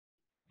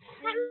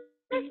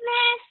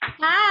Christmas.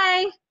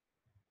 Hi.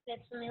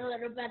 That's my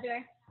little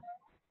brother.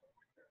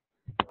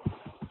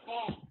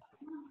 Hey,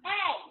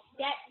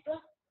 that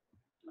book.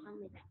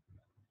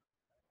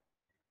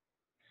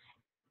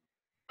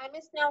 Hi,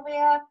 Miss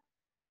Novia.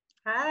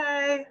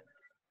 Hi.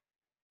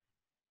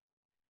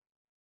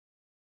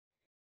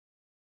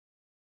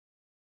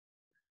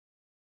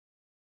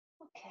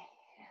 Okay.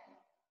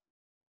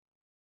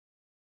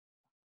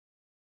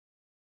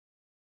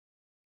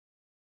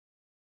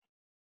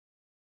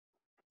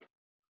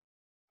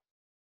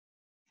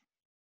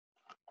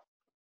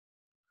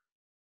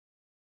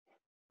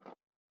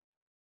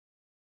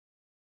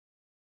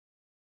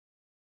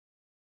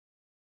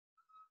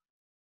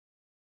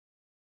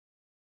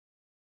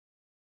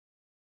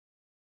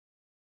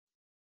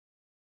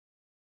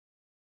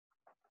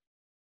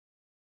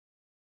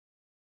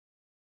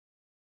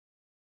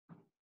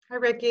 Hi,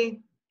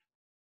 Ricky.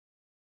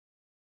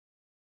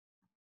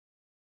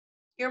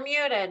 You're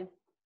muted.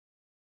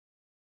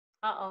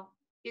 Uh-oh,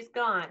 he's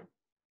gone.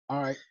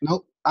 All right.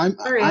 Nope. I'm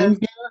There he I'm is.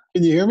 here.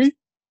 Can you hear me?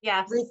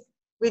 Yes.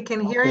 We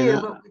can hear Okay, you,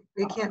 now- but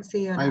we can't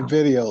see you My now.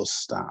 video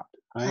stopped.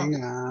 Hang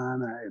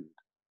on.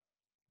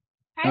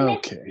 Hi, Miss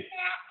Okay.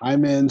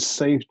 I'm in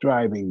safe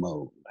driving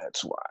mode.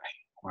 That's why.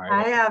 All right.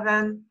 Hi,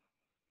 Evan.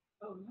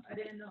 Oh, I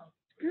didn't know.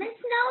 Miss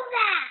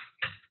Nova.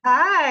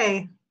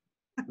 Hi.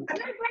 My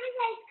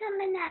birthday's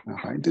coming up. Now,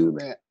 if I do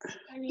that,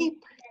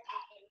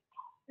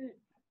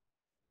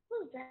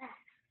 Who's that?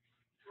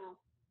 Oh.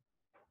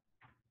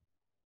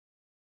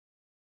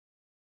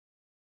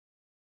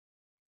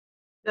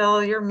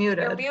 Jill, you're You're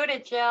muted.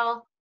 muted,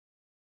 Jill.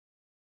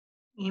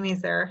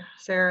 Amy's there.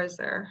 Sarah's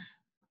there.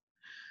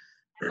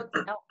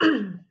 Oh,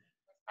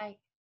 hi.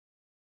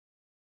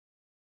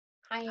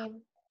 Hi,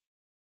 Amy.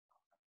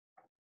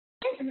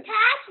 It's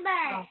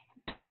Casper.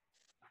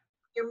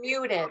 You're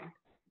muted.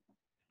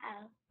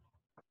 Oh.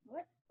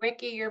 What?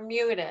 Ricky, you're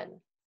muted.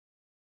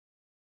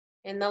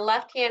 In the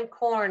left-hand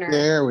corner.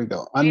 there we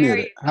go. There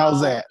Unmuted. you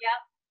How's go. that? Yep.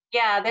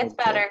 Yeah, that's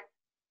Okay. better.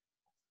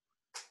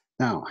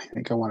 Now, I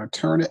think I want to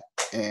turn it,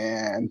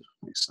 and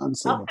my son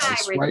said Up if I high,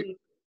 swipe, Ricky.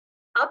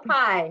 Up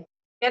high.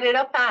 Get it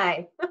up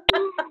high.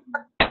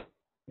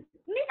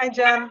 Hi,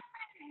 Jen.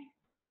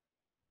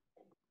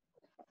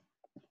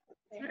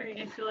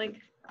 Sorry, I feel like.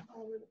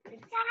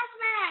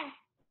 Casper.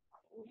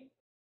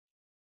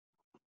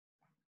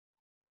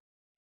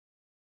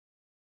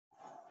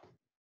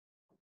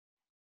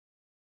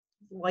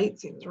 Light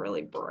seems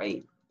really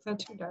bright. Is that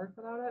too dark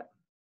without it?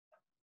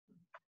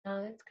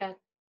 No, that's good.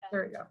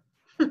 There we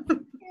go.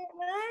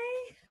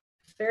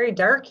 Very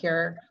dark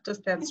here.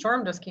 Just that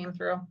storm just came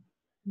through.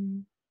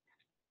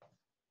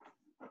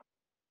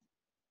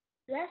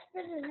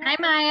 Hi,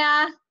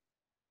 Maya.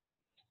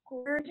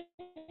 Hold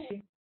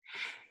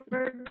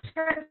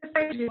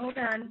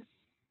on.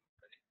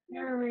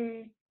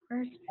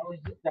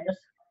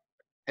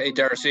 Hey,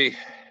 Darcy.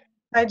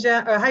 Hi,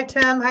 Jen. Hi,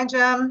 Tim. Hi,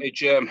 Jim. Hey,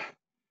 Jim.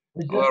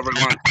 Hello,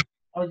 everyone.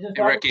 I was just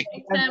Hey, Ricky.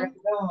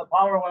 the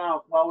power went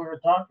out while we were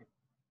talking.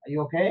 Are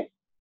you okay?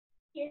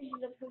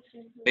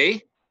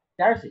 Me?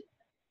 Darcy?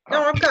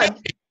 No, I'm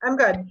good. I'm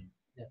good.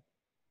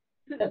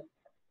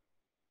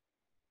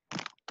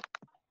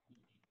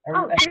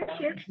 Oh,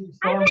 here.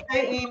 Hi,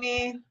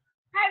 Amy.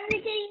 Hi,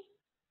 Ricky.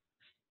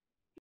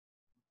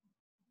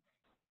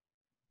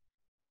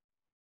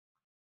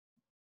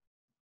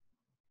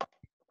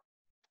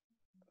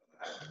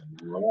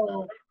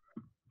 Hello?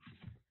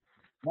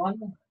 One,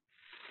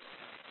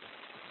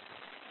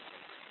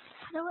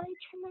 How do I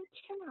turn my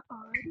camera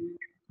on?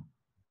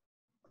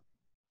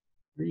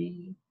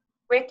 3,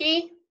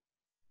 Ricky?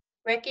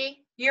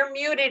 Ricky, you're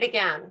muted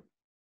again.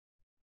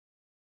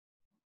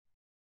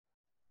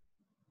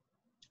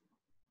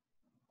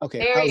 okay,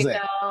 There how's you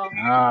that? go. All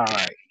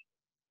right.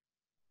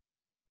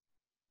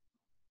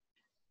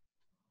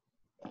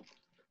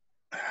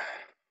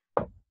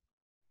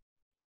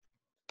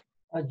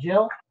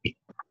 Jill,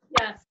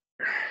 Yes.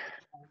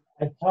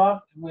 I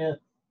talked with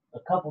a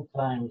couple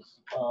times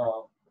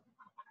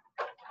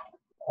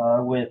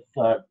with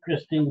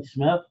Christine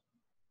Smith,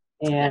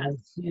 and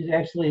she's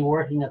actually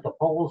working at the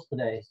polls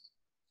today.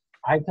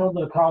 I told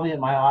her to call me at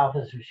my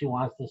office if she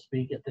wants to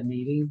speak at the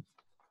meeting.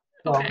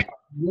 So Okay.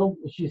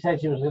 she said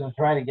she was going to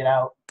try to get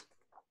out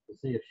to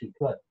see if she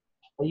could.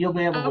 But you'll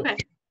be able Okay.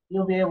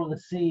 to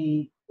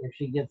see if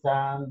she gets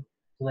on,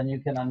 so then you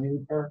can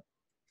unmute her.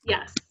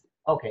 Yes.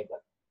 Okay, good.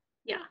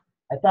 Yeah.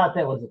 I thought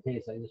that was the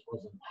case. I just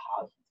wasn't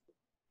positive.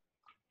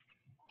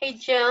 Hey,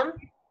 Jim.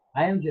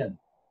 I am Jim.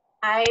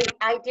 I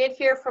did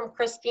hear from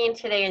Christine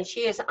today, and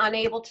she is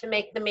unable to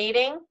make the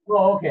meeting.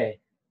 Oh, okay.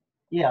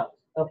 Yeah.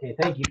 Okay.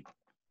 Thank you.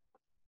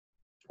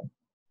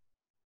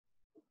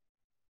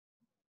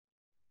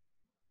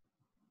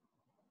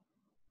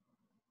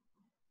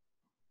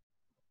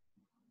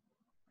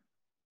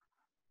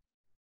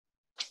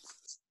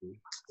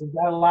 We've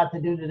got a lot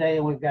to do today,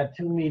 and we've got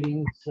 2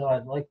 meetings, so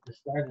I'd like to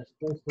start as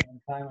close to on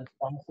time as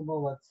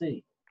possible. Let's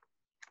see.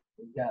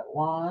 We've got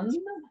 1,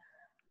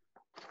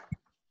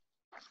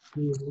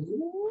 2.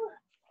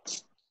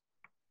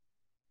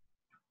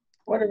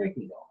 Where did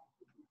Ricky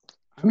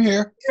go? I'm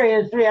here. Three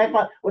is three. I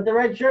thought with the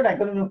red shirt, I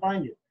couldn't even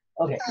find you.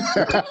 Okay.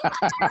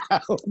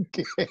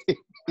 Okay.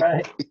 All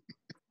right.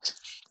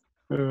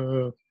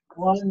 Uh,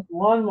 One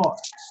more.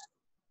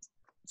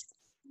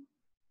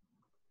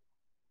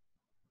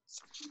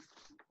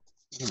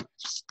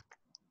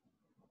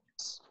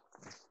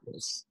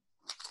 yes.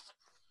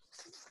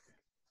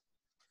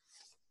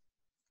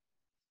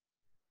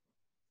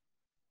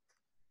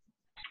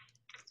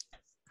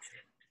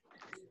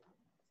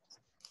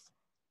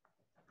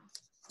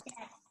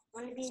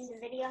 Want to be in the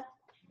video?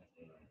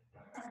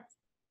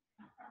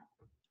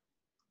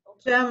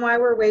 Jim, while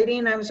we're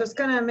waiting, I was just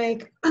going to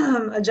make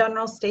a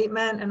general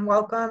statement and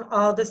welcome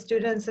all the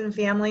students and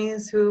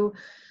families who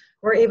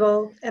were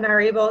able and are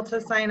able to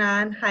sign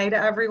on. Hi to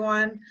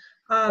everyone.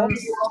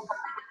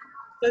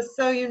 Just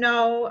so you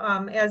know,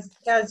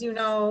 as you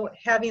know,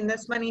 having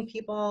this many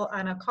people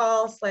on a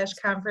call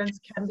 / conference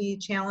can be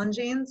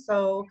challenging.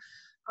 So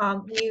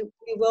we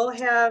will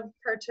have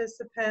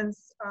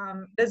participants,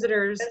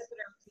 visitors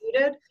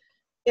muted.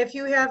 If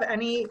you have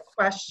any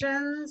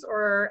questions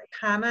or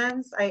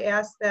comments, I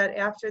ask that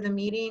after the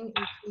meeting,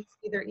 you please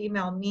either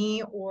email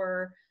me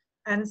or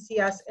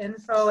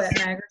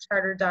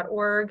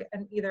ncsinfo@niagaracharter.org,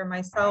 and either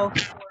myself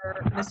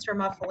or Mr.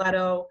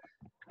 Muffaletto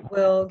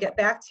will get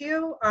back to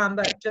you.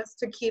 But just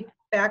to keep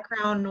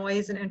background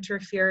noise and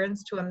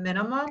interference to a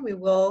minimum, we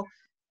will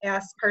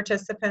ask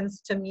participants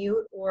to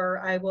mute, or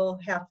I will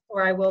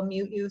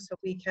mute you so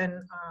we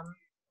can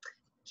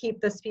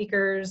keep the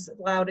speakers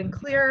loud and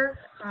clear,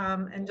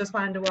 and just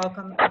wanted to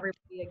welcome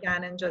everybody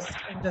again and just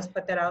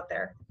put that out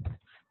there.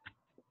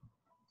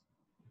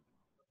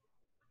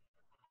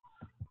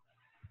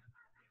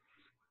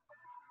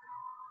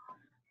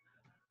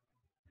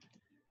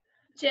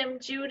 Jim,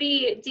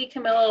 Judy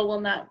DiCamillo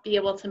will not be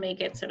able to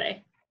make it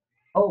today.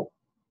 Oh.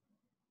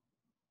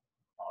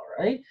 All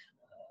right.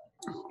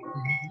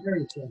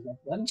 Very good.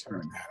 Then.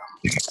 Turn that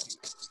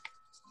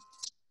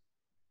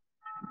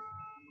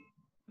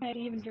Can I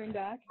even turn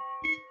back?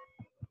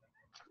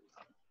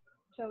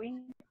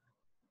 Showing.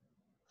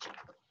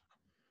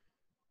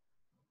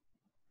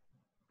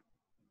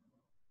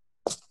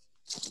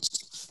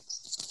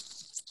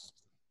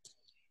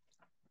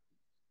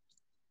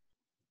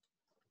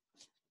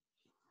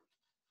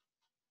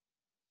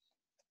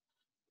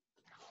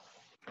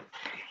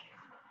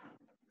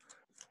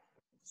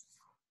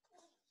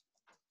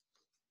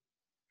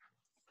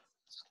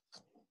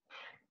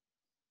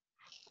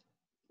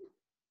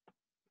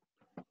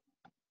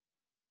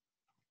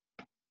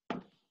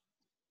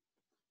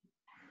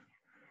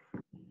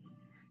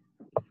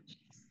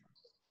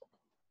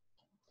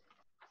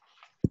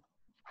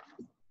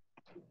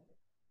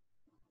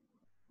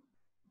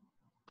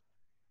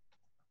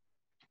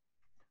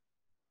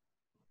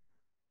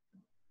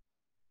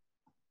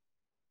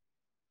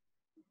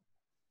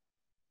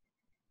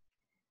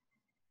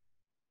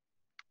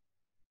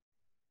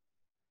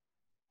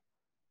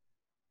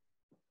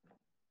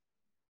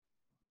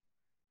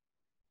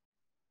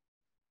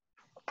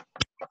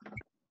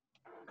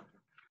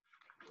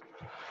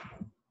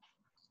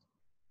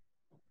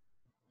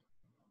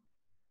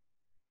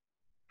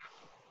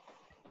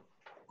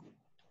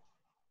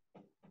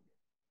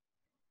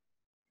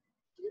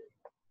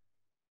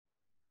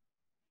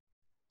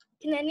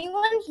 Can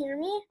anyone hear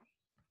me?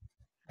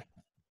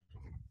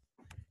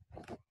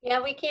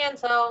 Yeah, we can,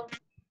 so.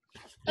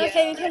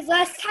 Okay, because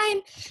last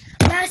time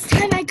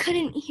I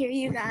couldn't hear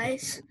you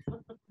guys.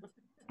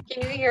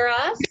 Can you hear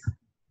us?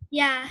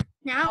 Yeah,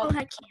 now Oh.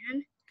 I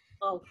can.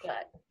 Oh,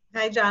 good.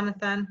 Hi,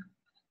 Jonathan.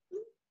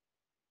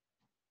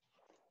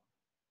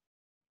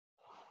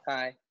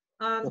 Hi.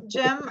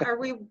 Jim, are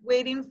we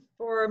waiting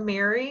for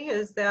Mary?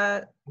 Is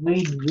that?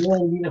 We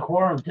really need a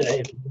quorum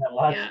today. We got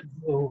lots Yeah. to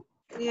do.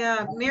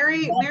 Yeah,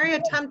 Mary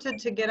attempted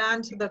to get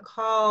onto the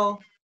call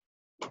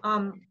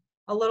a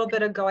little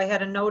bit ago. I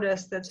had a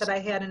notice that said I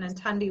had an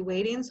attendee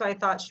waiting, so I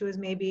thought she was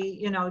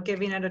maybe,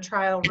 giving it a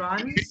trial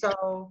run.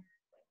 So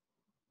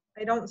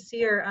I don't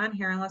see her on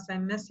here unless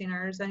I'm missing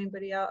her. Is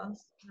anybody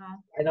else? No.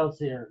 I don't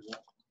see her.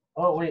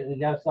 Oh, wait, we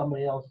got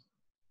somebody else.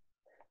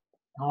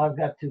 Oh, I've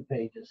got 2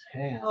 pages.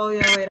 Hang on. Oh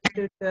yeah, wait, I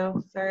do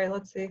too. Sorry,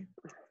 let's see.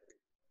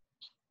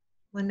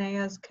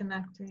 Linnea's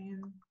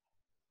connecting.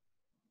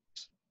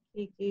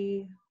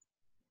 Kiki.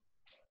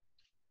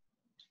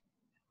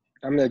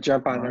 I'm going to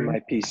jump on my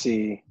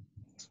PC.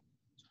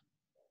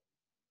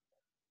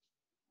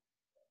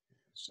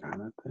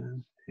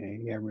 Jonathan.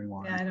 Hey,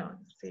 everyone. Yeah, I don't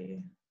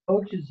see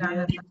Coach is here.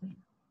 Jonathan.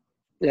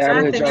 Yeah,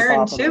 I'm going to Jonathan, you're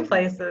jump in off. 2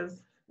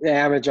 places.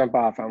 Yeah, I'm going to jump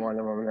off on one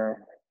of them now.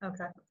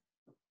 Okay.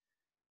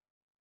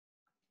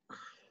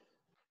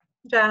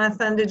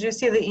 Jonathan, did you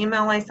see the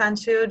email I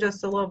sent you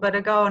just a little bit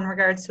ago in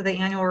regards to the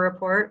annual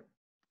report?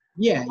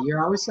 Yeah,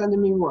 you're always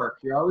sending me work.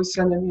 You're always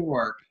sending me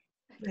work.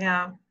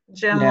 Yeah,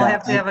 Jim, Yeah, we'll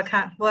have to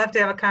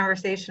have a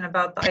conversation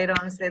about the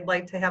items they'd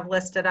like to have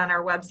listed on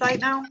our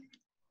website now.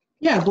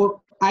 Yeah, but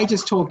I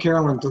just told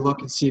Carolyn to look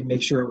and see,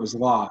 make sure it was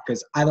law,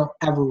 because I don't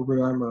ever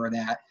remember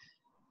that.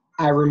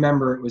 I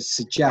remember it was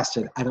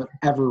suggested. I don't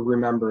ever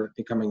remember it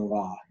becoming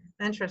law.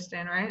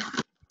 Interesting, right?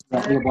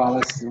 Well,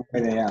 that's the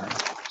way they are.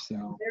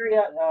 So Mary,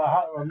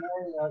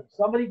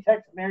 somebody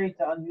text Mary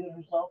to unmute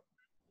herself.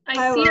 I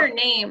I see will. your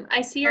name.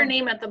 I see your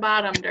name at the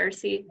bottom,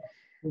 Darcy.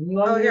 Can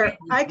you Oh, unmute here, her?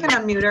 I can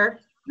unmute her.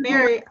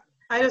 Mary,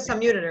 I just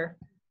unmuted her.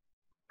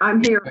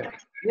 I'm here.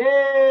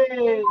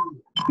 Yay!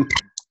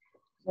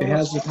 it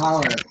has the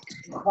power.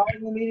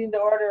 Calling the meeting to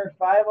order at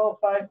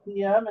 5:05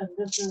 p.m. and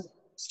this is,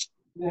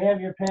 you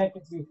have your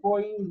packet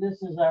before you.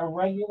 This is our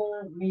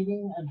regular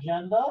meeting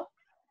agenda.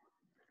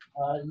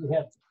 You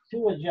have 2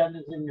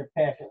 agendas in your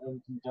packet,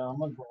 ladies and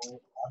gentlemen, but we're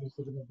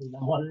obviously going to do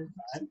them one at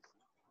a time.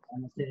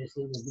 And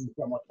seriously, we'll be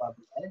somewhat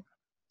problematic.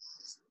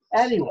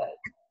 Anyway,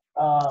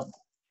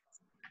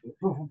 the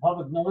proof of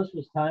public notice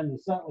was timely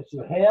sent, which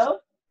you have.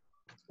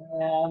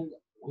 And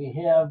we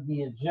have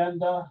the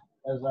agenda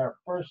as our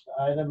first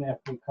item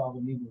after we call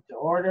the meeting to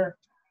order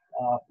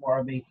for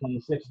our May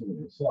 26th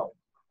meeting. So,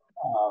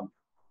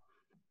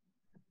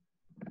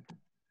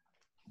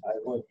 I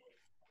would,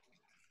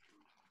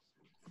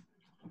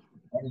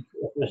 if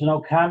there's no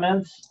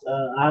comments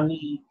on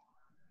the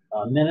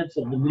minutes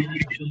of the meeting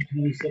of June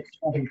 26,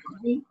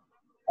 2020,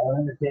 I'll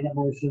entertain a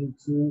motion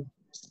to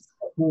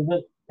approve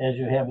it as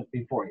you have it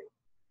before you.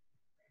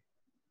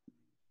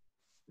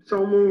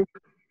 So moved.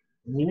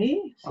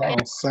 Mimi?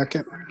 I'll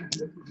second.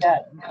 Yeah.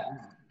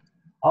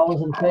 All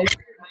those in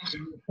favor?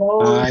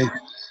 Opposed? Aye.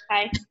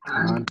 Hi.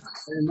 Aye.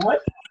 Very much.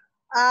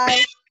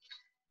 Aye.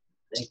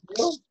 Thank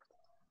you.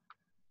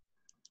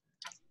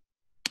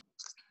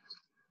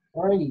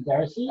 All righty,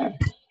 Darcy.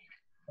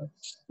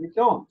 Let's get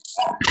going.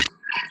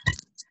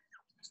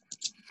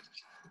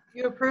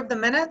 You approved the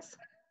minutes?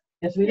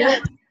 Yes, we Yeah.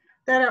 did.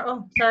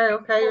 Oh, sorry,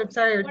 okay,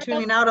 sorry, you're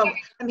tuning out.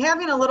 I'm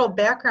having a little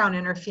background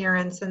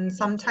interference and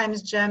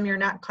sometimes, Jim, you're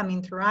not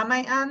coming through on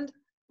my end.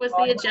 Was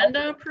the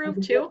agenda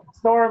approved too?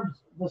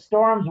 The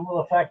storms will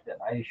affect it,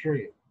 I assure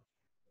you.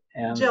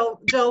 And Jill,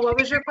 what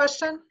was your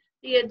question?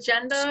 The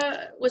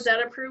agenda, was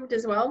that approved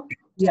as well?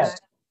 yes,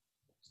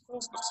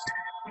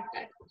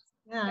 Okay.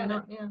 Yeah, I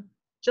know, yeah.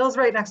 Jill's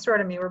right next door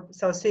to me,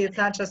 so see, it's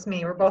not just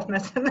me, we're both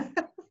missing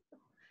it.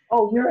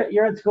 oh,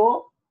 you're at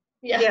school?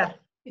 Yeah,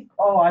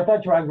 Oh, I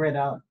thought you were on grade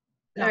down.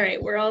 No. All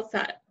right, we're all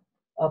set.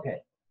 Okay.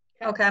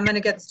 okay,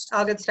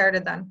 I'll get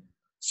started then.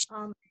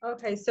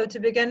 Okay, so to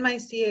begin my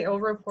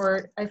CAO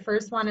report, I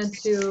first wanted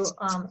to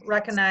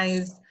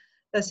recognize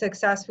the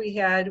success we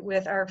had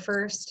with our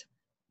first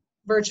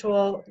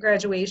virtual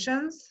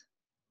graduations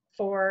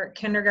for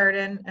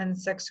kindergarten and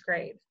 6th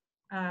grade.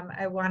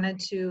 I wanted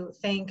to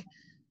thank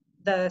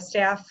the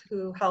staff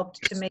who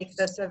helped to make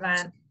this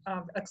event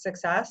a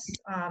success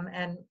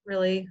and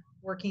really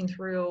working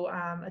through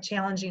a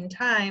challenging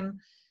time.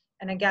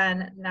 And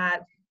again,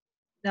 not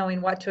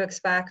knowing what to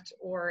expect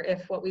or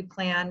if what we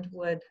planned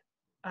would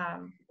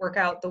work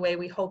out the way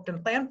we hoped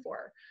and planned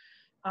for.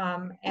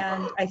 And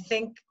I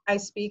think I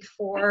speak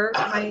for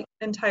my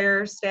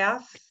entire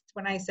staff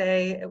when I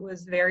say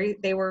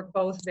they were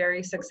both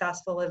very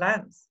successful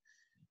events.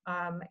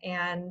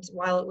 And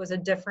while it was a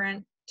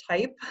different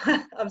type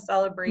of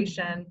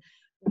celebration,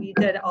 we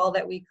did all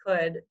that we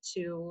could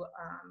to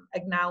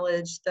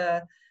acknowledge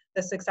the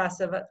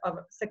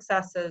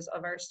successes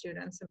of our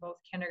students in both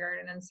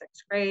kindergarten and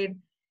 6th grade.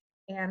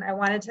 And I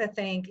wanted to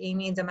thank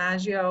Amy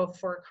DiMaggio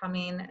for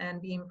coming and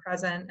being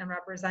present and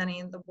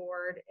representing the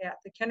board at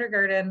the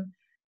kindergarten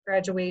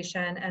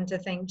graduation, and to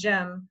thank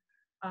Jim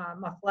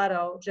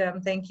Muffaletto. Jim,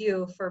 thank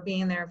you for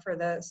being there for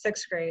the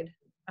 6th grade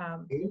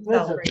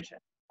celebration.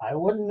 I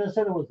wouldn't miss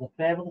it. It was a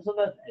fabulous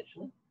event,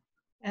 actually.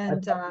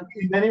 And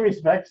in many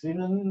respects,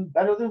 even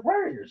better than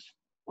prior years.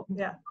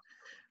 yeah.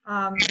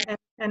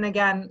 And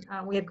again,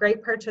 we had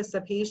great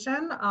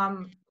participation.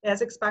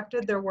 As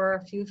expected, there were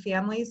a few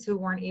families who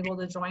weren't able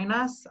to join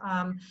us.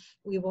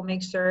 We will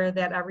make sure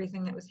that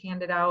everything that was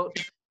handed out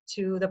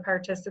to the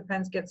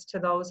participants gets to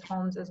those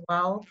homes as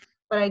well.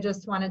 But I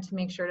just wanted to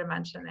make sure to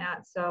mention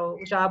that. So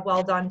job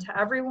well done to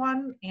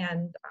everyone,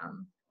 and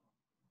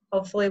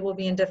hopefully we'll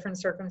be in different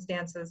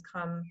circumstances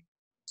come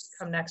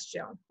next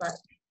June. But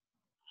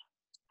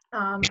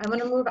I'm going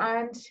to move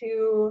on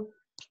to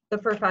the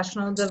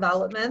professional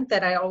development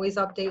that I always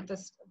update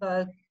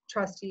the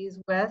trustees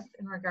with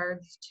in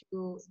regards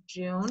to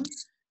June.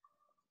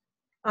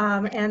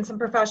 And some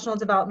professional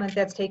development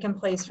that's taken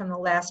place from the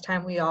last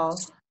time we all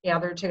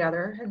gathered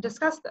together and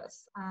discussed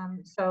this.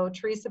 So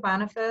Teresa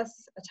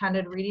Boniface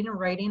attended reading and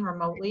writing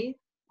remotely.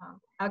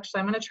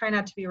 Actually, I'm going to try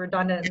not to be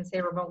redundant and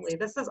say remotely.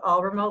 This is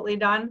all remotely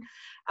done.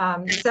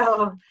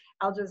 So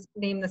I'll just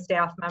name the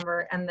staff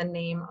member and the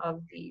name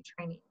of the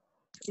trainee.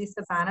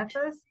 Teresa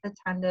Boniface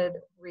attended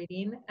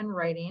reading and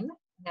writing,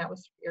 and that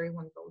was through Erie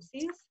One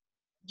BOCES.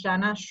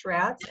 Jenna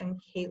Schratz and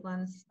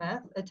Caitlin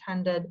Smith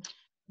attended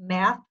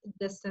math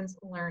distance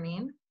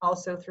learning,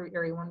 also through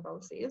Erie One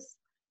BOCES.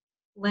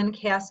 Lynn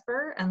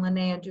Casper and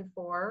Linnea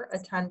Dufour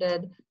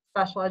attended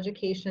special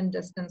education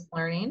distance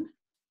learning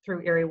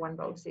through Erie One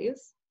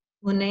BOCES.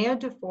 Linnea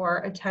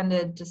Dufour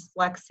attended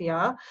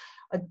dyslexia,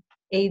 a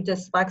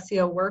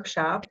dyslexia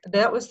workshop.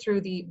 That was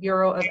through the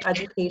Bureau of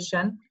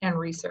Education and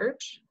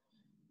Research.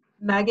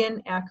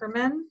 Megan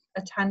Ackerman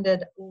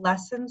attended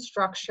lesson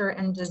structure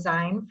and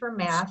design for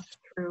math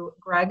through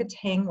Greg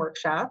Tang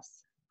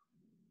workshops.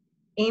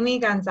 Amy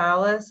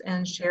Gonzalez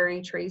and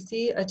Sherry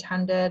Tracy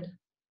attended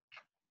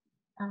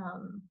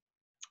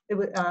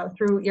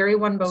through Erie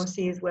One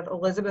BOCES with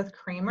Elizabeth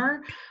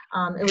Kramer.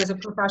 It was a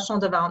professional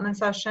development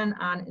session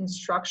on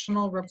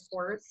instructional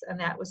reports, and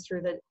that was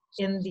through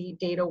in the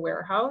data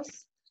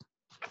warehouse.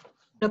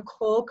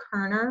 Nicole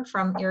Kerner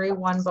from Erie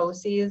One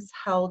BOCES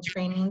held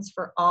trainings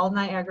for all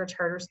Niagara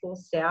Charter School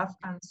staff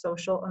on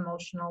social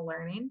emotional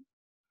learning.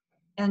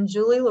 And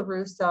Julie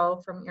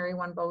LaRusso from Erie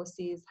One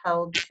BOCES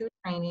held 2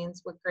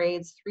 trainings with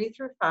grades 3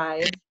 through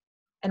 5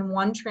 and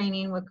 1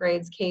 training with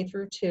grades K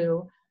through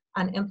 2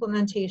 on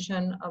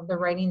implementation of the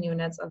writing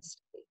units of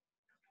study.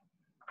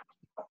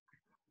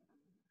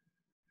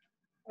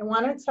 I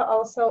wanted to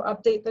also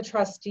update the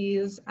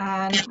trustees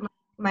on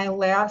my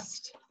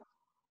last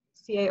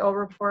CAO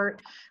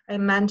report. I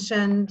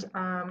mentioned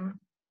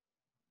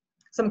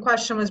some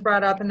question was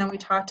brought up, and then we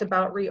talked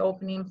about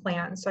reopening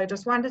plans. So I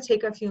just wanted to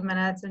take a few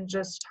minutes and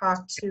just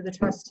talk to the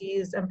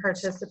trustees and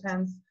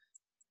participants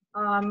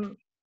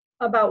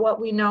about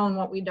what we know and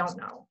what we don't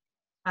know.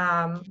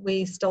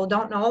 We still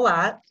don't know a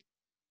lot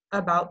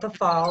about the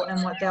fall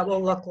and what that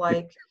will look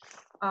like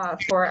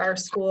for our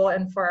school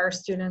and for our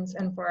students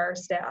and for our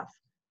staff.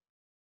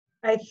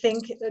 I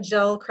think,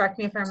 Jill, correct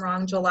me if I'm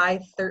wrong,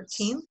 July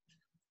 13th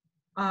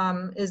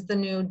is the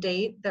new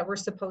date that we're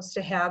supposed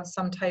to have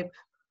some type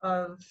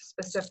of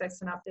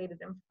specifics and updated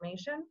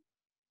information.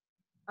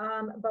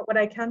 But what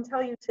I can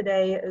tell you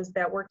today is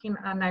that working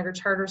on Niagara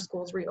Charter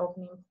School's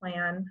reopening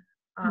plan,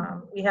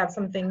 we have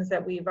some things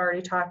that we've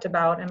already talked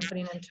about and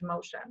putting into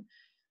motion.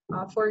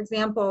 For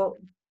example,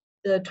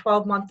 the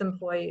 12-month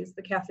employees,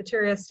 the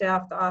cafeteria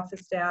staff, the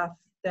office staff,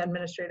 the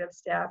administrative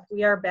staff,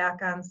 we are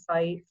back on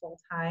site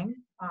full-time,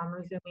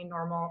 resuming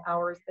normal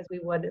hours as we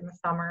would in the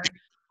summer.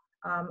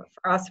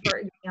 For us, for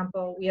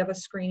example, we have a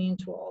screening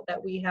tool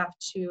that we have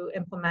to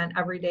implement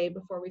every day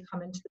before we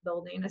come into the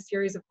building, a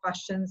series of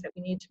questions that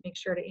we need to make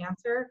sure to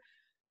answer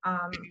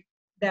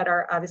that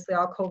are obviously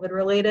all COVID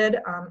related.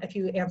 If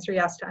you answer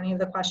yes to any of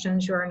the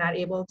questions, you are not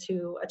able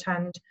to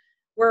attend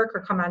work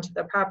or come onto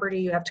the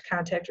property. You have to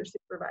contact your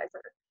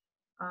supervisor.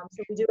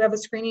 So we do have a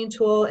screening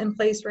tool in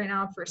place right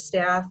now for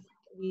staff.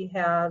 We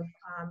have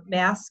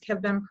masks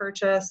have been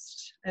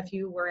purchased. If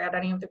you were at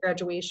any of the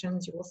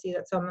graduations, you will see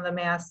that some of the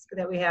masks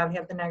that we have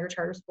the Niagara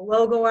Charter School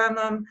logo on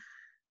them.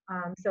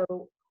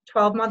 So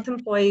 12-month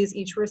employees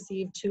each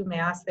receive 2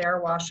 masks. They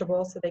are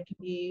washable, so they can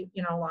be,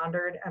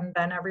 laundered. And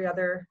then every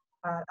other,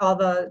 all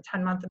the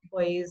 10-month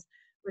employees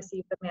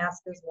receive the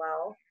mask as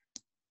well.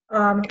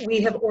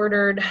 We have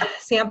ordered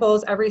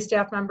samples. Every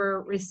staff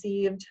member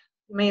received.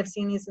 You may have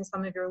seen these in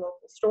some of your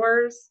local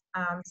stores.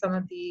 Some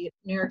of the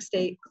New York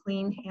State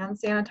clean hand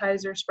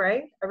sanitizer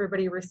spray.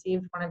 Everybody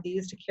received one of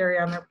these to carry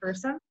on their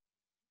person.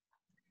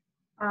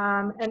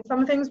 And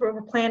some things we're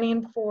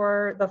planning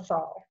for the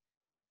fall.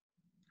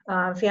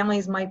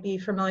 Families might be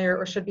familiar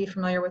or should be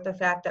familiar with the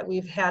fact that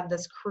we've had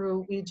this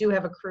crew. We do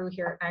have a crew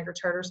here at Niagara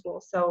Charter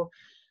School. So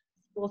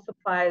school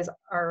supplies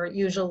are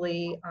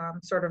usually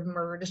sort of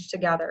merged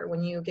together.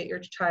 When you get your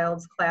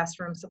child's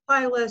classroom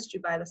supply list,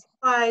 you buy the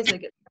supplies, they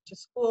get to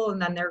school,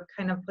 and then they're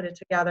kind of put it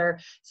together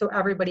so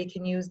everybody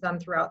can use them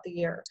throughout the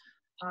year.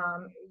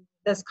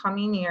 This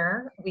coming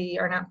year, we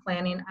are not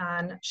planning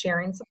on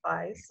sharing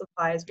supplies.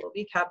 Supplies will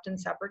be kept in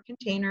separate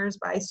containers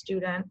by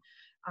student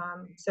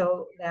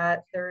so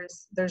that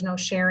there's no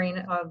sharing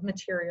of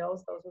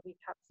materials. Those will be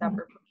kept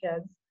separate for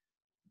kids.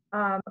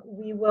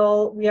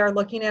 We are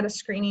looking at a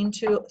screening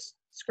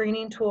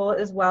tool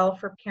as well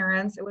for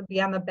parents. It would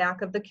be on the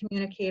back of the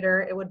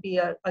communicator. It would be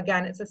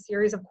again, it's a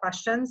series of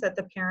questions that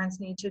the parents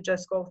need to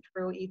just go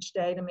through each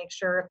day to make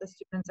sure if the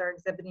students are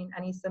exhibiting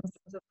any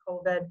symptoms of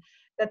COVID,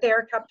 that they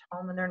are kept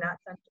home and they're not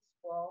sent to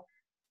school.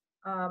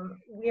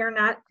 We are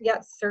not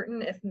yet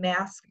certain if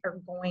masks are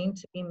going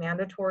to be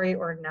mandatory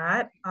or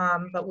not,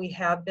 but we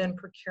have been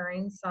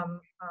procuring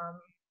some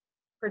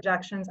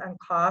projections on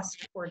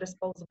cost for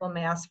disposable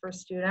masks for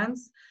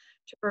students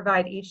to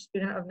provide each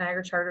student of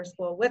Niagara Charter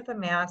School with a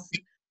mask,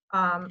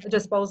 a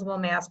disposable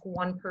mask,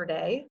 1 per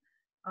day.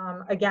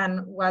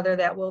 Again, whether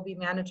that will be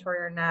mandatory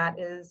or not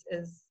is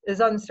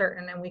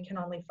uncertain, and we can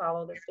only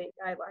follow the state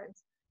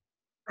guidelines.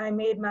 I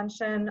made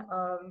mention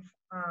of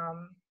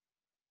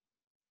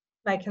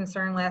my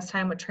concern last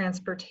time with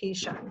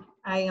transportation.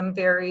 I am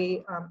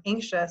very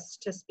anxious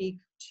to speak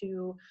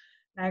to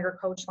Niagara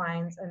Coach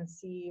Lines and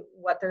see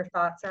what their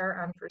thoughts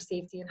are on for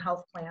safety and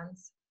health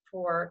plans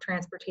for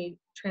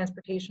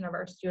transportation of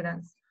our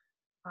students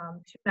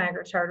to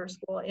Niagara Charter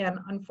School. And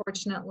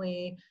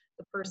unfortunately,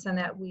 the person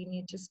that we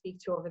need to speak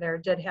to over there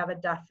did have a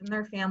death in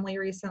their family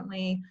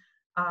recently,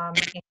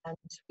 and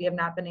we have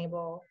not been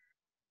able,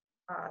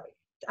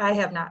 I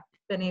have not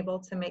been able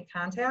to make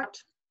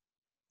contact.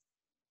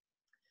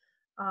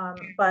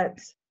 But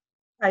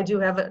I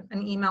do have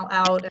an email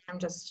out, and I'm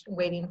just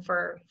waiting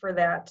for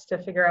that to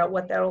figure out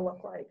what that'll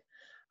look like.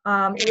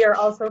 We are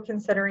also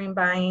considering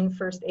buying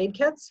first aid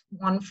kits,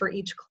 1 for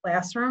each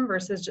classroom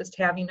versus just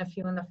having a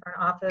few in the front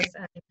office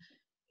and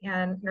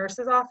and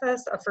nurse's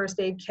office. A first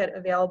aid kit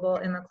available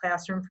in the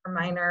classroom for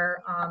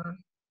minor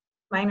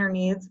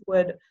needs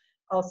would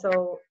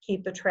also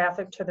keep the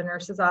traffic to the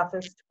nurse's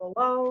office to a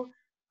low.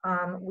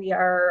 We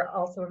are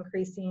also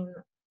increasing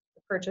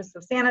the purchase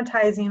of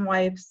sanitizing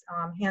wipes,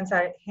 hand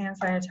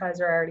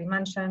sanitizer I already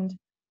mentioned.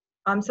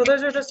 So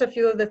those are just a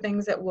few of the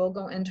things that will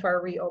go into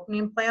our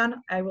reopening plan.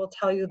 I will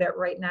tell you that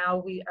right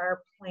now we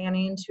are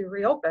planning to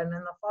reopen in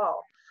the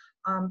fall.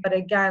 But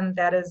again,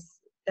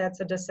 that's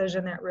a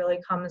decision that really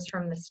comes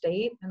from the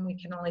state, and we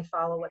can only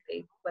follow what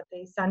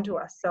they send to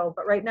us. So,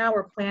 but right now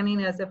we're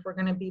planning as if we're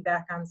going to be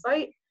back on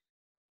site.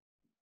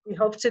 We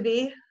hope to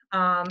be,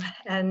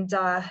 and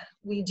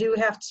we do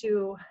have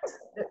to.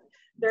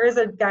 There is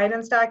a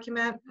guidance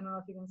document. I don't know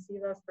if you can see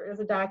this. There is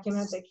a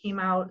document that came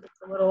out.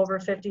 It's a little over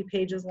 50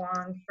 pages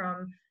long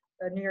from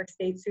the New York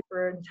State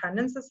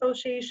Superintendents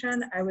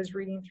Association. I was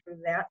reading through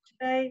that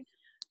today.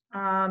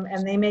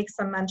 And they make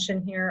some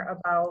mention here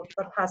about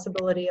the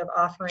possibility of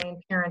offering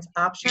parents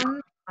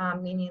options,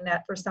 meaning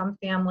that for some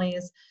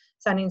families,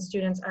 sending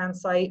students on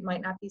site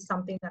might not be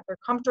something that they're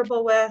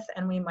comfortable with,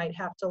 and we might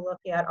have to look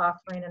at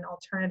offering an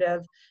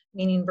alternative,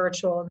 meaning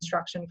virtual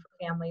instruction for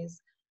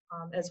families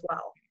as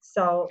well.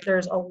 So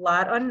there's a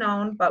lot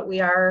unknown, but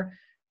we are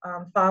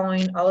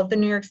following all of the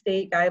New York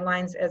State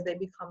guidelines as they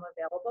become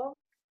available.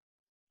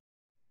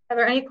 Are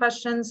there any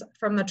questions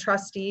from the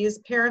trustees?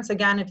 Parents,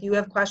 again, if you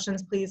have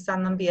questions, please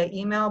send them via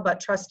email,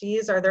 but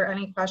trustees, are there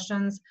any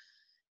questions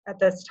at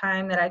this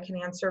time that I can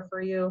answer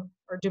for you,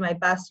 or do my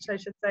best, I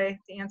should say,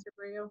 to answer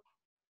for you?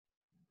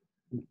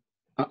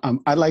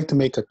 I'd like to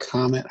make a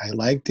comment. I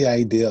like the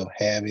idea of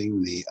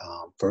having the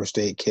first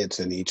aid kits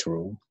in each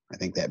room. I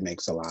think that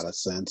makes a lot of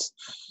sense.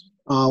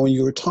 When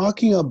you were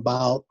talking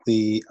about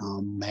the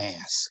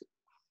mask,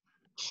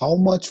 how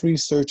much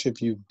research have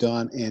you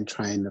done in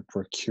trying to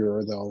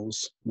procure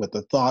those with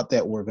the thought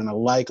that we're going to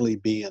likely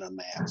be in a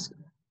mask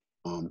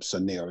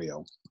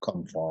scenario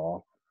come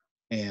fall?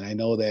 And I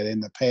know that in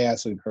the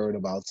past we've heard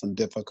about some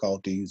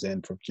difficulties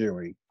in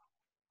procuring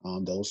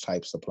those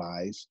type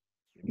supplies.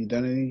 Have you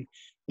done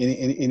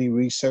any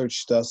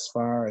research thus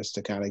far as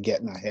to kind of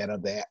getting ahead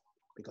of that?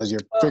 Because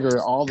you're figuring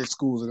all the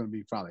schools are going to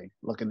be probably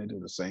looking to do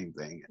the same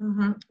thing.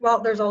 Mm-hmm.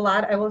 Well, there's a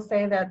lot. I will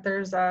say that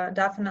there's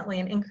definitely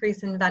an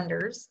increase in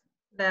vendors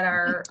that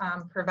are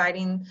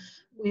providing.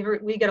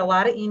 We get a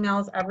lot of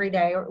emails every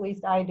day, or at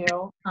least I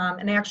do.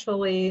 And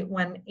actually,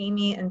 when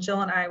Amy and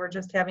Jill and I were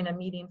just having a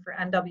meeting for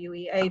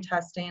NWEA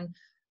testing,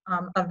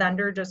 a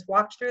vendor just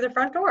walked through the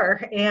front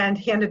door and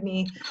handed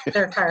me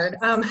their card.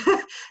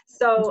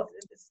 So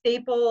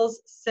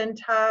Staples,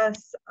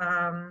 Cintas,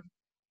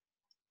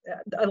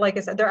 like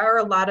I said, there are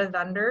a lot of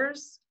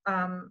vendors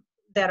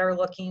that are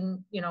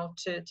looking,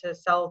 to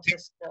sell to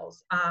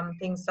schools.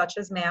 Things such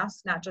as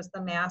masks, not just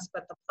the mask,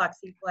 but the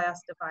plexiglass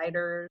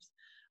dividers,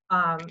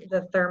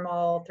 the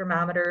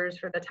thermometers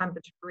for the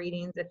temperature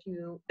readings.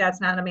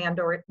 That's not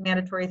a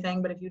mandatory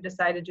thing, but if you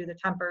decide to do the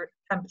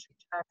temperature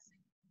checks,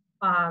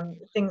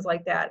 things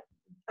like that.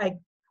 I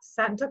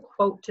sent a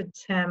quote to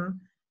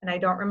Tim, and I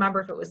don't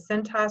remember if it was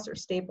Cintas or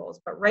Staples,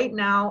 but right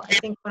now, I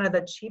think one of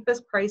the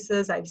cheapest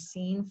prices I've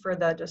seen for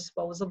the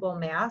disposable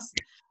masks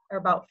are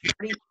about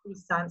 42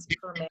 cents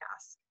per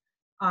mask,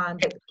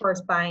 but of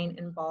course buying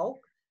in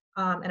bulk.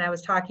 And I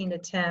was talking to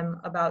Tim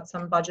about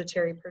some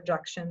budgetary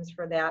projections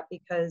for that,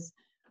 because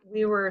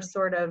we were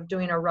sort of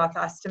doing a rough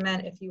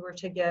estimate. If you were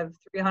to give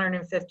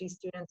 350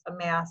 students a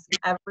mask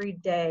every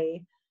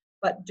day,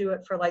 but do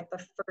it for like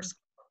the first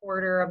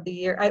quarter of the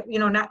year,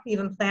 not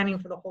even planning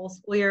for the whole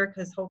school year,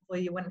 because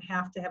hopefully you wouldn't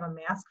have to have a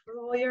mask for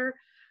the whole year.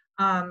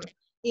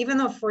 Even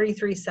though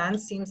 43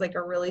 cents seems like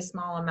a really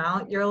small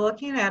amount, you're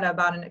looking at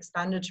about an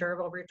expenditure of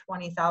over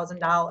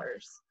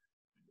 $20,000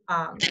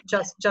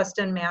 just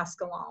in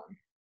mask alone.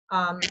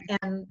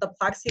 And the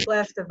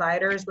plexiglass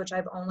dividers, which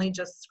I've only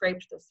just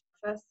scraped the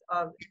surface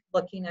of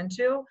looking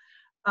into,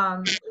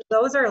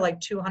 those are like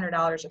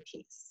 $200 a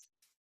piece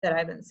that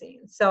I've been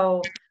seeing.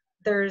 So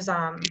there's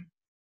a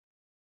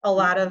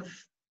lot of,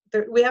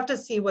 we have to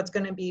see what's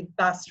going to be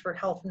best for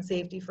health and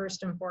safety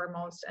first and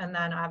foremost, and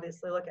then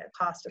obviously look at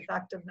cost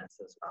effectiveness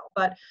as well.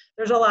 But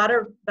there's a lot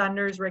of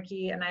vendors,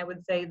 Ricky, and I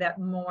would say that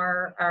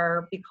more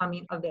are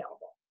becoming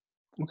available.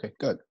 Okay,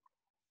 good.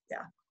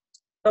 Yeah.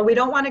 But we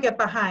don't want to get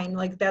behind.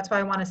 Like, that's why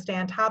I want to stay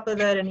on top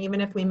of it. And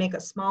even if we make a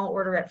small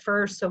order at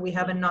first, so we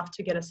have enough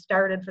to get us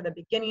started for the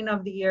beginning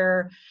of the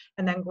year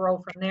and then grow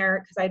from there,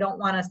 because I don't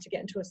want us to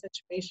get into a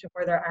situation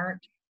where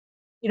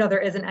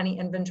there isn't any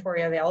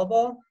inventory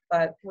available,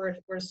 but we're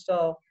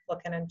still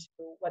looking into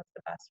what's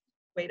the best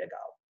way to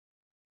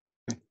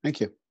go. Thank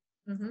you.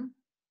 Mm-hmm.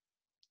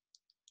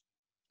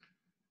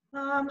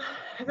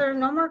 There are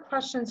no more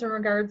questions in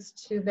regards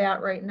to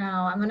that right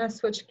now. I'm going to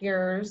switch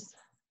gears.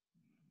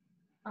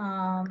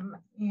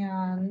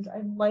 And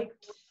I'd like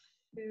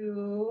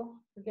to,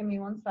 give me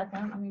 1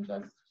 second. Let me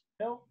just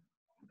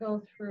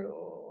go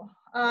through.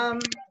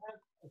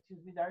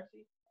 Excuse me,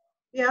 Darcy?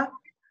 Yeah.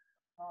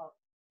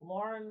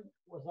 Lauren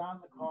was on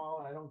the call,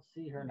 and I don't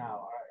see her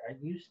now. Are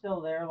you still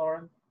there,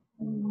 Lauren?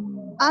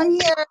 I'm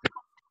here.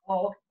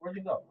 Oh, where'd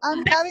you go?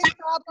 I'm having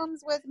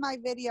problems with my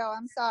video.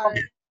 I'm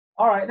sorry.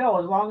 All right, no,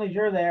 as long as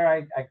you're there,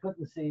 I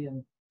couldn't see,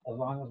 and as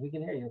long as we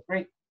can hear you,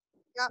 great.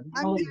 Yep,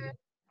 I'm here.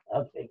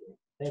 Okay,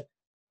 great.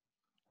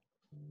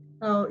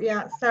 Oh,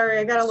 yeah, sorry,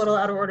 I got a little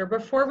out of order.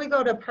 Before we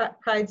go to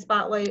Pride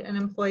Spotlight and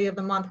Employee of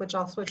the Month, which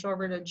I'll switch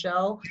over to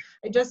Jill,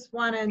 I just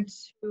wanted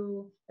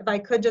to, if I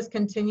could just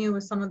continue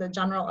with some of the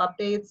general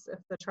updates, if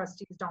the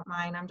trustees don't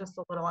mind. I'm just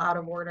a little out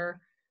of order.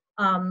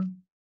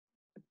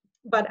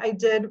 But I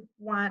did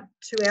want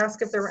to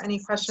ask if there were any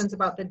questions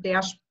about the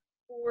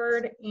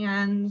dashboard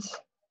and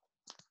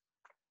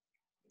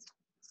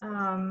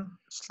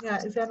yeah,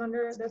 is that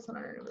under, that's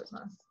under new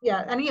business?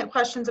 Yeah, any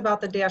questions about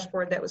the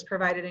dashboard that was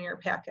provided in your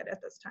packet at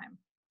this time?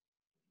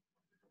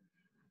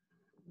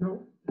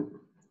 No.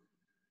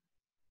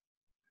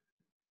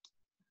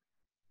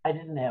 I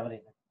didn't have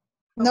anything.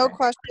 No Okay.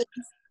 questions.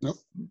 Nope.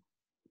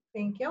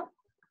 Thank you.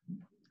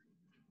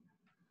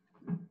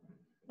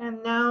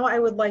 And now I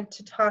would like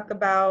to talk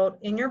about,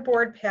 in your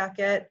board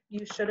packet,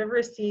 you should have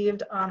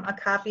received a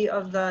copy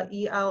of the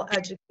EL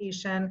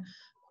Education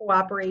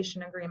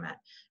Cooperation Agreement.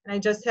 And I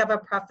just have a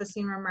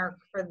prefacing remark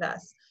for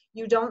this.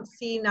 You don't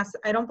see,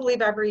 I don't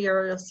believe every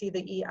year you'll see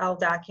the EL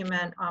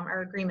document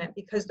or agreement,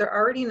 because they're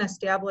already an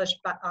established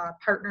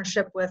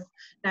partnership with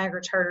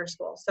Niagara Charter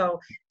School. So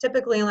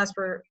typically, unless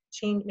we're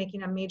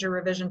making a major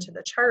revision to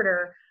the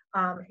charter,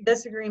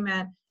 this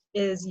agreement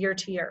is year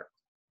to year.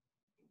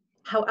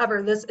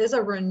 However, this is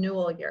a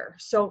renewal year.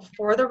 So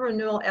for the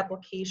renewal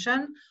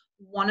application,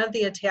 one of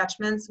the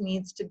attachments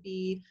needs to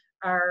be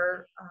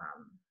our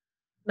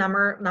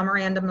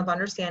memorandum of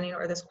understanding,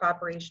 or this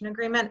cooperation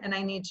agreement, and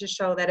I need to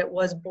show that it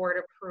was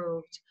board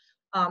approved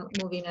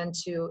moving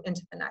into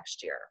the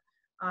next year.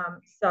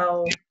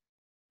 So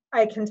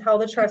I can tell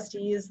the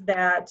trustees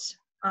that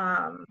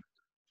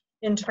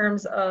in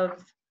terms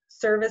of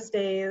service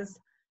days,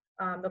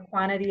 the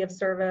quantity of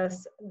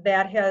service,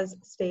 that has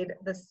stayed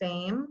the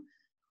same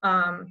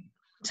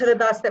to the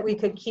best that we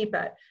could keep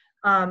it.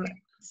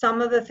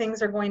 Some of the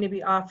things are going to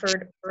be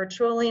offered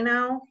virtually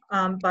now,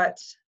 but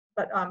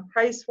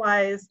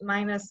price-wise,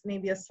 minus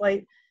maybe a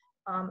slight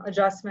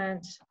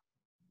adjustment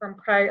from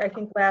prior. I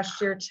think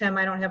last year, Tim,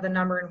 I don't have the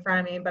number in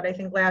front of me, but I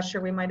think last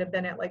year we might have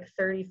been at like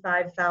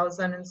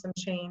 35,000 and some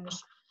change,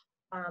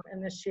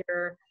 and this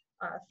year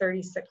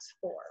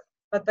 36,400.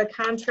 But the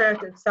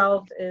contract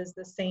itself is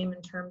the same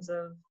in terms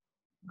of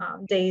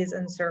days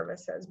and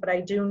services. But I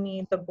do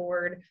need the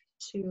board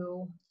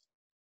to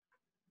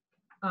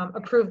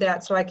approve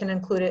that so I can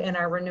include it in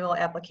our renewal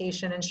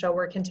application and show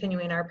we're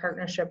continuing our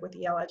partnership with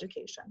EL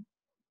Education.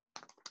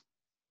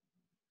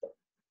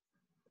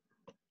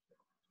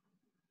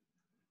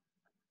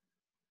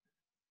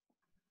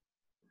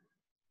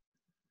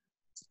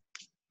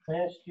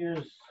 Last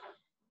year's,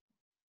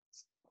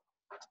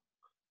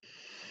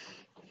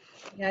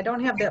 Yeah, I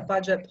don't have that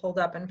budget pulled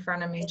up in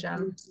front of me,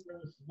 Jim.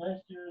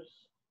 last year's.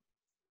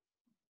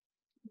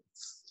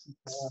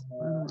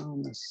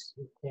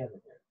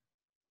 Candidate.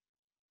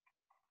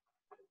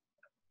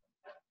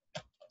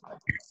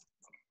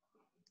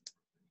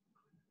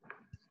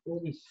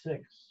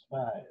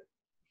 46.5.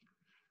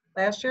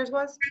 Last year's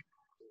was?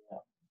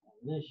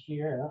 This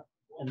year,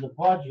 in the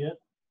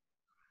budget,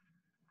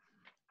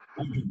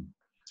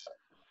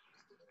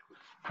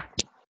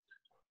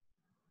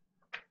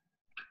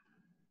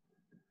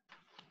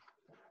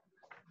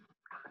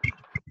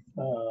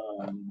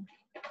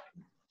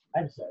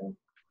 I'm sorry.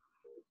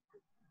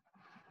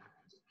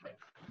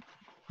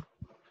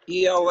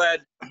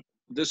 ELED,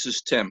 this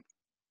is Tim.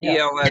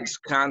 Yeah. ELED's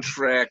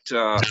contract,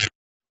 the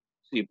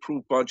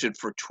approved budget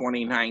for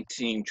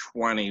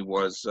 2019-20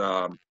 was,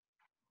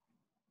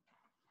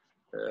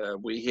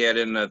 we had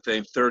in the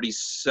thing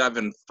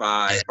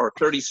 37.5 or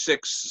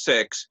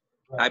 36.6.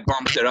 I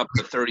bumped it up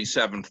to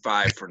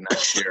 37.5 for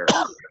next year,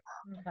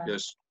 Okay.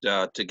 just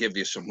to give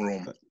you some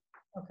room.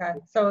 Okay.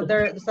 So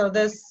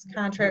this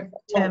contract,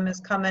 Tim, is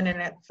coming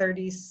in at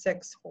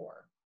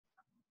 36.4.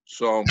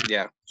 So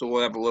yeah, so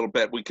we'll have a little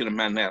bit. We can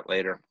amend that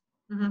later.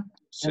 Mhm.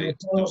 See, And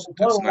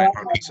that's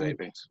 900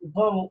 savings.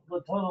 The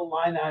total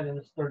line item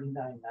is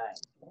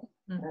 39.9.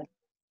 Mhm.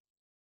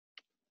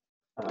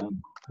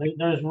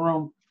 There's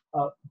room,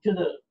 to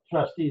the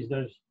trustees,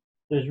 there's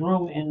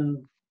room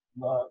in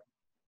the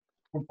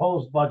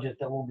proposed budget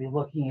that we'll be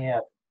looking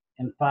at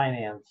in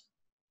finance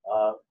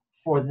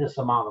for this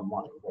amount of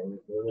money.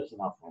 There is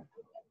enough room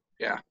for that.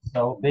 Yeah.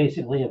 So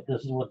basically, if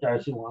this is what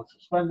Darcy wants to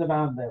spend it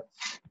on,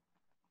 that's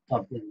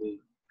something we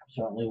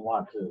certainly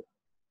want to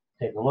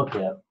take a look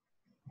at.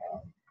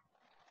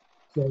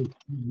 So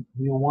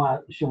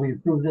should we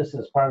approve this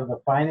as part of the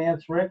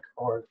finance, Rick,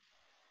 or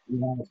do you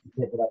want us to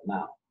pick it up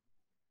now?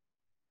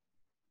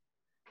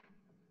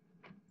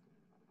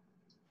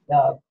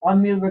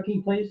 Unmute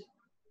Ricky, please.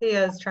 He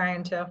is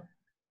trying to.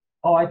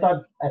 Oh, I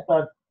thought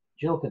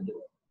Jill could do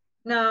it.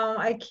 No,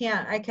 I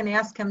can't. I can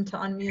ask him to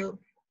unmute,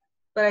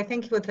 but I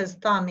think with his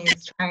thumb,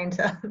 he's trying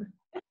to.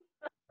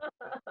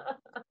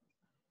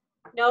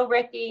 No,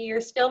 Ricky, you're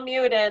still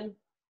muted.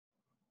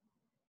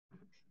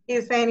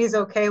 He's saying he's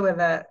okay with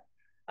it.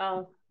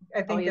 Oh,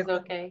 I think he's it's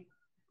okay.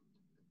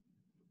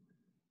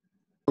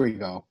 we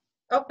go.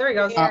 Oh, there he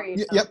goes.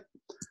 Yep.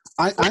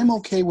 I'm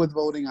okay with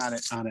voting on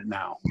it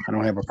now. I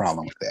don't have a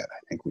problem with that. I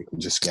think we can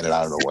just get it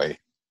out of the way.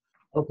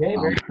 Okay,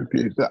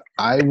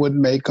 I would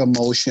make a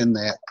motion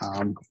that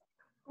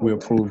we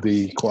approve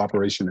the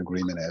cooperation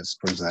agreement as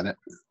presented.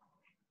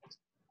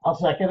 I'll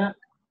second it.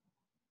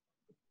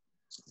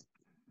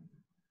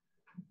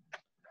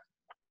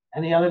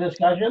 Any other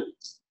discussion?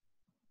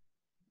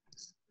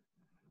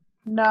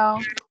 No.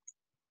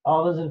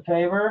 All those in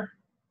favor?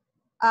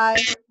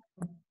 Aye.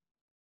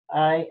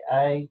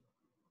 Aye.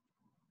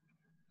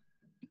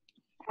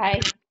 Aye.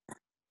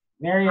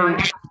 Mary,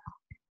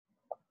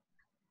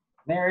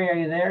 Mary, are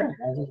you there?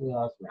 I think we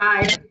lost her.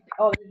 Aye.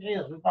 Oh, there she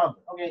is. We found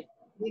her. Okay,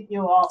 thank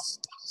you all.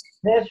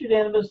 Passed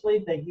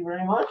unanimously. Thank you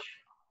very much.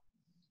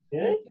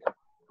 Okay.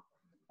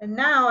 And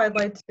now I'd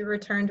like to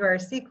return to our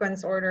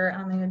sequence order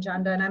on the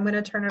agenda, and I'm going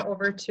to turn it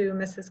over to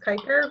Mrs.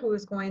 Kiker, who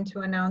is going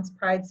to announce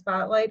Pride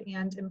Spotlight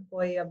and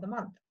Employee of the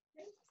Month.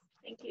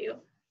 Thank you.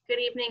 Good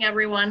evening,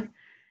 everyone.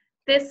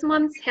 This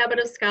month's Habit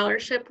of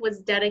Scholarship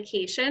was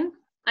dedication.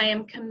 I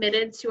am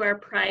committed to our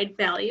Pride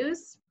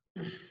values.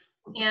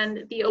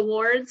 And the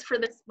awards for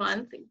this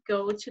month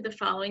go to the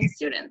following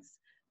students.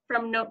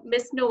 From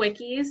Miss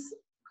Nowicki's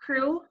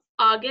crew,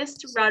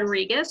 August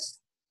Rodriguez.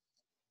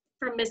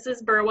 From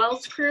Mrs.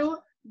 Burwell's crew,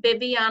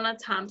 Viviana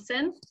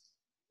Thompson.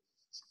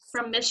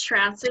 From Miss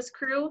Schratz's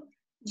crew,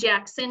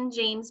 Jackson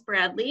James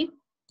Bradley.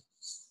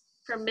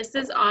 From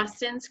Mrs.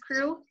 Austin's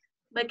crew,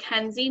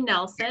 Mackenzie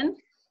Nelson.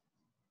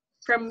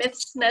 From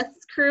Miss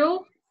Smith's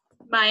crew,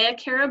 Maya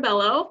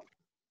Carabello.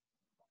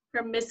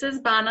 From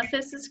Mrs.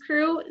 Boniface's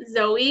crew,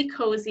 Zoe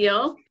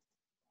Koziel.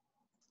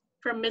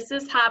 From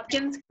Mrs.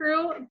 Hopkins'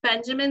 crew,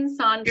 Benjamin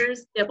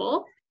Saunders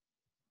Dibble.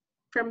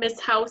 From Miss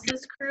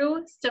House's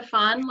crew,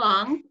 Stefan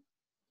Long.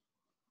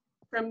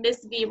 From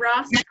Miss V.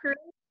 Ross' crew,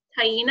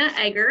 Taina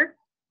Egger.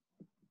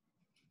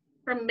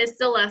 From Miss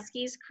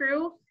Zaleski's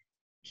crew,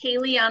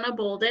 Kayliana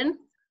Bolden.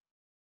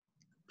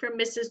 From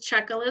Mrs.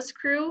 Chekala's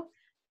crew,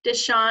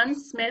 Deshawn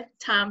Smith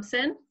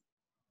Thompson.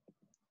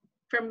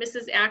 From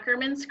Mrs.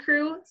 Ackerman's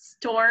crew,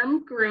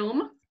 Storm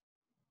Groom.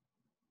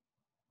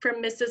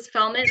 From Mrs.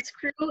 Felmett's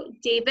crew,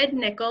 David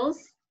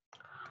Nichols.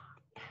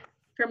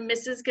 From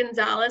Mrs.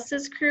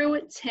 Gonzalez's crew,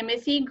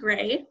 Timothy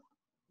Gray.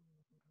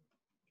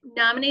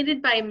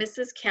 Nominated by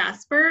Mrs.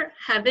 Casper,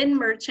 Heaven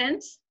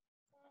Merchant.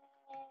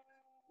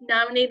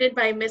 Nominated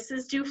by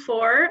Mrs.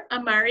 Dufour,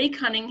 Amari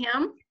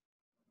Cunningham.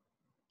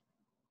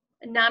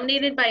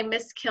 Nominated by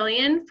Miss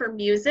Killian for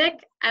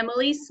music,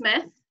 Emily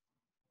Smith.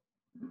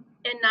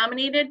 And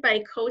nominated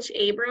by Coach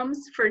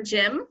Abrams for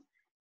gym,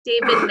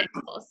 David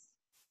Nichols.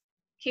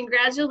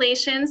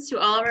 Congratulations to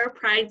all of our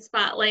Pride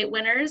Spotlight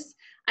winners.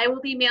 I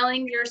will be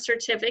mailing your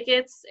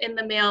certificates in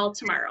the mail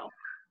tomorrow.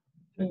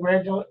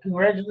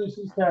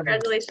 Congratulations to everyone.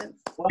 Congratulations.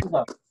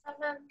 Well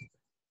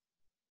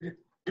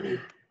done.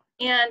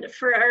 And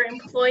for our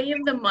Employee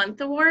of the Month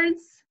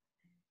awards,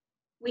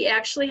 we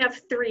actually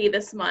have 3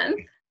 this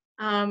month.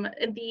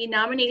 The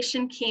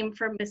nomination came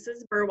from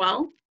Mrs.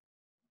 Burwell,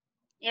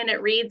 and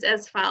it reads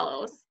as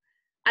follows.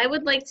 I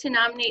would like to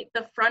nominate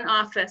the front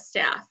office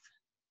staff,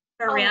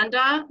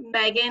 Miranda,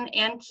 Megan,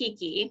 and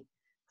Kiki,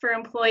 for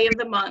Employee of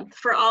the Month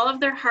for all of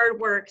their hard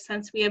work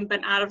since we have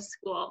been out of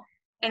school,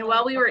 and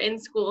while we were in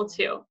school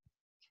too.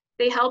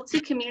 They help to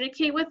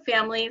communicate with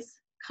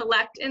families,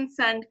 collect and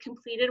send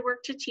completed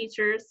work to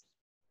teachers,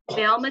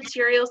 mail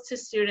materials to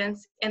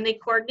students, and they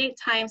coordinate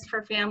times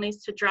for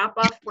families to drop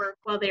off work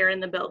while they are in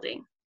the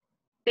building.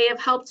 They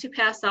have helped to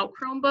pass out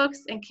Chromebooks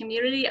and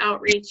community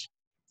outreach,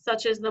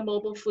 such as the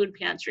mobile food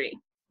pantry.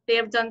 They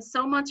have done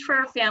so much for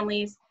our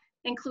families,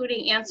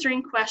 including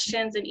answering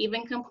questions and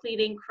even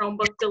completing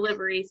Chromebook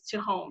deliveries to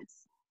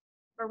homes.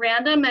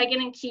 Miranda,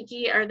 Megan, and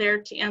Kiki are there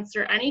to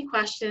answer any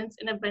questions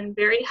and have been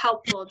very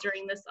helpful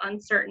during this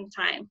uncertain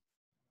time.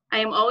 I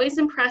am always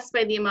impressed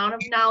by the amount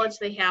of knowledge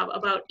they have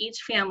about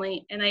each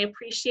family, and I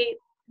appreciate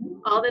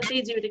all that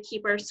they do to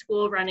keep our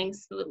school running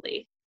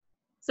smoothly.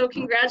 So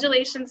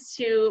congratulations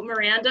to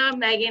Miranda,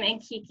 Megan,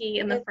 and Kiki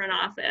in the front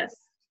office.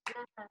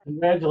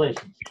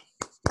 Congratulations.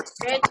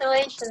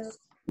 Congratulations.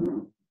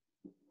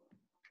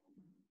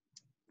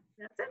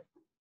 That's it.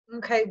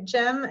 Okay,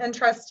 Jim and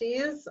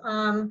trustees,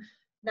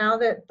 now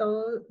that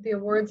the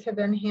awards have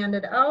been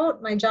handed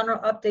out, my general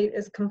update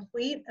is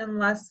complete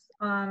unless,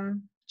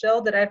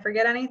 Jill, did I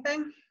forget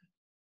anything?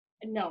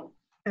 No.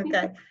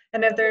 Okay,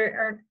 and if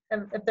there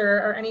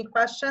are any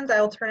questions,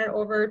 I'll turn it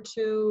over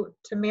to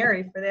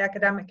Mary for the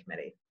academic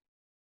committee.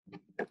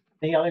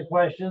 Any other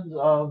questions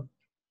of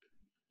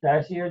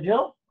Darcy or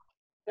Jill?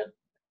 Good.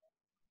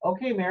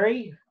 Okay,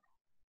 Mary.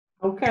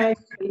 Okay,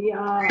 the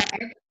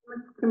academic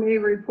committee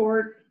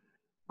report.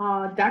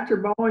 Dr.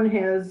 Bowen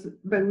has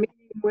been meeting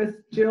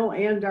with Jill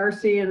and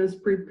Darcy and is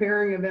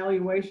preparing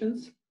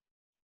evaluations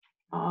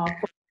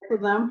for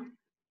them.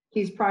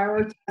 He's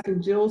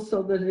prioritizing Jill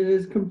so that it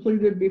is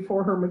completed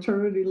before her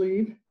maternity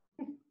leave.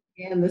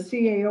 And the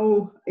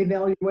CAO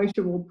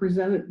evaluation will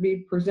be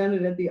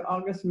presented at the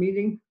August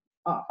meeting,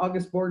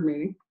 August board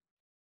meeting.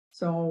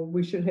 So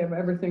we should have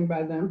everything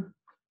by then.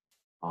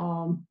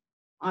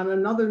 on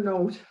another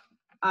note,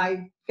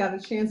 I got a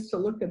chance to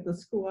look at the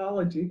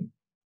Schoology,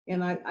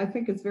 and I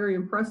think it's very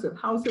impressive.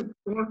 How's it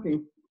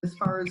working as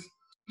far as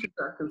teachers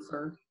are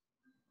concerned?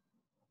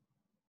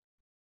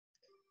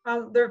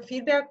 The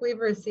feedback we've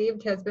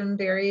received has been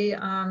very,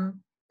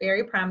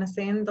 very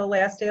promising. The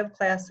last day of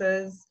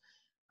classes,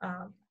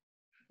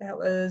 that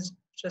was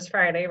just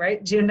Friday,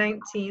 right? June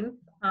 19th.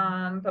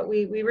 But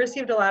we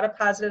received a lot of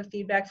positive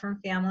feedback from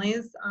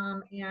families,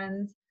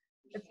 and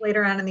it's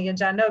later on in the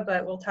agenda,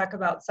 but we'll talk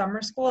about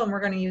summer school, and we're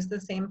going to use the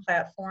same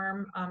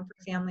platform for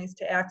families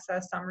to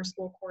access summer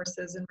school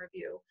courses and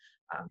review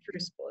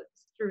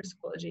through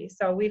Schoology.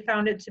 So we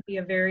found it to be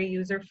a very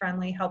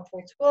user-friendly,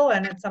 helpful tool,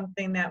 and it's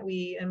something that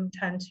we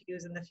intend to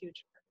use in the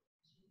future.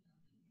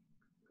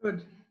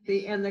 Good.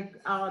 The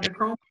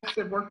Chromebooks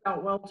have worked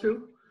out well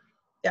too?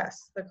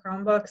 Yes, the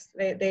Chromebooks,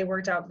 they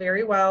worked out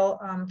very well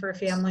for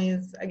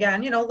families.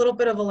 Again, a little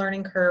bit of a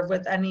learning curve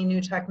with any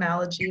new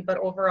technology, but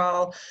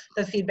overall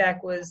the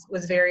feedback was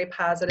very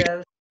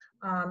positive.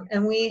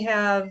 And we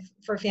have,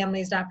 for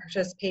families not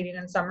participating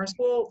in summer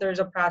school, there's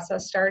a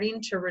process starting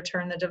to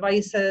return the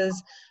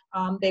devices.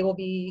 They will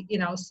be,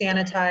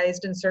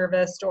 sanitized and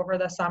serviced over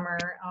the summer,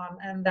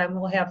 and then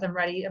we'll have them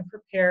ready and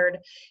prepared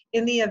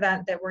in the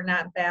event that we're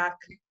not back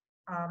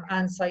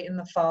on site in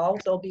the fall.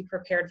 They'll be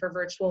prepared for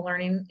virtual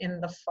learning in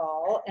the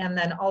fall, and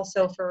then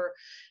also for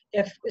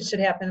if it should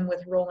happen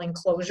with rolling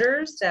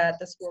closures that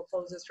the school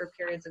closes for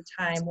periods of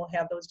time, we'll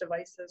have those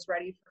devices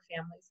ready for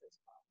families as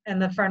well.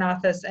 And the front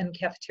office and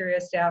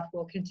cafeteria staff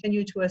will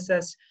continue to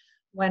assist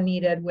when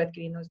needed with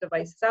getting those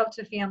devices out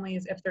to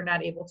families if they're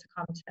not able to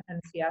come to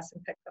NCS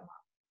and pick them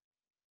up.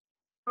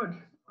 Good.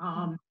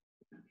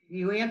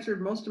 You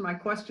answered most of my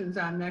questions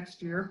on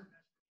next year.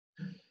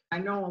 I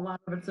know a lot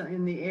of it's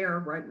in the air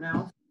right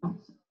now.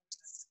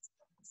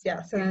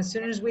 Yes, and as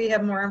soon as we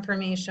have more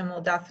information, we'll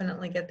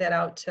definitely get that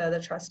out to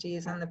the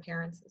trustees and the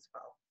parents as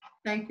well.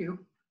 Thank you.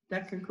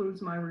 That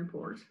concludes my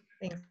report.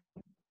 Thanks.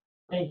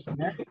 Thank you,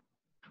 Mary.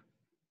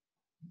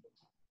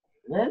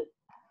 Lynn?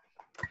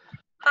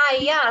 Hi,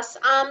 yes.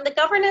 The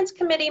governance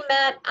committee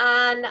met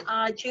on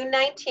June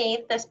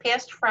 19th, this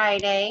past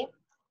Friday,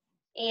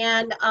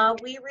 and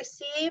we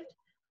received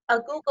a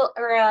Google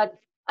or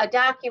a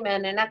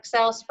document, an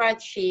Excel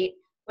spreadsheet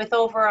with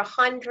over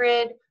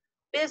 100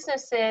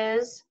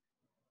 businesses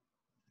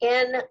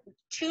in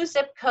 2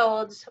 zip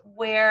codes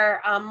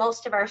where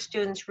most of our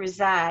students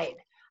reside.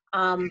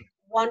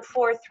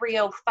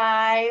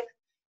 14305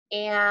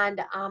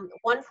 and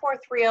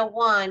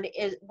 14301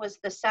 was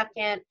the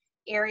second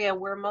area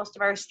where most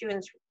of our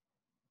students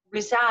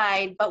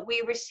reside, but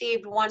we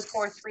received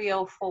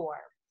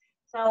 14304.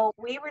 So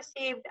we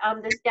received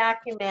this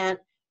document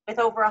with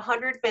over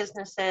 100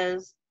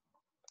 businesses.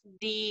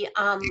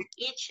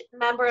 Each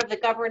member of the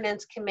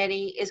governance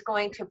committee is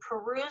going to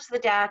peruse the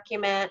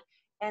document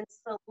and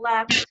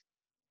select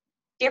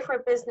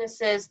different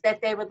businesses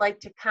that they would like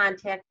to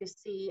contact to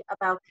see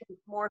about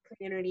more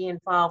community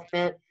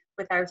involvement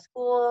with our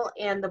school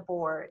and the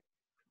board.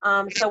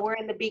 So we're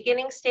in the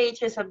beginning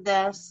stages of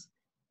this,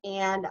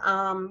 and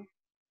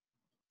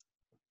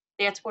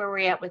that's where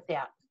we're at with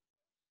that.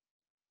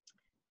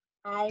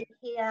 I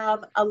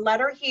have a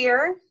letter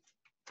here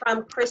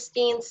from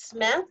Christine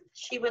Smith.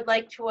 She would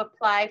like to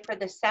apply for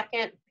the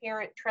second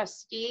parent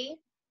trustee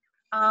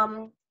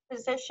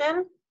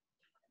position.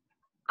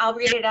 I'll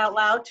read it out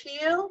loud to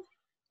you.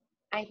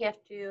 I have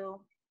to,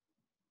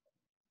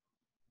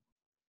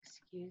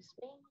 excuse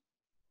me.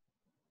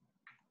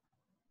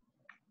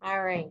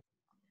 All right.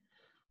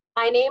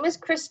 My name is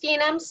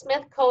Christine M.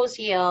 Smith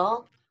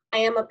Koziel. I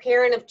am a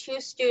parent of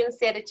 2 students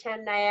that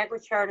attend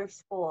Niagara Charter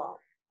School.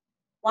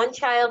 One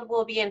child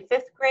will be in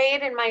 5th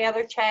grade and my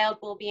other child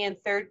will be in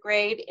 3rd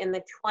grade in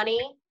the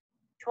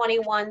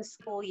 2021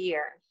 school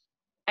year.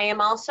 I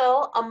am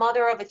also a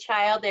mother of a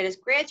child that has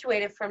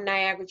graduated from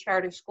Niagara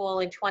Charter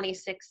School in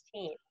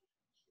 2016.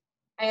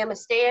 I am a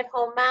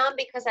stay-at-home mom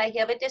because I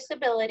have a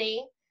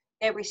disability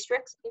that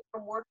restricts me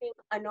from working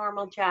a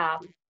normal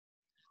job.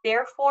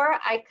 Therefore,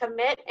 I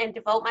commit and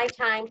devote my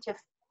time to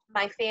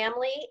my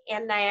family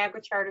and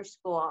Niagara Charter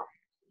School.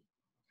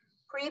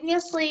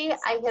 Previously,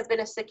 I have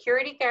been a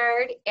security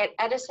guard at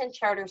Edison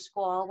Charter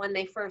School when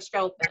they first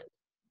opened.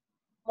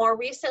 More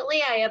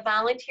recently, I have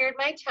volunteered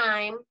my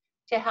time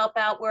to help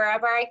out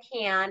wherever I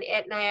can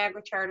at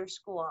Niagara Charter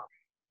School,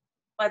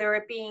 whether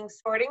it being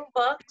sorting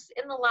books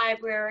in the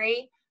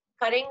library,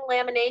 cutting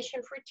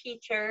lamination for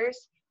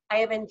teachers. I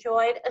have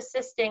enjoyed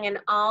assisting in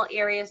all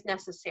areas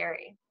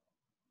necessary.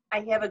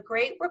 I have a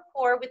great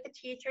rapport with the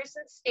teachers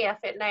and staff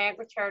at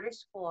Niagara Charter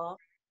School.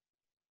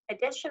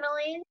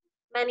 Additionally,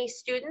 many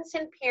students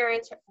and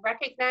parents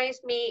recognize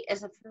me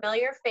as a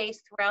familiar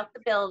face throughout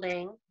the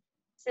building,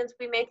 since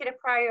we make it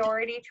a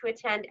priority to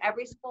attend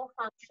every school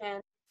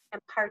function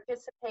and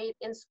participate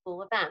in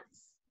school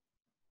events.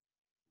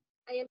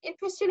 I am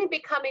interested in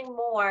becoming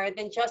more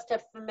than just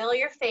a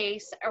familiar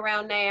face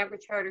around Niagara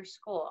Charter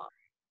School.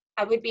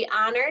 I would be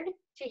honored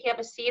to have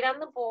a seat on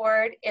the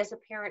board as a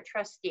parent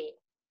trustee.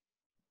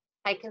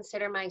 I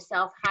consider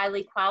myself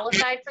highly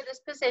qualified for this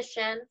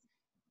position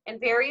and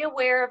very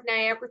aware of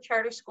Niagara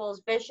Charter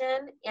School's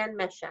vision and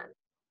mission.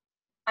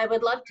 I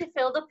would love to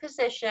fill the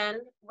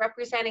position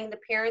representing the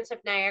parents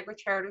of Niagara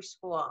Charter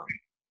School.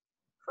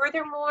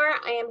 Furthermore,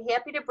 I am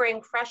happy to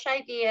bring fresh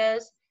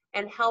ideas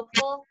and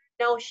helpful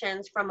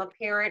notions from a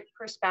parent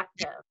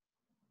perspective.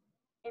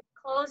 In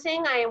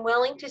closing, I am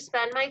willing to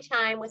spend my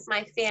time with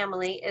my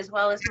family as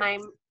well as my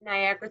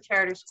Niagara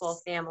Charter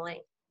School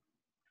family.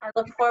 I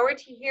look forward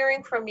to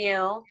hearing from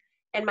you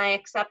and my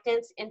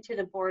acceptance into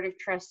the Board of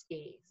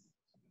Trustees.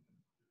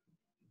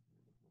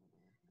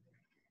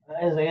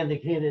 As I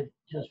indicated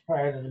just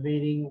prior to the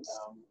meeting,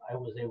 I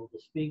was able to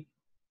speak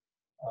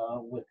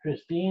with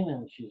Christine,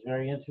 and she's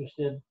very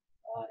interested,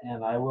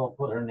 and I will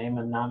put her name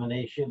in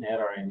nomination at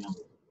our annual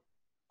meeting.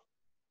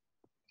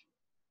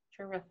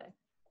 Terrific.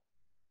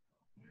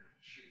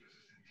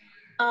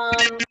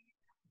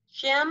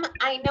 Jim,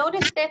 I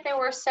noticed that there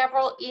were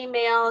several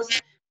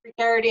emails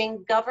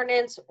regarding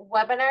governance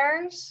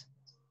webinars.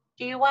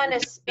 Do you want to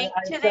speak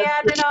to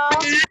that at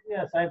all?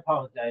 Yes, I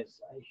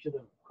apologize. I should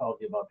have called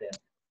you about that.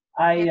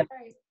 That's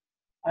right.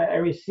 I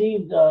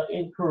received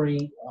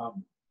inquiry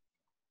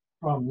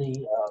from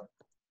the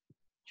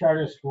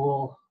Charter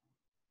School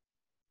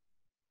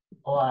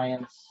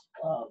Alliance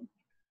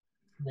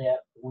that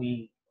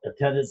we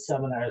attended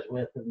seminars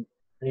with, and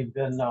they've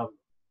been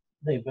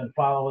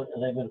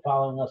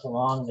following us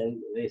along.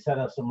 They sent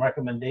us some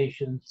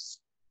recommendations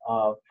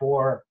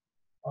for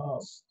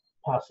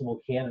possible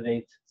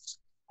candidates,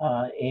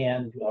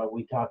 and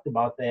we talked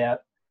about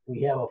that.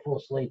 We have a full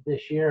slate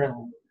this year,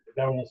 and the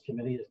governance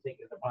committee has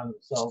taken it upon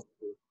themselves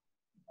to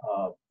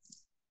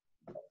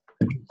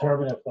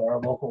determine if there are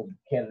local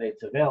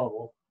candidates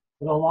available.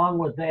 But along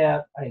with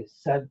that, I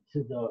said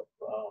to the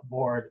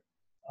board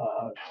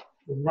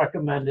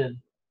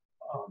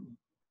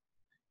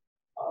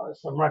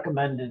some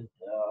recommended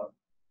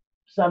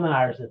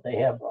seminars that they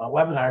have,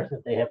 webinars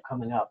that they have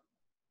coming up.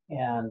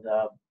 And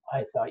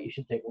I thought you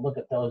should take a look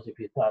at those if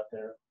you thought they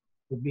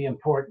would be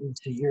important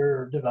to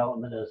your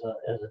development as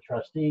a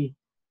trustee.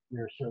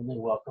 You're certainly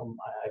welcome.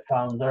 I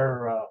found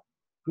their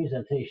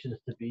presentations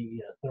to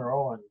be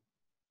thorough and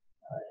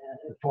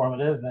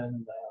informative,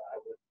 and I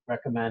would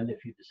recommend,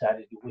 if you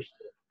decided you wish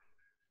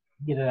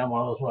to get in on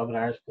one of those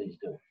webinars, please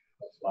do.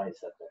 That's why I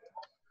said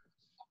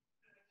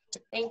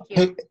that. Thank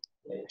you.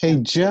 Hey,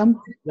 Jim?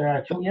 There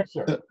are two, yes,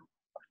 sir.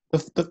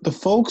 The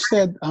folks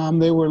that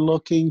they were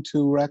looking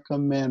to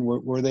recommend,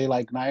 were they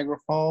like Niagara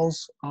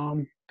Falls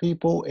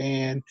people?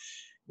 And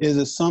is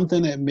it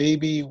something that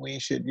maybe we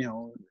should,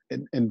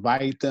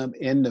 invite them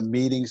into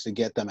meetings to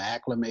get them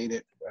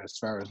acclimated as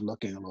far as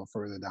looking a little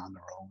further down the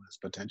road as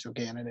potential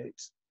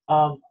candidates?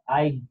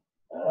 I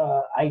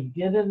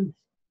didn't.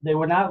 They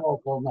were not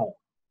local, no.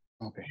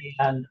 Okay.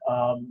 And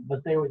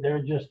but they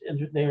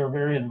were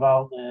very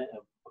involved,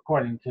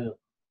 according to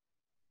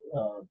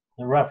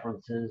the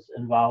references,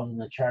 involved in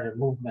the charter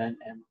movement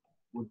and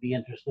would be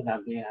interested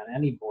in being on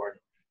any board.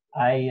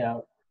 I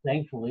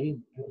thankfully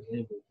was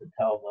able to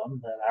tell them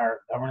that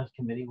our governance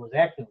committee was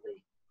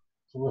actively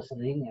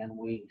soliciting, and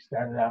we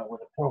started out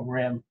with a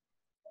program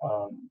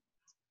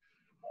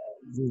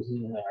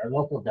using our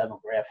local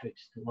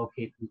demographics to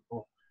locate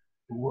people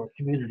who were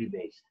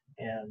community-based.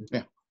 And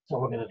so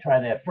we're going to try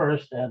that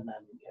first, and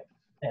then if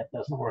that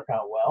doesn't work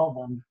out well,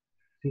 then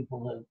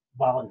people that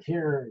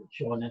volunteer and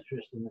show an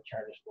interest in the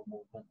charter school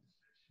movement,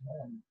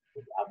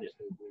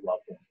 obviously we love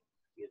to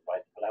be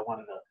invited. But I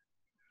wanted to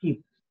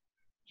keep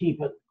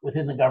it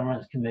within the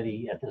governance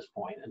committee at this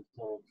point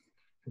until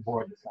the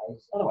board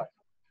decides otherwise.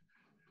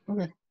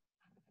 Okay.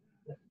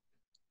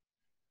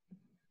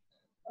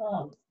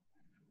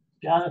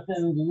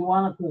 Jonathan, do you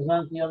want to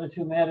present the other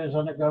two matters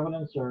under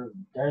governance, or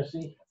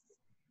Darcy?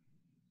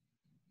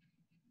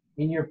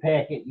 In your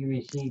packet, you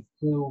received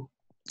two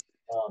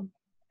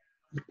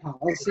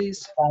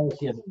policies.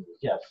 Policy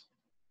amendments, yes.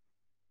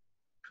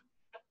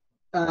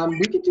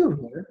 We could do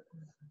them here.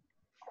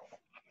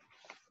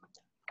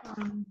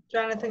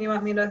 Jonathan, you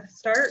want me to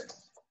start?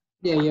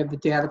 Yeah, you have the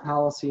data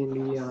policy and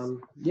the,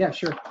 yeah,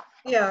 sure.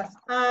 Yeah,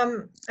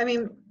 I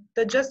mean,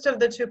 the gist of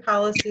the two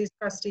policies,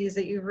 trustees,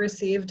 that you've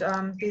received,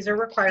 these are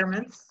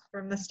requirements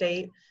from the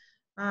state.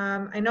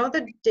 I know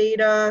the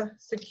data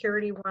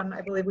security one,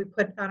 I believe we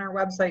put on our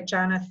website,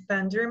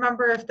 Jonathan. Do you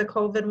remember if the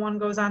COVID one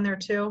goes on there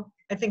too?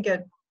 I think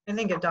it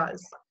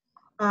does.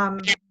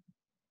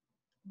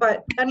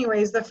 But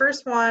anyways, the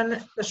first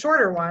one, the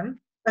shorter one,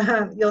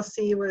 you'll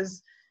see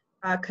was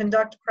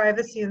conduct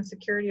privacy and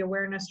security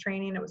awareness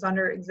training. It was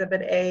under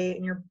Exhibit A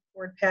in your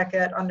board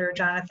packet under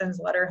Jonathan's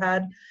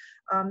letterhead.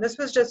 This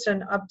was just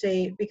an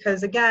update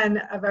because,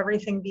 again, of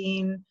everything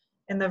being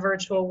in the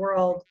virtual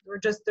world,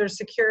 there's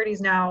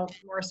securities now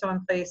more so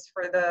in place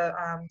for the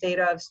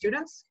data of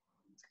students.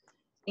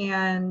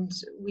 And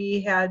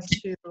we had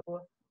to,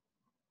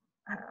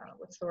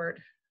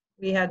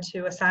 we had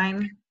to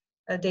assign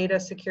a data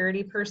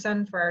security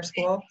person for our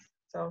school.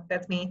 So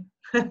that's me.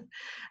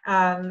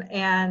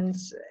 and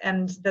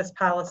this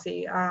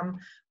policy,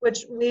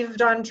 which we've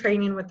done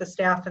training with the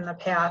staff in the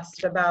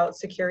past about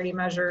security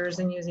measures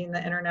and using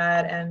the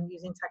internet and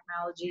using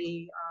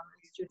technology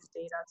student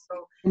data.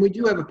 So And we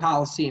do have a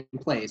policy in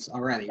place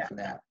already Yeah. for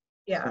that.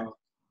 yeah. So,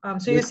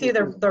 So you see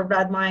the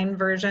red line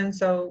version.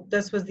 So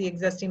this was the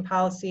existing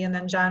policy, and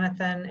then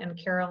Jonathan and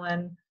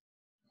Carolyn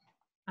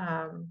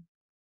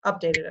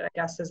updated it, I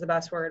guess is the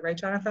best word, right,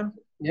 Jonathan?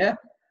 yeah.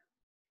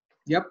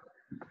 Yep.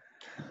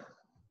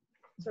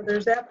 So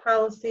there's that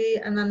policy,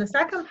 and then the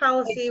second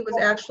policy was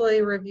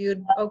actually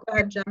reviewed. Oh, go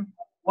ahead, Jim.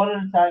 One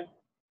at a time.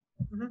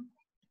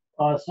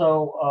 Mhm.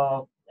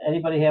 So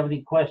anybody have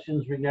any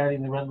questions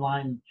regarding the red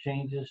line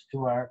changes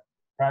to our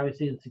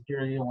privacy and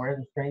security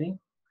awareness training?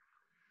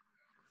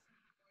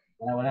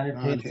 And I would None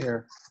entertain.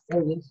 here.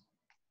 There it is.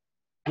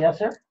 Yes,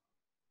 sir?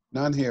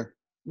 None here.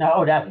 No,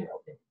 oh, not here,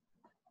 okay.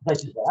 I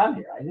thought you said I'm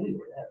here, I knew you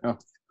were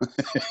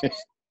there.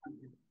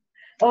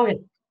 Okay,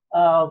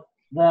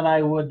 then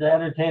I would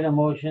entertain a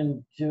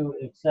motion to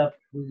accept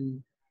the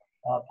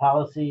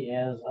policy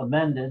as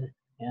amended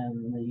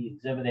in the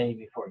Exhibit A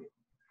before you.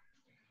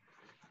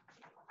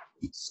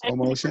 So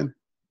motion?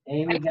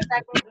 Amy got a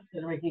second,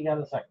 and Ricky got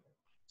a second.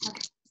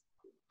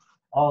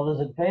 All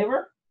those in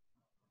favor?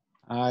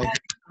 Aye.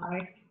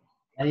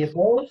 Any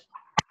opposed?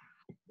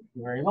 Thank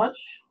you very much.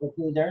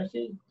 Ricky,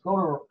 Darcy,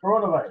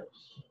 coronavirus.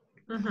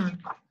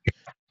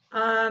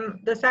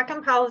 The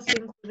second policy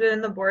included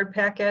in the board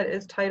packet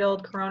is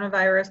titled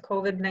Coronavirus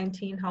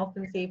COVID-19 Health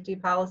and Safety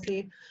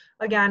Policy.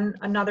 Again,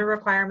 another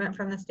requirement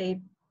from the State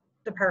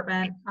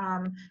Department.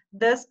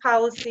 This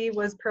policy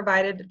was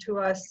provided to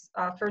us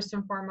first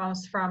and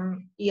foremost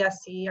from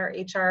ESC, our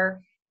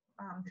HR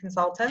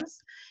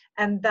consultants,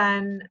 and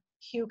then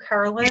Hugh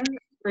Carlin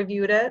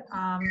reviewed it.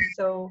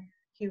 So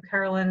Hugh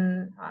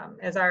Carlin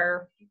is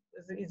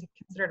he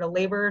considered a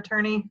labor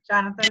attorney,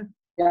 Jonathan?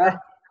 Yeah.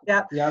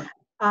 Yeah. Yep.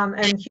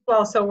 And he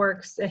also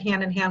works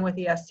hand in hand with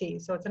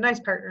ESC, so it's a nice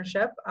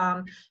partnership.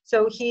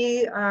 So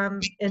he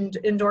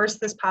endorsed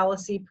this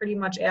policy pretty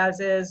much as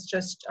is,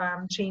 just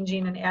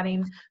changing and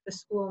adding the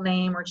school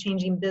name or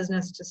changing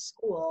business to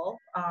school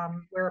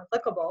where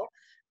applicable.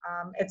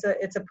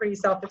 It's a pretty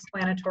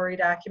self-explanatory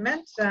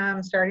document,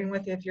 starting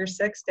with if you're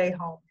sick, stay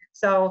home.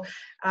 So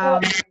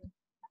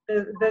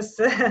this,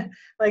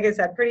 like I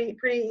said, pretty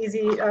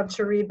easy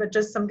to read, but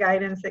just some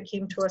guidance that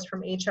came to us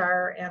from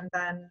HR and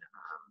then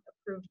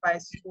approved by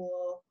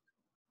school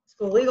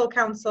legal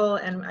counsel,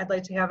 and I'd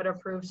like to have it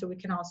approved so we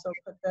can also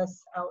put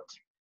this out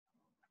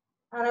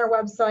on our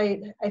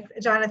website.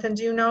 Jonathan,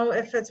 do you know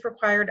if it's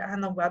required on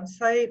the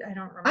website? I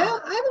don't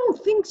remember. I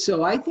don't think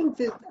so. I think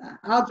that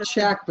I'll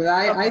check, but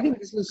I think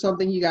this is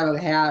something you got to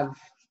have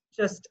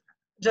just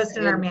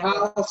in our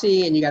manual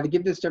policy, and you got to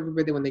give this to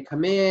everybody when they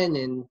come in.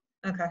 And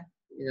okay,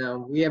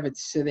 we have it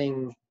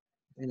sitting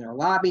in our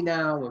lobby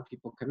now when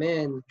people come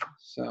in.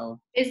 So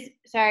is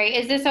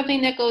this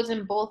something that goes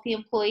in both the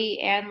employee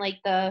and like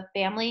the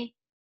family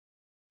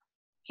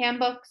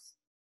handbooks?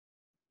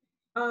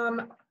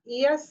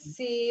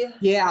 ESC.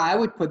 Yeah, I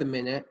would put them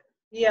in it.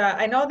 Yeah,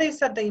 I know they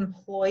said the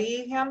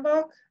employee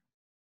handbook.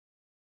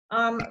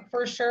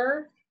 For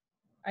sure.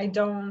 We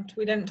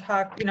didn't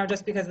talk,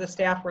 just because the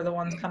staff were the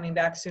ones coming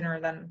back sooner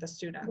than the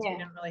students. Yeah. We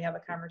didn't really have a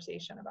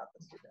conversation about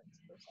the students.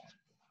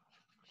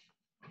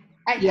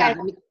 I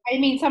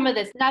mean, some of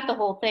this, not the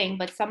whole thing,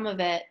 but some of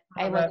it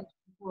I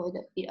would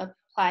be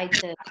applied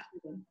to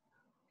students.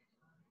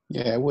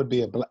 Yeah, it would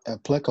be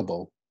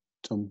applicable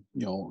to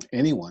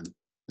anyone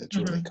that's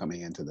really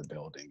coming into the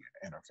building,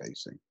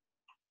 interfacing.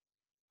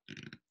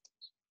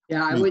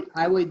 Yeah,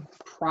 I would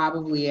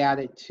probably add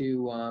it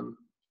to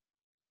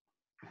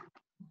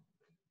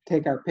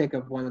take our pick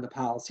of one of the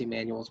policy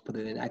manuals, put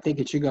it in. I think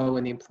it should go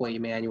in the employee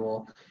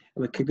manual,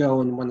 and it could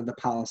go in one of the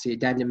policy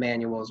addendum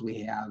manuals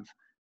we have,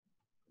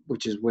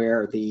 which is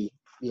where the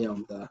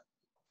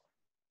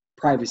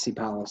privacy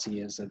policy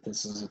is that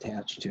this is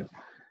attached to.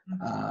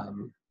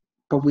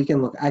 But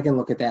I can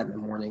look at that in the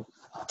morning.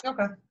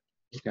 Okay.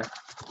 Okay.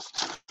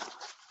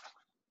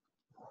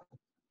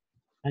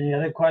 Any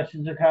other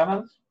questions or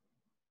comments?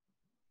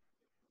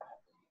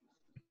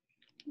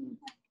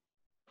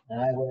 And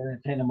I will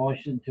entertain a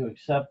motion to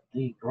accept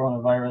the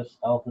coronavirus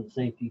health and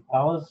safety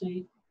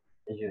policy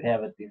as you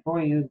have it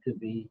before you, to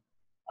be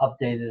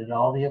updated in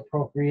all the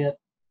appropriate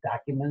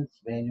documents,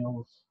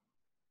 manuals,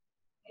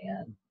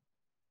 and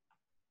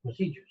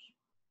procedures.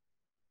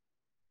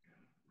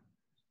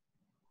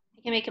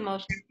 I can make a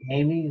motion.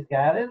 Amy's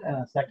got it, and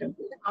a second.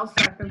 I'll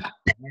second.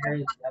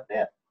 Mary's got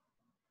that.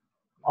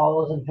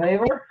 All those in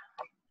favor?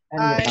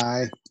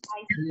 Aye.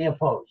 Any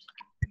opposed?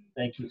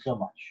 Thank you so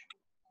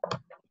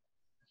much.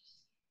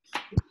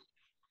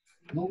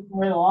 Moving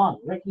right along,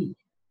 Ricky.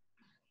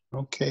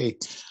 Okay.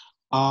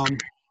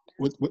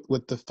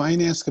 With the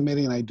finance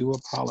committee, and I do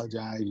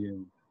apologize,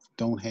 you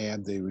don't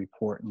have the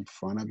report in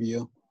front of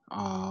you.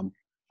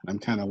 I'm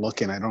kind of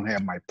looking, I don't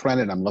have my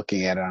printed, I'm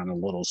looking at it on a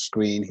little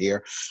screen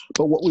here.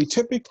 But what we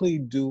typically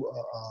do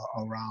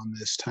around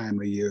this time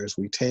of year is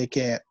we take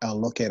a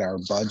look at our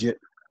budget,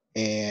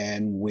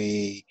 and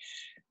we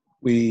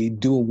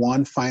do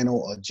one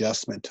final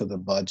adjustment to the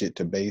budget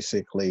to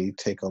basically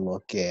take a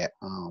look at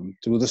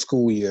through the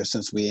school year,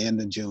 since we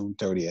end on June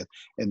 30th,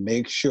 and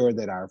make sure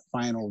that our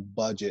final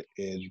budget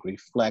is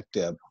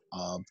reflective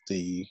of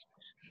the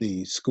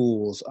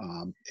school's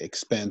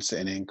expense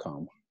and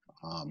income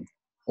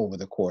over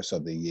the course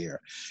of the year.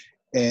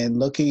 And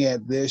looking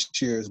at this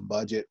year's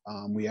budget,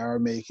 we are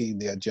making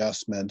the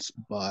adjustments,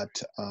 but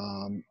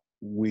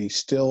we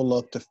still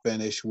look to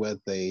finish with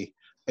a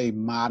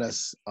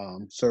modest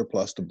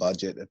surplus to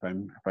budget. If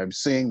I'm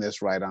seeing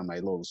this right on my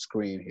little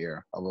screen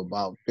here, of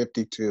about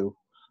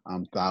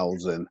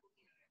 52,000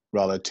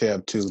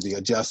 relative to the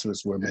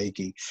adjustments we're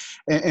making.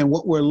 And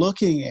what we're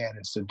looking at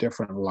is the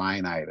different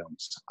line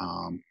items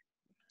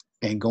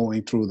and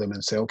going through them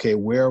and say, okay,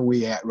 where are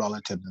we at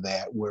relative to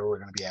that, where we're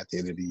going to be at the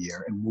end of the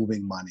year, and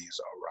moving monies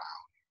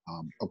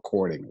around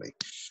accordingly.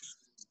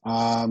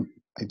 I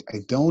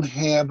don't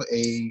have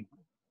a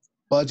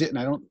budget, and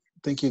I don't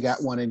think you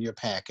got one in your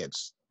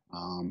packets.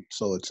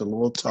 So it's a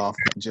little tough,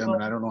 Jim,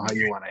 and I don't know how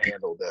you want to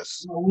handle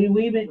this. We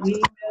emailed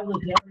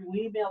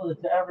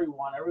it to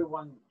everyone.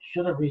 Everyone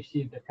should have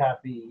received a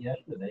copy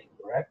yesterday,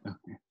 correct?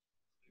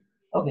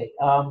 Okay.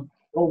 Well,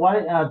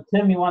 why,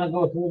 Tim, you want to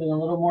go through it in a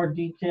little more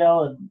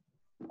detail? And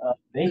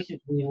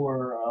basically,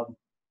 our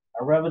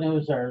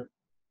revenues are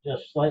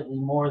just slightly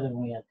more than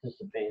we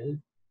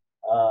anticipated,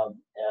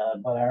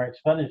 but our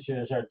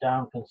expenditures are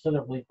down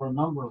considerably for a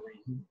number of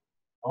reasons.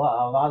 A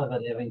lot of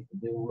it having to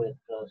do with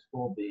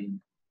school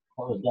being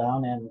closed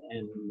down and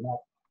not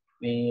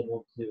being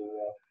able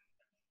to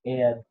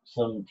add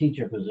some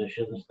teacher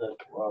positions that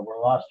were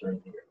lost during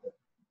the year. But,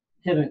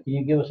 Tim, can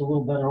you give us a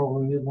little better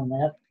overview than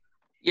that?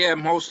 Yeah,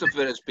 most of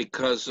it is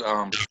because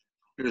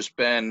there's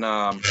been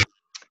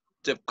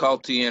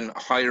difficulty in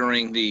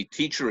hiring the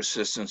teacher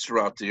assistants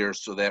throughout the year,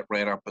 so that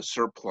ran up a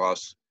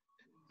surplus.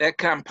 That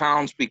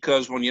compounds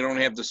because when you don't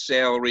have the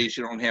salaries,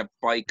 you don't have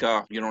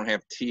FICA, you don't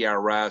have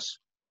TRS,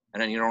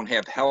 and then you don't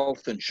have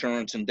health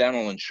insurance and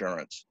dental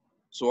insurance.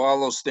 So all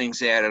those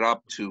things added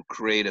up to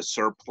create a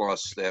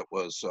surplus that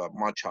was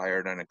much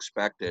higher than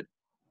expected.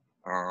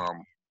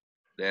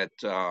 At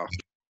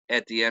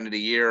the end of the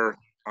year,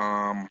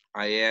 I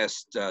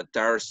asked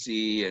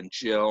Darcy and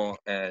Jill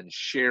and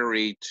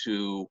Sherry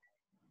to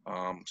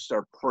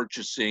start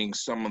purchasing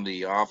some of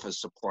the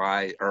office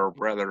supply, or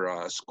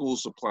rather school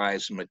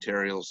supplies and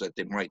materials that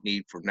they might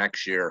need for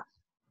next year,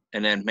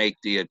 and then make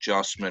the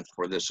adjustment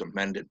for this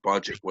amended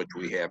budget, which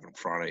we have in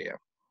front of you.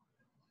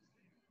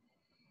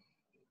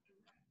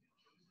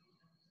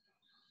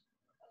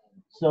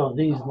 So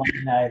these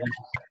line items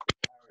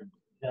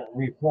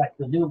reflect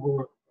the new,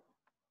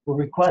 we're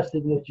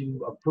requesting that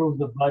you approve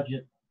the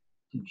budget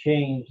to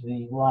change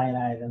the line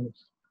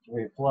items to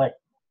reflect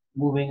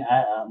moving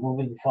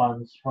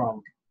funds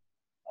from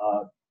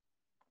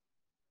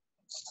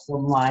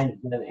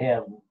lines that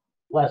have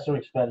lesser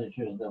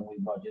expenditures than we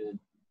budgeted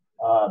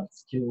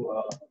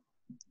to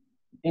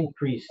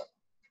increase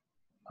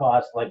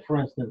costs. Like, for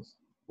instance,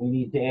 we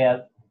need to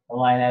add a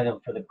line item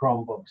for the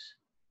Chromebooks,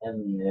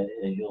 and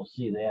as you'll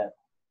see that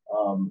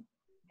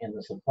in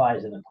the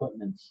supplies and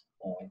equipments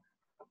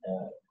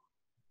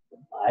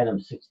item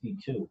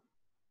 62,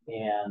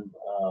 and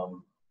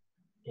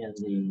in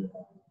the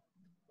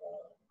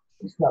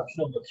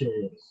instructional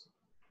materials,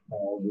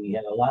 we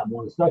had a lot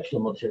more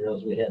instructional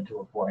materials we had to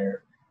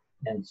acquire,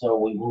 and so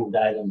we moved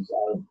items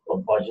out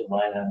of budget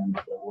line items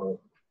that were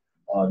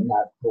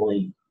not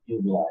fully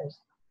utilized.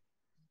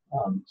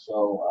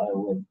 So I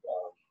would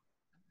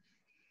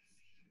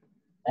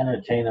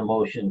entertain a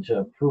motion to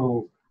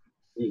approve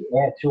the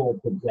actual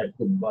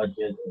projected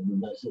budget and the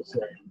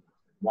necessary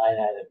line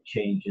item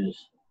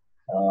changes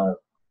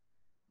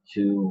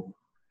to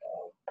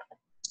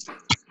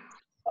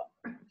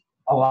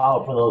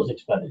allow for those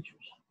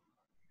expenditures.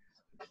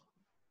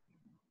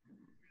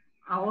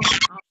 I'll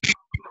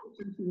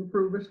to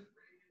approve it.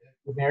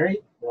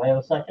 Mary, do I have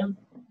a second?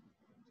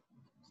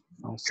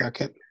 I'll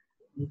second.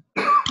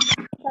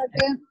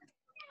 Second.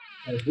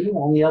 Thank you.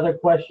 Any other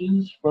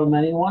questions from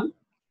anyone?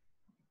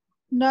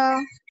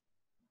 No.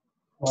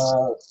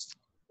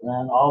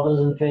 Then all those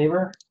in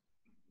favor?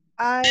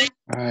 Aye.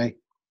 Aye.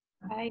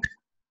 Aye.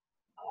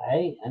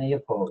 Aye. Any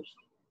opposed?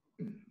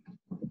 Very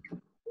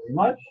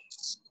much.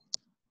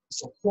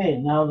 Okay,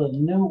 now the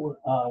new,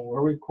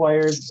 we're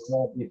required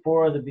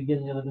before the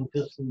beginning of the new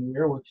fiscal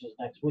year, which is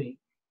next week,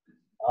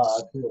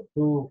 to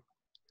approve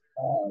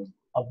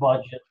a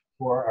budget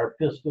for our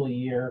fiscal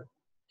year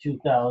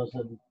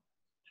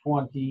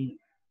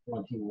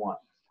 2020-21.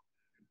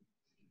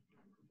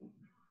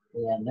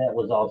 And that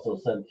was also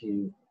sent to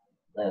you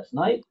last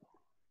night.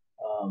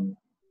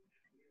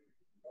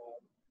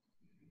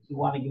 You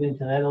want to get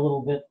into that a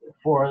little bit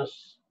for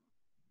us,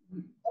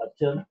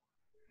 Tim?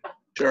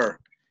 Sure.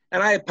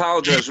 And I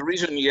apologize. The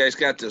reason you guys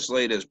got this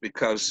late is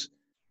because,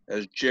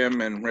 as Jim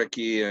and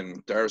Ricky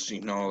and Darcy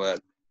know,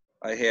 that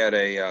I had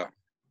a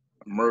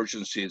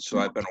emergency, so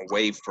I've been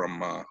away from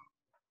the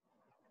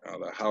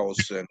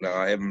house, and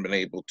I haven't been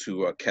able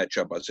to catch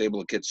up. I was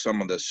able to get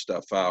some of this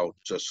stuff out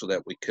just so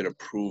that we could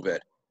approve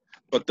it.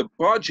 But the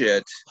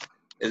budget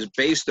is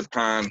based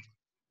upon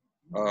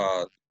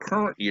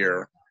current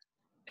year,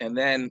 and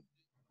then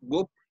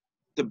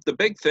the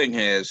big thing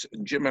is,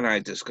 and Jim and I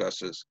discussed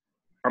this,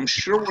 I'm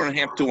sure we're gonna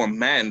have to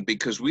amend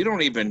because we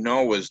don't even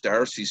know, as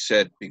Darcy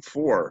said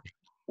before,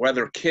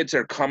 whether kids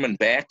are coming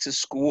back to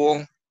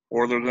school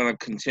or they're gonna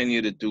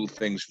continue to do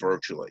things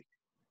virtually.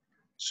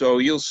 So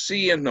you'll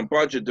see in the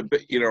budget,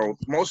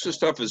 most of the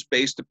stuff is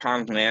based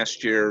upon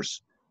last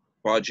year's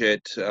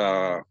budget.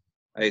 I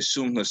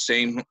assume the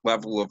same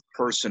level of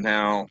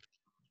personnel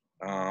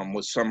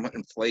with some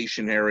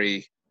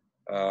inflationary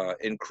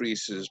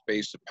increases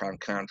based upon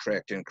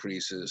contract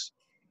increases.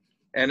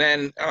 And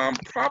then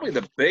probably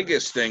the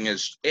biggest thing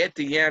is at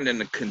the end in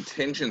the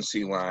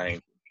contingency line,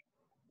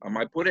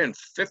 I put in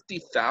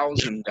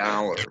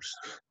 $50,000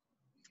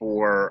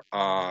 for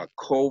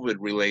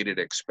COVID-related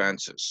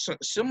expenses.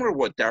 Similar to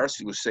what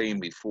Darcy was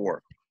saying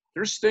before.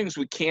 There's things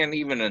we can't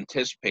even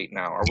anticipate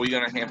now. Are we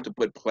going to have to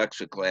put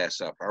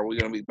plexiglass up? Are we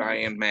going to be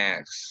buying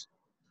masks?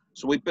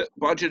 So we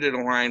budgeted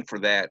a line for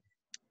that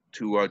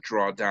to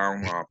draw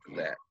down off of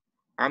that.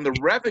 On the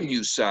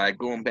revenue side,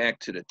 going back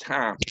to the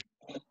top,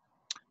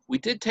 we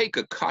did take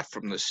a cut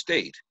from the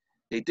state.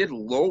 They did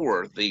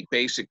lower the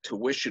basic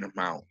tuition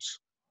amounts.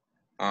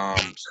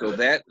 So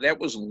that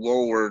was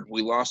lowered.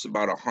 We lost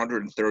about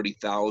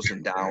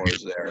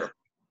 $130,000 there.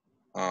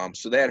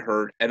 So that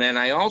hurt. And then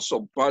I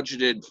also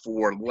budgeted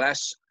for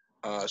less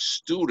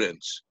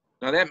students.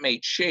 Now that may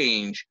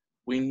change.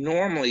 We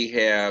normally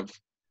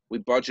we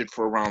budget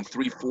for around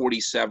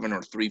 347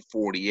 or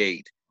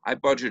 348. I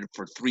budgeted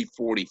for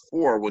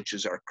 344, which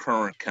is our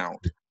current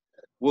count.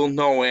 We'll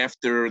know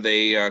after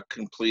they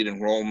complete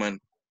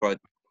enrollment, but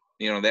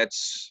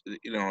that's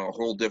a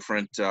whole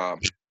different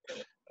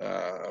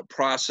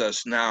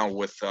process now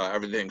with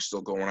everything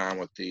still going on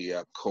with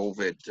the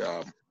COVID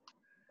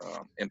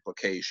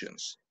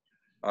implications.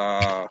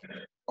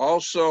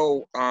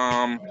 Also,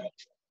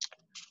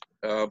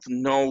 of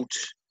note,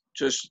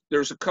 just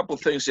there's a couple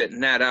things that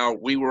net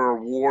out. We were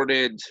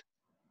awarded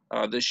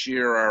this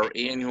year our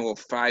annual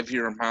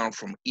 5-year amount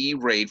from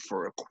E-Rate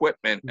for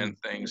equipment and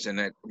things, and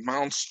it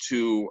amounts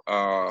to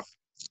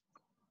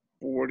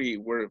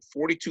we're at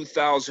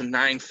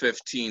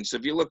 $42,915. So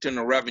if you looked in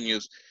the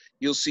revenues,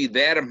 you'll see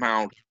that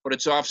amount, but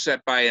it's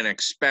offset by an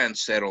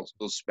expense that'll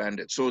spend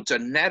it. So it's a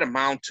net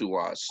amount to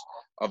us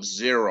of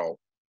zero.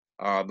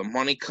 The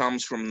money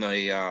comes from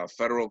the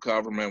federal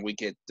government. We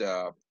get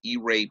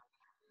E-Rate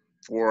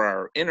for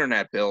our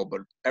internet bill,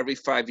 but every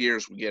 5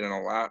 years we get an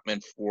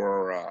allotment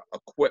for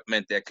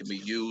equipment that can be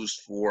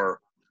used for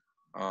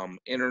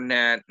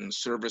internet and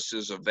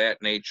services of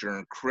that nature.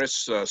 And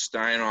Chris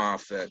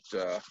Steinoff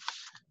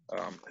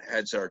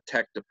heads our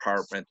tech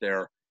department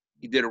there.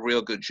 He did a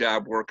real good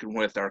job working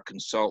with our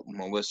consultant,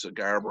 Melissa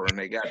Garber, and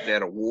they got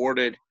that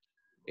awarded.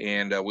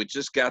 And we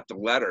just got the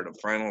letter, the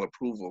final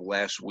approval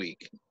last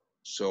week.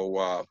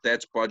 So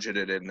that's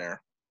budgeted in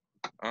there.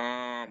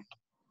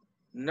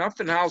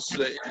 Nothing else.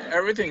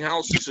 Everything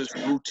else is just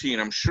routine.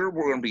 I'm sure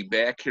we're going to be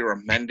back here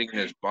amending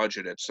this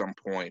budget at some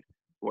point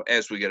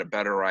as we get a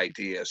better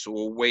idea. So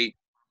we'll wait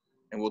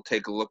and we'll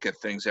take a look at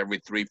things every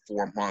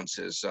 3-4 months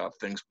as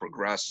things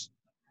progress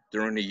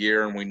during the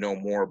year and we know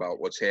more about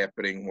what's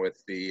happening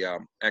with the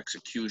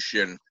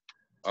execution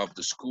of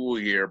the school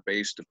year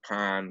based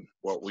upon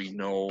what we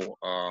know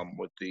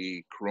with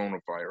the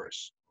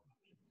coronavirus.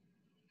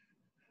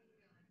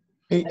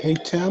 Hey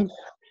Tim.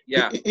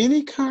 Yeah.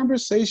 Any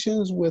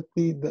conversations with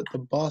the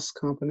bus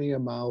company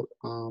about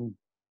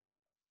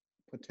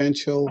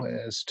potential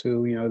as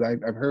to,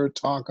 I've heard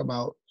talk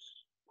about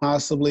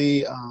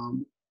possibly,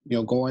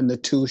 going to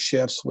 2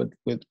 shifts with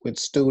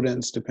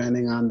students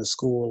depending on the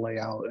school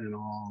layout and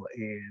all,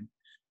 and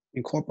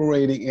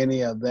incorporating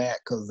any of that,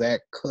 because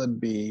that could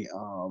be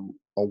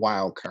a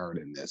wild card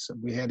in this. Have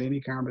we had any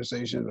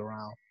conversations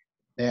around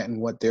that and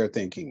what their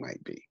thinking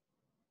might be?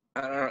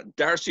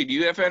 Darcy, do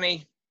you have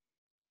any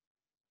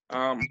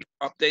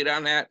update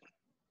on that?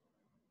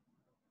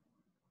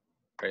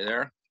 Are you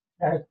there?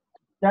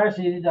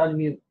 Darcy, you need to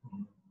unmute.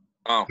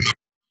 Oh.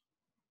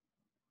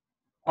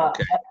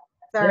 Okay.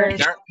 Sorry.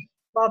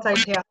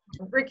 Multitask.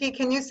 Ricky,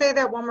 can you say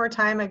that one more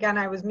time? Again,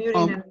 I was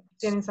muting and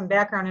getting some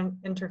background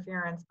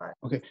interference. But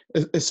okay.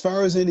 As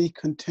far as any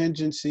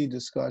contingency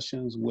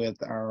discussions with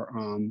our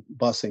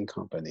busing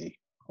company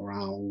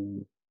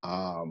around,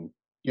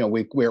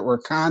 we're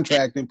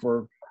contracting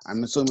for,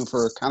 I'm assuming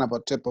for kind of a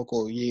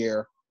typical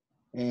year,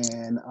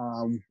 and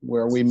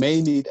where we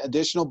may need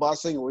additional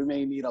busing or we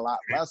may need a lot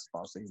less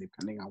busing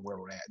depending on where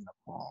we're at in the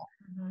fall.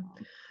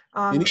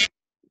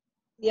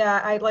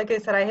 Yeah, like I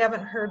said, I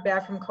haven't heard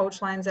back from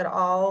Coach Lines at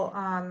all.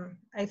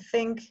 I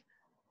think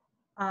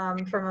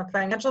from a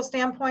financial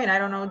standpoint, I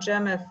don't know,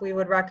 Jim, if we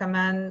would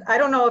recommend, I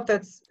don't know if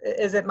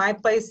is it my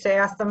place to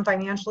ask them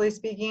financially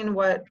speaking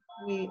what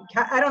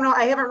I don't know.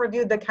 I haven't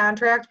reviewed the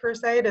contract per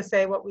se to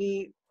say what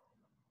we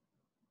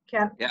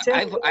can. Yeah,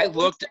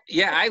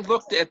 I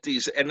looked at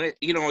these, and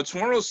it's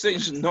one of those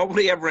things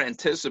nobody ever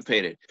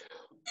anticipated.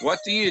 What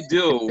do you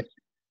do?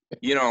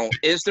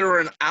 Is there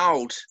an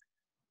out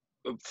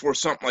for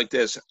something like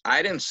this?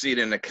 I didn't see it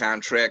in the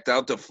contract.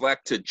 I'll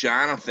deflect to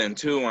Jonathan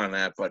too on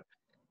that, but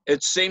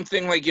it's same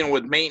thing like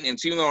with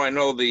maintenance. Even though I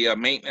know the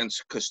maintenance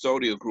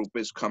custodial group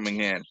is coming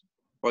in,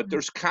 But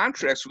there's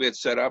contracts we had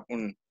set up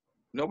when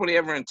nobody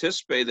ever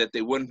anticipated that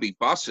they wouldn't be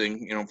busing,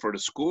 you know, for the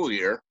school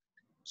year.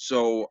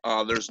 So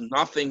there's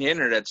nothing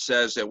in it that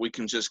says that we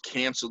can just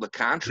cancel the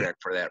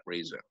contract for that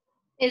reason.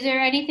 Is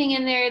there anything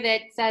in there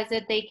that says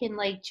that they can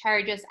like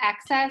charge us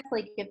excess,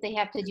 like if they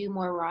have to do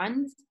more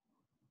runs?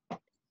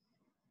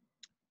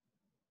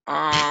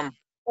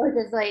 Or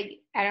just like,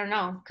 I don't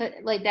know,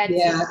 like that's.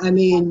 Yeah, I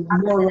mean,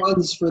 more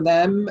runs for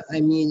them,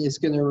 I mean, is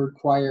gonna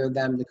require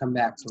them to come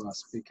back to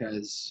us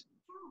because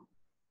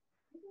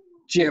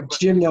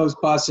Jim knows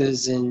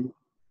buses and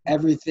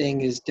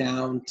everything is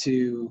down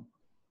to,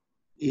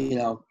 you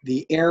know,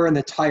 the air in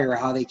the tire,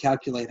 how they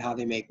calculate how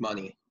they make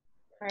money.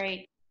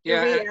 Right.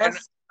 Yeah, and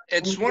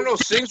it's one of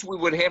those things we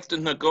would have to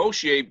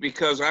negotiate,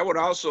 because I would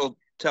also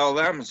tell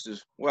them,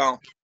 well,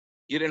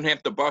 you didn't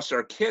have to bus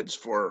our kids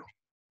for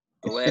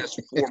the last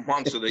 4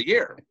 months of the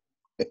year.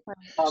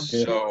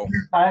 So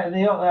I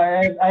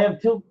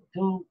have two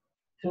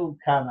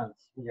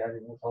comments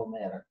regarding this whole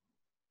matter.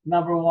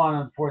 Number one,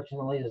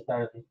 unfortunately, as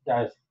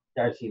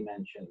Darcy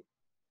mentioned,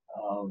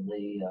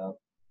 the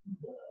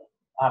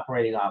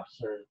operating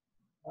officer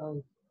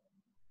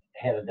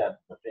had a death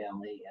in the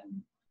family,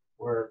 and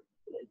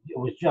it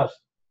was just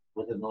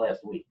within the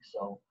last week.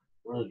 So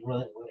it was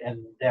really,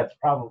 and that's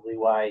probably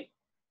why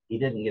he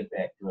didn't get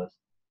back to us.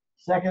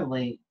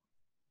 Secondly,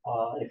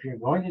 if you're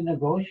going to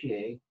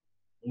negotiate,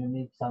 you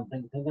need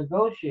something to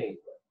negotiate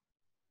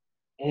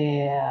with.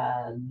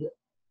 And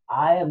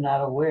I am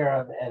not aware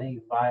of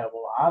any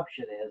viable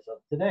option as of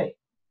today.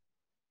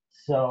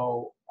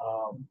 So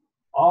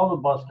all the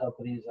bus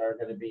companies are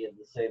going to be in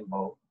the same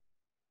boat.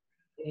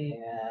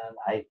 And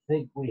I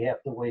think we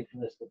have to wait for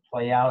this to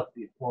play out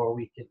before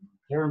we can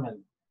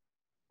determine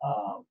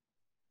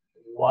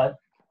what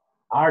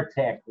our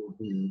tack will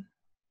be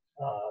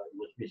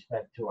with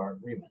respect to our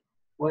agreement.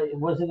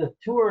 Was it a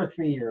 2 or a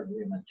 3 year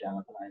agreement,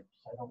 Jonathan?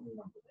 I don't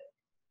remember that.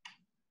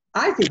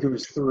 I think it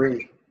was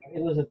 3.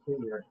 It was a 3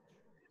 year.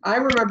 I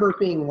remember it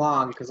being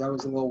long because I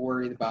was a little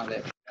worried about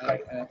it.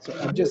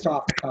 I'm just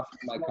off the cuff of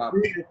my cup.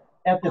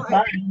 At the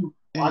time.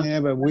 Yeah,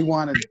 but we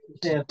wanted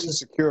to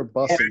secure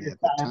busing at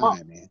the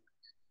time, man.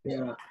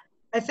 Yeah.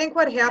 I think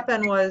what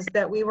happened was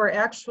that we were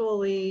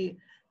actually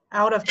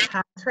out of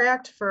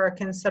contract for a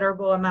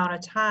considerable amount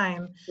of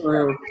time.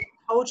 True.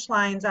 Coach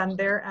Lines on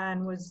their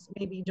end was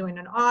maybe doing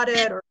an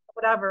audit or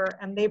whatever,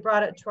 and they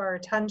brought it to our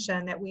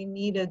attention that we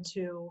needed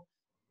to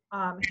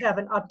have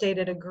an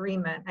updated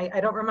agreement. I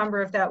don't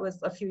remember if that was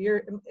a few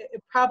years,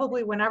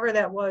 probably whenever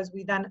that was,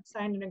 we then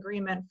signed an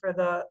agreement for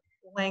the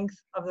length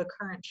of the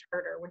current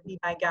charter would be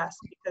my guess,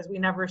 because we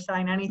never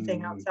sign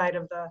anything outside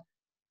of the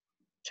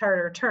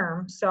charter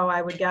term. So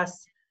I would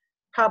guess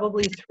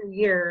probably 3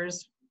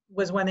 years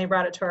was when they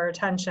brought it to our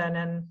attention.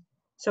 And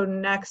so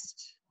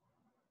next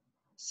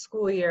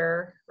school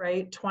year,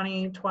 right,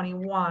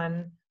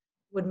 2021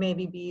 would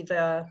maybe be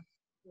the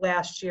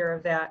last year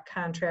of that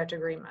contract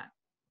agreement,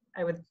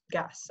 I would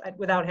guess,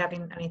 without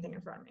having anything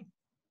in front of me.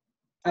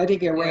 I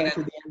think it ran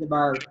to the end of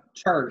our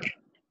charter.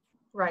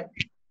 Right.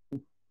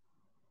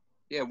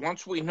 yeah,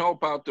 once we know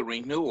about the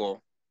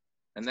renewal,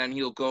 and then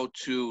he'll go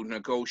to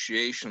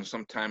negotiation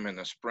sometime in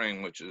the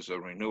spring, which is a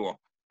renewal.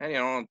 And, you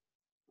know,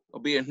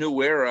 it'll be a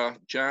new era.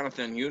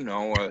 Jonathan, you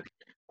know,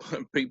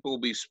 people will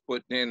be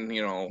putting in,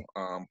 you know,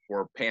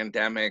 for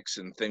pandemics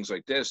and things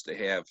like this to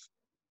have,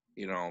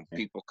 you know,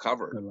 people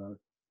covered.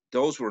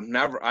 Those were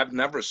never, I've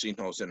never seen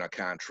those in a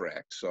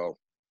contract. So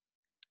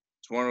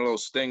it's one of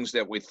those things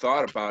that we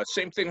thought about.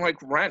 Same thing like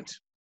rent.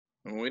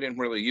 I mean, we didn't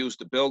really use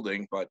the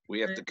building, but we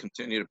have to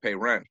continue to pay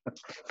rent.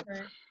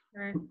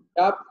 Right.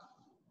 Yep.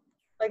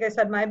 Like I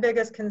said, my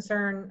biggest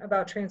concern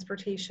about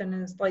transportation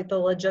is like the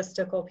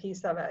logistical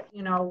piece of it.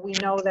 You know, we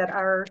know that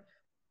our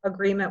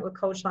agreement with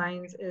Coach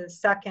Lines is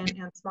second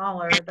and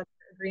smaller than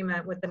the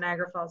agreement with the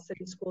Niagara Falls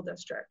City School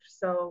District.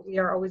 So we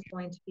are always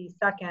going to be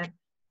second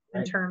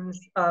in terms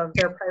of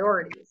their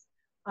priorities.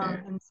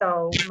 And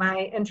so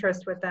my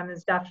interest with them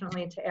is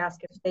definitely to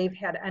ask if they've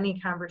had any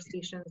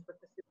conversations with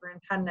the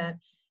superintendent,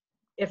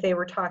 if they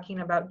were talking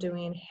about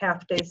doing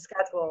half-day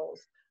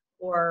schedules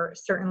or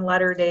certain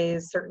letter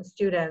days, certain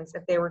students,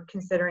 if they were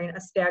considering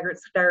a staggered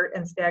start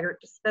and staggered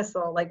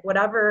dismissal, like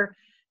whatever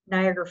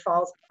Niagara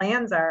Falls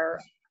plans are,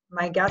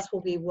 my guess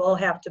will be we'll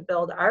have to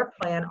build our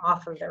plan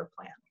off of their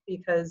plan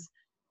because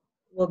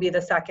we'll be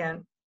the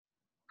second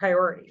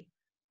priority.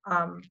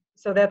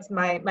 So that's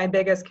my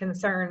biggest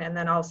concern. And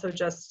then also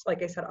just,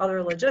 like I said,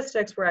 other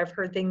logistics where I've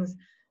heard things,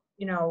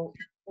 you know,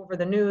 over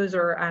the news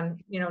or on,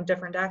 you know,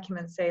 different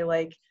documents say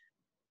like,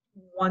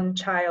 one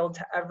child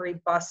to every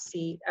bus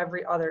seat,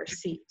 every other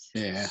seat.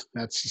 Yeah,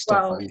 that's the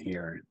stuff I'm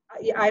hearing.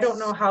 I don't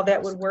know how that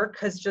would work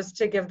because just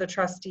to give the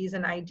trustees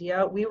an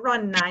idea, we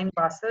run 9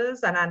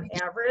 buses and on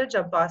average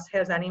a bus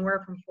has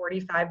anywhere from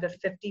 45 to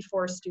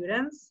 54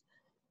 students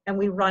and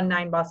we run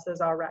 9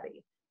 buses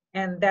already.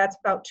 And that's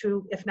about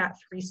 2, if not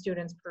 3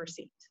 students per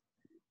seat.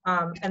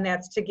 And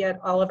that's to get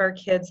all of our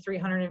kids,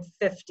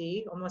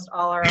 350, almost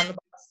all are on the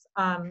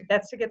bus.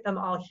 That's to get them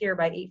all here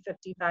by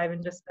 8:55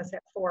 and dismiss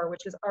at 4,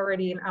 which is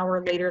already an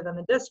hour later than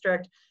the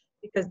district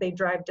because they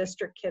drive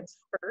district kids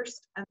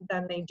first and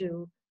then they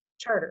do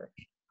charter.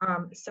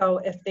 So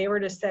if they were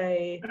to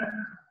say,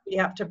 we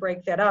have to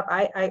break that up,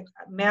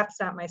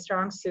 math's not my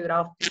strong suit.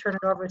 I'll turn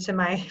it over to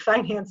my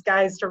finance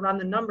guys to run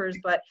the numbers,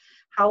 but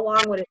how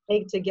long would it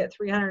take to get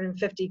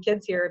 350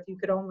 kids here if you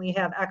could only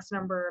have X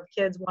number of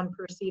kids, one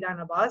per seat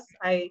on a bus?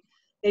 By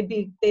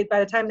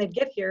the time they'd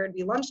get here, it'd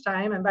be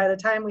lunchtime, and by the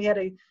time we had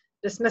to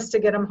dismiss to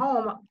get them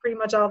home, pretty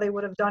much all they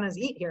would have done is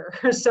eat here.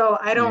 So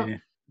I don't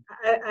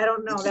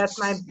know. That's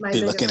my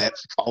Be looking at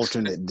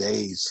alternate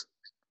days.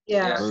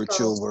 Yeah.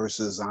 Virtual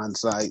versus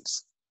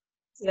on-sites.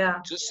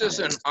 Yeah. Just as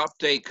an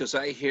update, because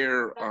I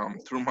hear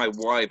through my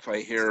wife,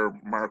 I hear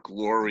Mark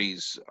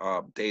Laurie's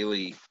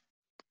daily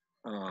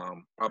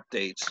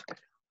updates,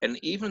 and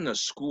even the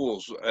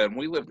schools, and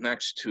we live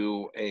next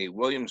to a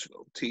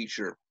Williamsville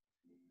teacher,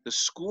 the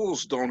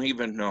schools don't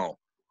even know.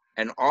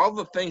 And all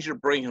the things you're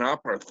bringing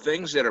up are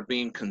things that are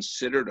being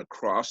considered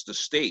across the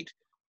state,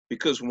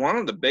 because one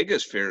of the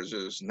biggest fears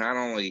is not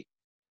only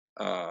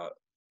the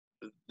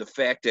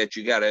fact that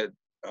you got to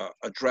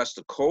address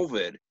the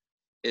COVID,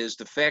 is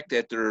the fact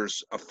that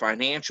there's a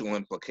financial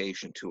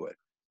implication to it.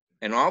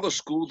 And all the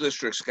school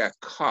districts got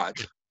cut.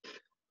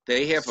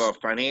 They have a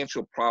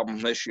financial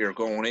problem this year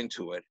going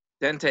into it.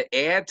 Then to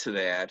add to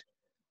that,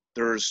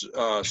 there's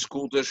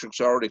school districts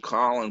already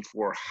calling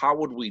for, how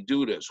would we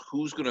do this?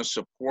 Who's going to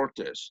support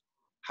this?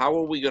 How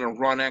are we going to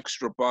run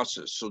extra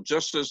buses? So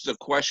just as the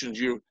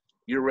questions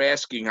you're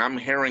asking, I'm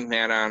hearing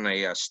that on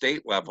a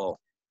state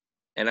level.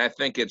 And I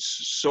think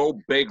it's so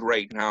big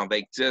right now,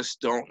 they just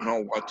don't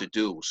know what to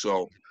do.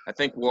 So I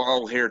think we'll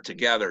all hear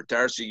together.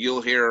 Darcy,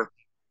 you'll hear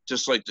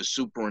just like the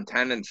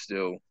superintendents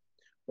do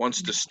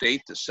once the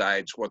state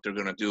decides what they're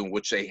going to do,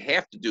 which they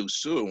have to do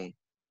soon.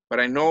 But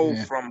I know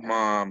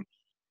from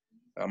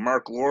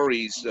Mark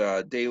Laurie's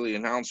daily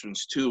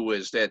announcements too,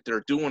 is that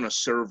they're doing a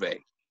survey.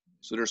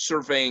 So they're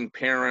surveying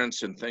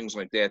parents and things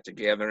like that to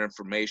gather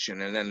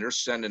information, and then they're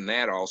sending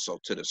that also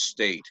to the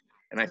state.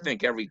 And I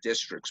think every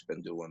district's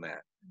been doing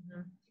that.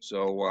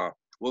 So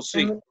we'll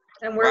see.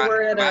 And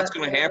we're at that's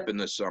going to happen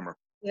this summer.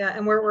 Yeah,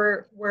 and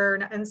where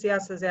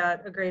NCS is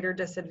at a greater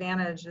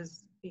disadvantage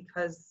is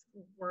because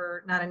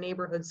we're not a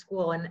neighborhood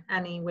school in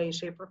any way,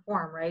 shape, or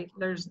form, right?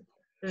 There's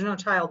no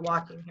child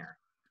walking here.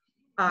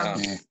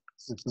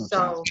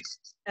 So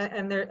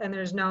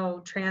there's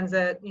no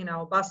transit,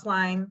 bus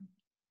line.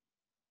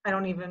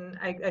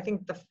 I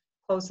think the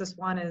closest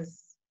one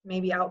is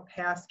maybe out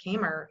past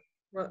Kmart.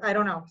 I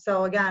don't know.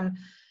 So again,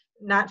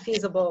 not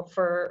feasible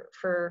for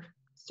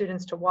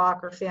students to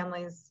walk, or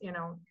families,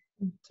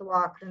 to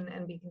walk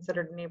and be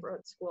considered a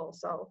neighborhood school.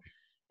 So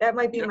that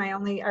might be my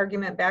only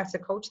argument back to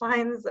Coach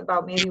Lines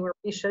about maybe where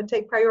we should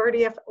take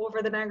priority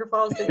over the Niagara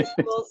Falls City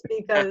Schools,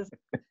 because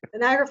the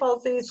Niagara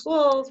Falls City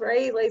Schools,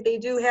 right, like they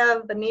do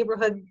have the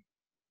neighborhood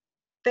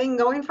thing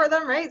going for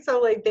them, right?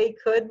 So like they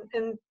could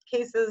in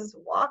cases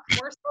walk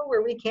more so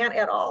where we can't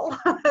at all.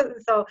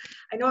 So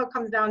I know it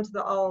comes down to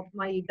the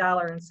almighty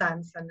dollar and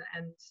cents, and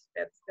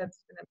that's going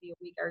to be a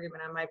weak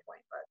argument on my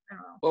point, but I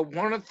don't know. Well,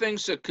 one of the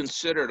things to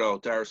consider though,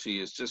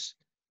 Darcy, is just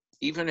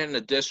even in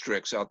the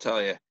districts, I'll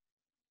tell you,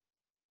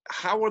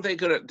 how are they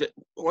going to,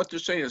 what they're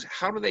saying is,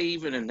 how do they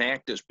even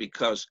enact this?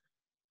 Because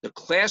the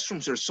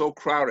classrooms are so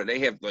crowded. They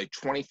have like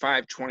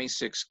 25,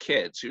 26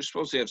 kids. You're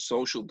supposed to have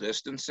social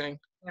distancing.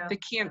 Yeah. They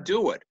can't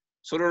do it.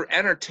 So they're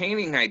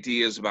entertaining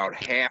ideas about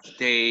half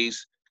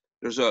days.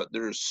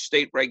 There's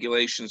state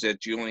regulations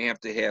that you only have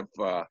to have,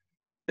 I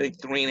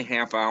think,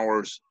 3.5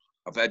 hours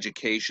of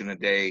education a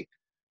day.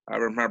 I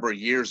remember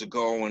years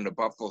ago in the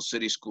Buffalo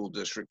City School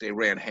District, they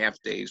ran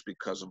half days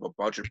because of a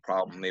budget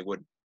problem. They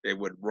would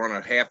run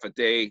a half a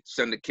day,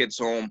 send the kids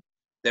home,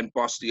 then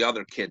bus the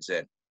other kids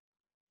in.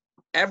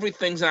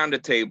 Everything's on the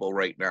table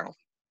right now.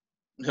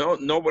 No,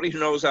 nobody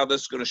knows how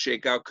this is going to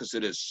shake out because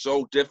it is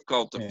so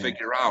difficult to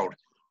figure out,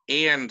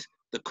 and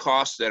the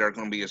costs that are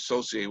going to be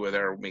associated with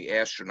it will be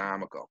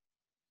astronomical.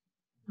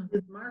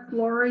 Is Mark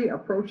Laurie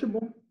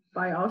approachable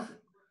by us?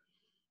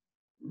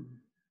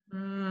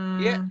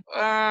 Yeah,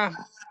 I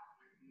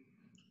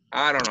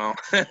don't know.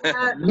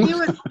 He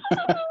was,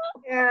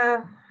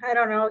 yeah, I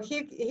don't know.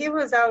 He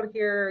was out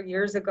here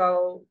years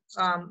ago.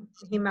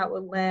 He met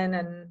with Lynn,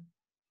 and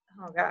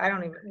oh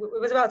God, it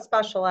was about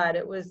special ed.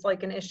 It was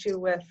like an issue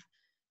with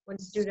when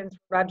students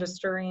were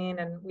registering,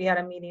 and we had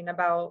a meeting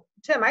about,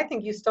 Tim, I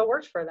think you still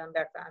worked for them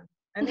back then.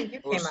 I think you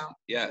came out.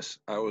 Yes,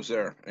 I was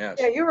there. Yes.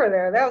 Yeah, you were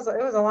there.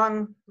 It was a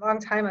long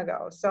time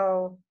ago.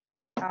 So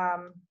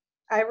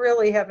I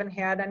really haven't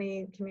had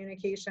any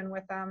communication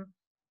with them.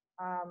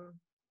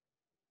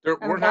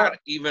 We're not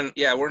even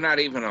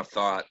a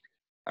thought.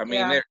 I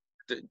mean,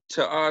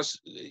 to us,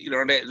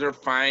 they're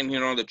fine.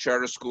 The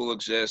charter school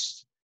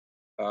exists.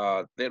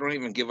 They don't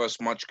even give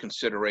us much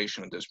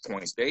consideration at this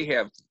point. They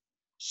have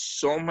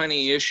so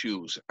many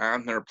issues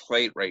on their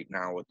plate right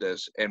now with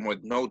this, and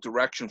with no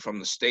direction from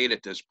the state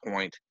at this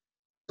point.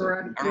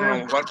 Correct. I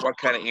don't know what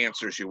kind of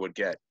answers you would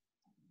get.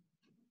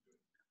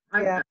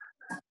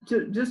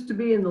 Just to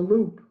be in the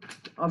loop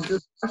of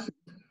discussion,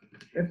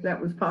 if that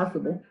was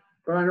possible,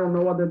 but I don't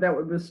know whether that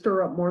would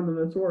stir up more than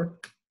it's worth.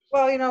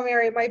 Well, you know,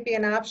 Mary, it might be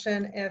an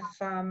option if,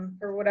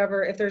 or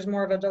whatever, if there's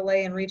more of a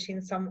delay in reaching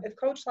if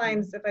Coach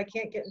Lines, if I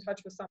can't get in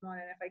touch with someone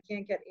and if I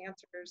can't get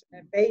answers,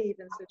 and if they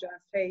even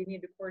suggest, hey, you need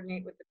to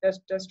coordinate with the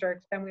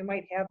district, then we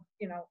might have,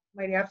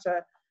 might have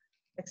to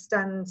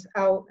extend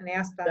out and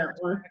ask them. That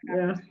one,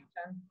 yeah.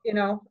 You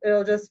know,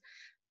 it'll just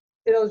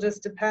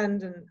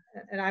depend,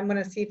 and I'm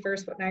gonna see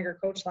first what Niagara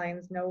Coach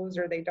Lines knows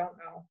or they don't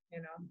know,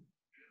 you know.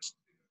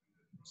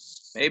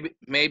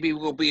 Maybe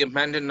we'll be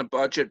amending the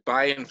budget,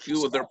 buying a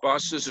few of their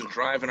buses and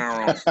driving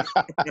our own.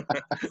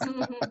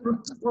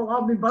 We'll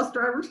all be bus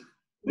drivers.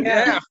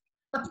 Yeah.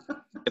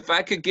 If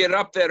I could get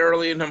up that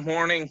early in the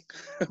morning,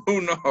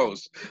 who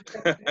knows?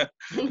 Thank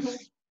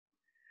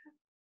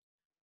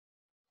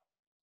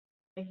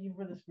you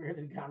for the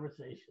spirited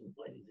conversation,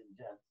 ladies and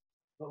gents.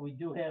 But we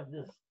do have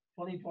this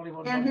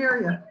 2021. Can't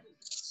hear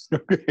you.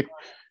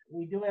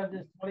 We do have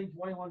this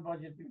 2021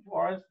 budget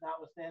before us,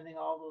 notwithstanding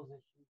all those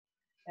issues.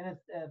 And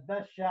it's the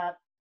best shot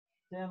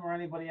Tim or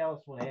anybody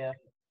else would have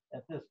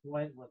at this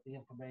point with the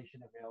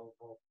information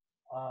available.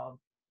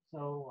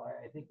 So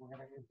I think we're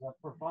going to use a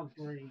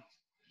perfunctory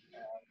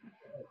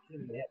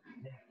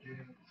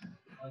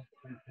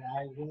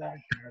comply with our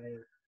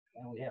charter,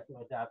 and we have to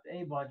adopt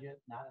a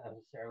budget, not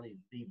necessarily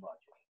the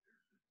budget.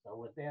 So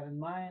with that in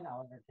mind,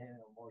 I'll entertain a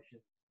motion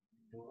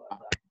to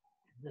adopt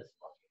this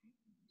budget.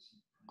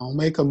 I'll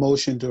make a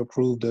motion to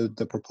approve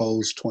the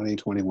proposed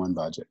 2021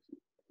 budget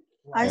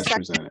I as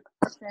second.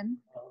 presented.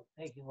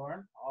 Thank you,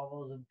 Lauren. All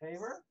those in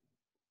favor?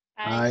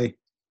 Aye.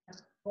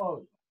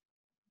 Opposed?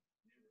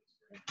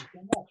 Thank you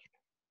so much.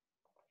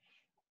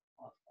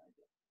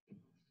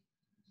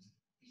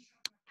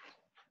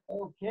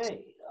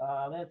 Okay,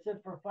 that's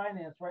it for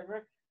finance, right,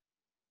 Rick?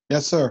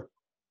 Yes, sir.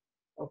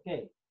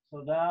 Okay, so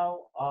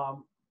now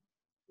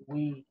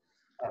we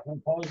are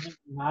proposing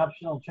an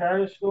optional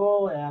charter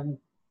school, and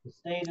the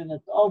state in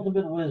its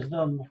ultimate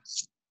wisdom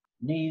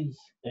needs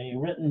a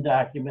written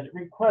document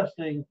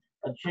requesting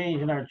a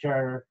change in our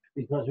charter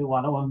because we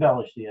want to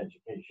embellish the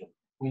education.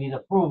 We need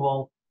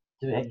approval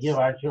to give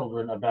our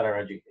children a better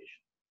education.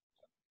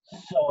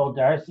 So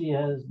Darcy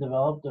has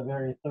developed a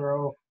very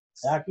thorough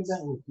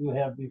document which you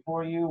have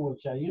before you,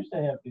 which I used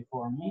to have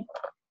before me,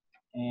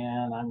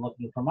 and I'm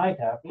looking for my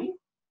copy.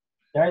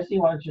 Darcy,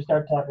 why don't you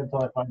start talking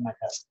until I find my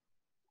copy?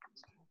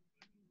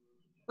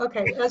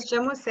 Okay, as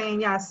Jim was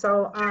saying, yeah,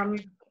 so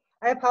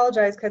I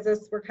apologize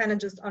because we're kind of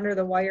just under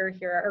the wire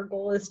here. Our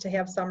goal is to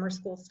have summer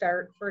school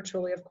start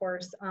virtually, of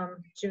course,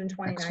 June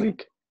 29th, Next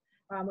week.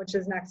 Which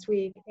is next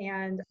week.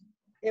 And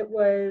it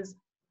was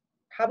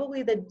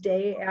probably the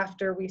day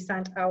after we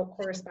sent out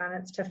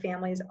correspondence to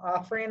families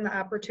offering the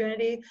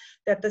opportunity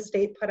that the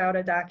state put out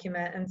a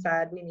document and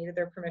said we needed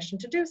their permission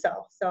to do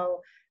so.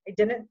 So you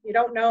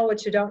don't know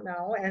what you don't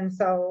know. And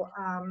so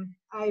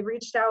I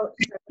reached out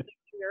to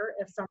hear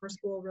if summer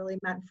school really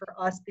meant for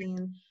us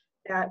being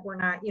that we're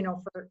not,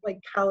 for like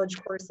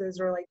college courses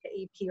or like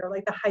the AP or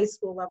like the high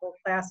school level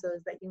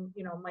classes that you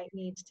might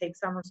need to take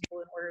summer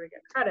school in order to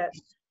get credit.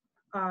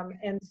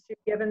 And Sue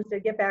Gibbons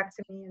did get back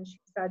to me and she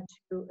said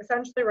to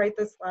essentially write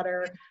this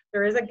letter.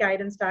 There is a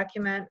guidance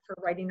document for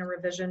writing a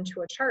revision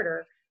to a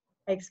charter.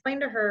 I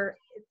explained to her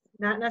it's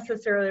not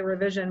necessarily a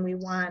revision we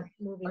want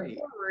moving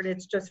forward.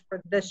 It's just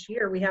for this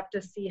year. We have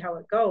to see how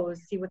it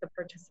goes, see what the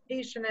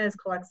participation is,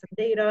 collect some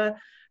data,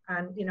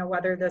 and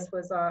whether this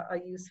was a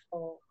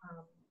useful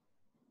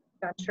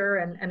venture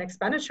and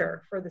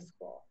expenditure for the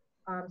school.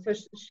 So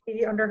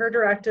she, under her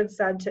directive,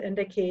 said to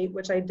indicate,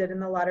 which I did in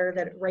the letter,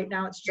 that right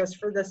now it's just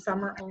for the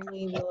summer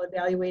only. We'll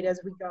evaluate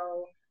as we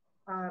go.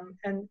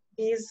 And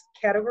these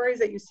categories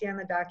that you see on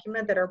the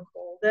document that are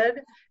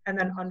bolded and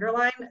then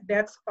underlined,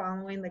 that's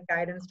following the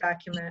guidance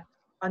document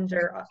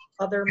under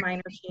other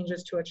minor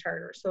changes to a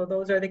charter. So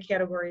those are the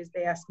categories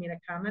they asked me to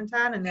comment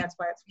on, and that's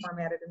why it's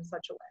formatted in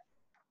such a way.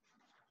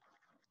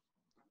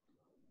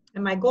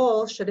 And my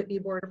goal, should it be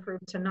board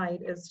approved tonight,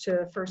 is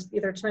to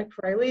either tonight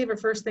before I leave or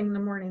first thing in the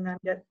morning, then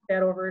get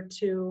that over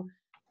to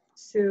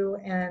Sue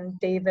and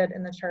David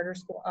in the charter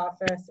school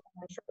office.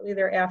 And shortly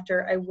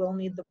thereafter, I will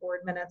need the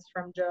board minutes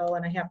from Jill,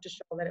 and I have to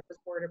show that it was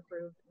board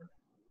approved.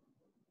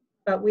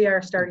 But we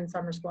are starting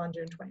summer school on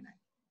June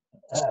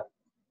 29th.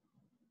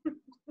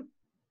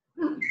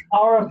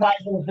 Power of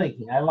positive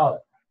thinking. I love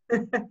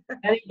it.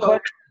 Any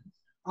questions?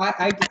 I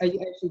actually,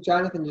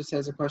 Jonathan just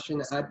has a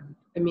question. I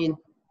mean,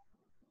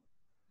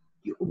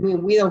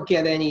 we don't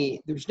get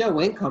any, there's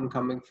no income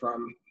coming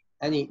from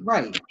any,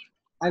 right.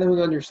 I don't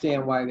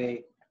understand why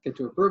they get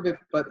to approve it,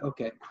 but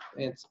okay,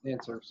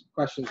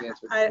 questions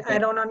answered. I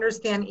don't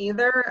understand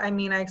either. I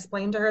mean, I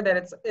explained to her that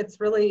it's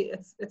really,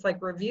 it's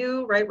like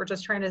review, right? We're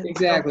just trying to.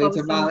 Exactly, it's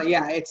about,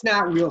 yeah, it's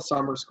not real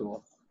summer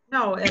school.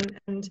 No,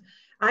 and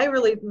I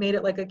really made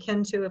it like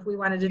akin to if we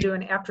wanted to do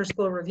an after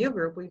school review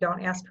group, we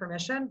don't ask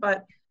permission,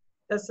 but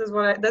this is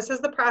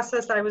the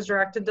process I was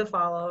directed to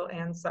follow,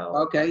 and so.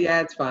 Okay,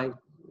 yeah, it's fine.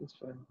 It's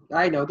fine.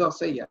 I know they'll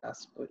say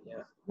yes, but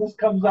yeah. This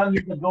comes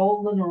under the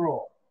golden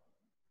rule.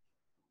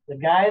 The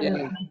guy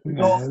that he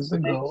who holds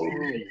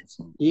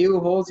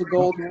the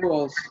golden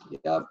rules.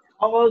 Yep.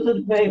 All those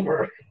in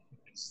favor?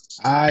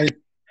 Aye.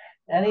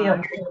 Any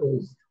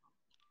opposed?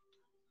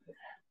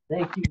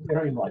 Thank you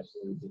very much,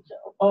 ladies and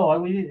gentlemen. Oh,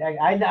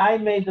 I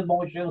made the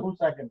motion. Who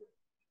seconded?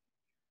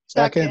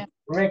 Second.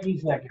 Ricky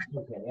second.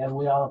 Okay, and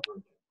we all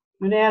approved.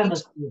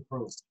 Unanimously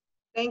approved.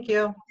 Thank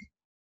you.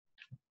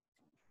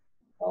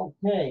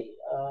 Okay,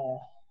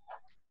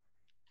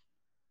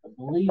 I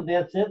believe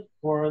that's it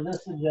for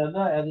this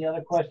agenda. Any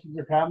other questions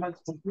or comments,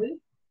 quickly?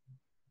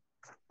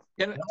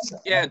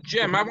 Yeah,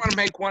 Jim, I want to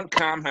make one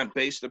comment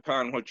based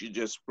upon what you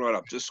just brought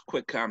up. Just a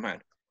quick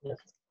comment. Yes.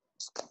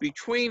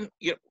 Between,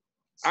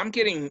 I'm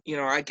getting,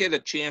 I get a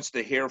chance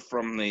to hear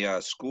from the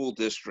school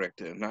district,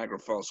 the Niagara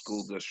Falls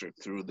School District,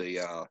 through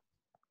the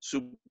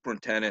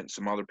superintendent and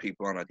some other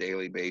people on a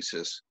daily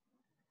basis.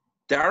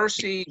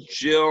 Darcy,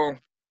 Jill,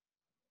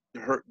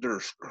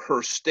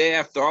 her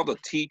staff, all the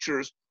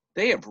teachers,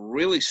 they have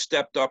really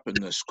stepped up in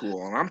this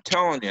school. And I'm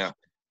telling you,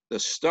 the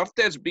stuff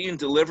that's being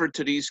delivered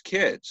to these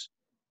kids,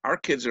 our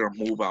kids are going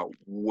to move out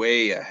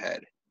way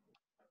ahead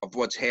of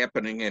what's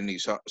happening in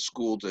these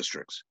school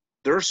districts.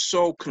 They're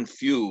so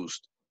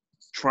confused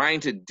trying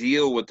to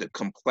deal with the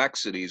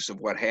complexities of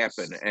what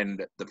happened.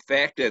 And the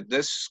fact that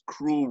this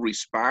crew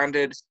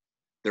responded,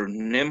 they're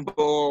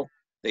nimble,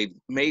 they've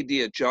made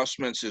the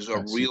adjustments is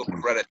a real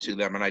credit to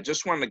them. And I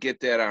just want to get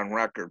that on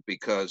record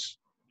because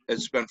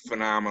it's been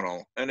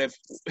phenomenal. And if,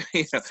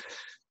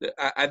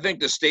 I think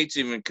the state's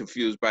even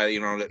confused by,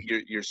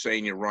 that you're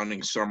saying you're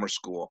running summer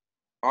school.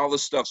 All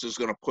this stuff is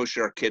going to push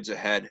our kids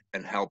ahead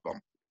and help them.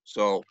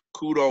 So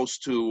kudos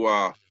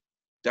to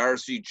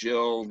Darcy,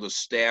 Jill, the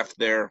staff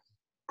there.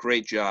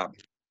 Great job.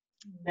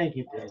 Thank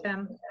you,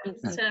 Tim.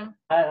 Thanks, Tim.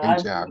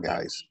 Good job,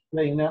 guys.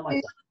 Saying that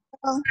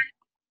myself.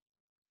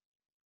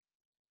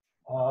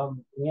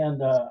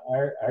 And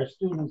our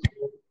students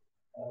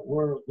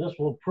this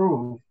will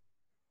prove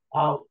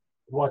how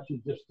what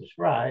you just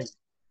described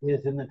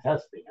is in the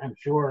testing. I'm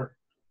sure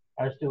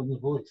our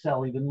students will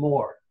excel even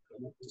more.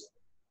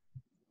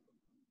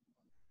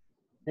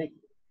 Thank you.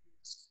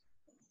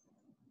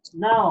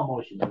 Now a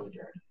motion to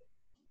adjourn.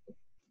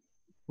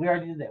 We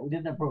already did that. We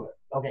didn't approve it.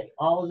 Okay,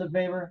 all those in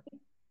favor?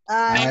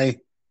 Aye.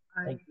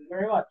 Thank you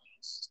very much.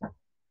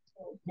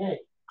 Okay.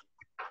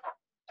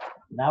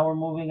 Now we're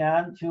moving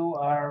on to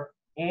our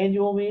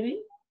annual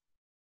meeting.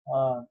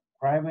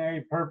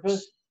 Primary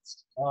purpose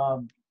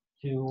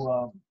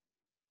to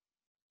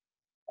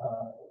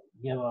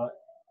give a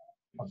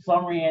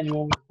summary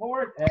annual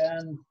report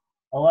and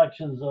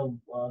elections of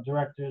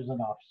directors and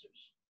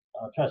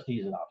officers,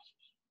 trustees and officers.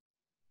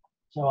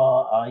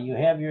 So you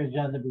have your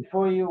agenda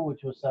before you, which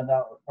was sent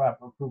out with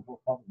proper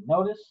approval of public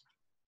notice.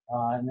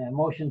 And then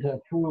motion to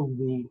approve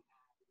the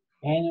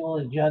annual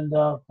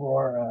agenda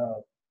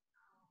for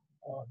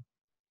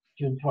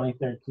June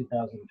 23rd,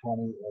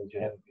 2020, as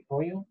you have it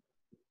before you.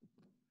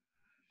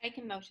 I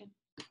can motion.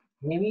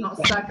 Amy? I'll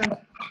second.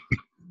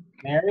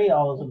 Mary,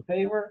 all those in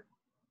favor?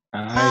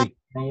 Aye.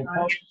 Any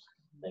opposed?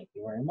 Thank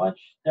you very much.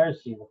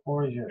 Darcy, the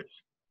floor is yours.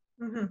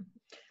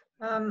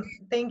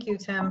 Thank you,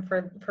 Tim,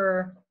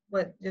 for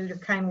what your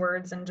kind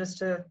words, and just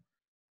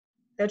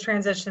that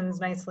transitions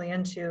nicely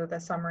into the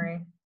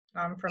summary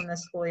from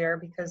this school year,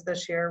 because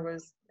this year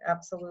was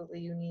absolutely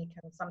unique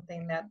and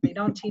something that they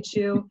don't teach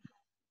you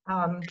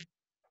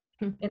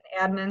in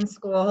admin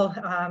school.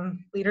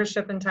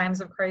 Leadership in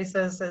times of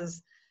crisis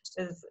is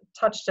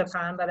touched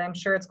upon, but I'm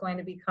sure it's going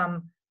to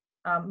become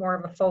more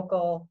of a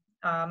focal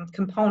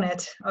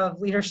component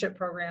of leadership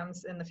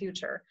programs in the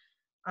future.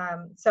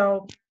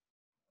 So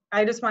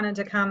I just wanted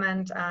to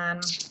comment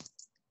on,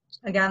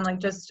 again, like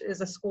just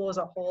as a school as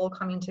a whole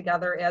coming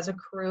together as a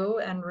crew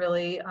and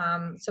really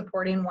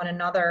supporting one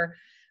another,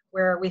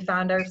 where we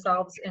found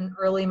ourselves in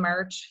early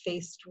March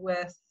faced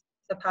with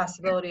the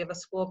possibility of a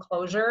school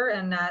closure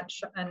and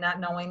not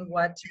knowing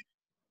what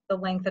the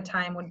length of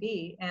time would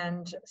be.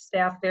 And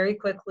staff very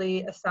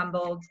quickly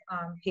assembled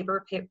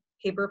paper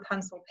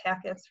pencil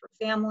packets for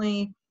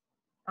families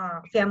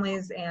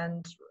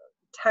and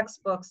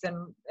textbooks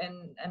and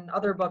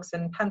other books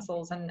and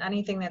pencils and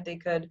anything that they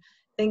could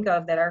think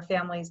of that our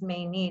families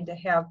may need to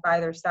have by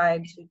their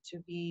side to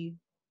be,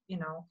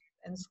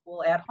 in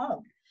school at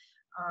home.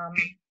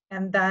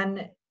 And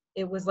then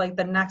it was like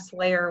the next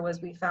layer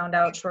was we found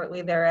out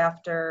shortly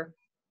thereafter,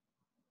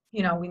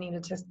 we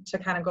needed to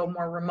kind of go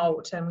more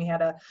remote,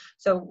 and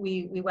so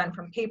we went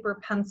from paper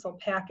pencil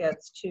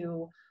packets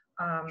to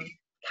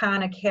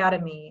Khan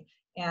Academy,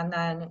 and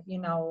then,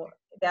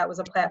 that was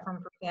a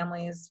platform for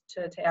families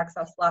to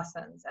access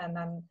lessons, and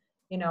then,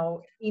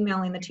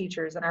 emailing the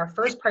teachers. And our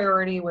first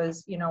priority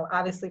was,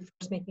 obviously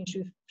first making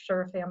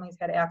sure families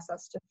had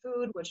access to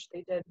food, which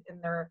they did in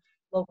their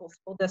local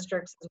school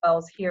districts, as well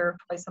as here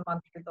twice a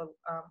month through the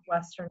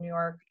Western New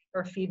York,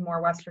 or Feed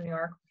More Western New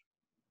York.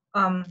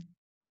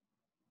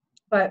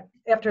 But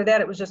after that,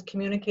 it was just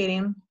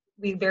communicating.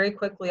 We very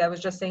quickly, I was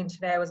just saying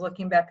today, I was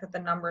looking back at the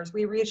numbers,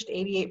 we reached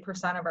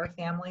 88% of our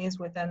families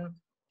within,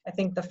 I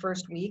think, the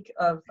first week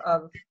of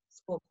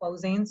school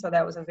closing. So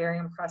that was a very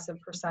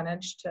impressive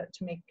percentage to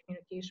make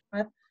communication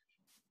with.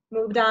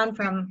 Moved on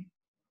from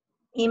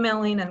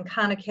emailing and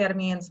Khan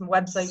Academy and some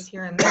websites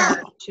here and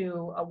there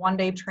to a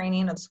one-day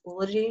training of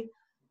Schoology.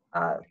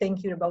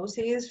 Thank you to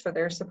BOCES for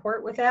their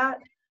support with that.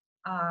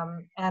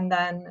 And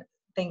then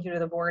thank you to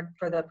the board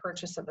for the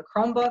purchase of the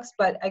Chromebooks.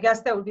 But I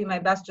guess that would be my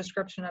best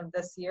description of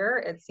this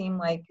year. It seemed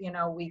like, you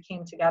know, we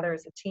came together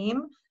as a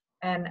team,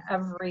 and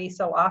every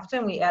so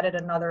often we added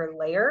another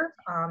layer.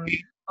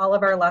 All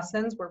of our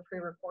lessons were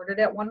pre-recorded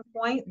at one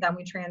point. Then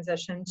we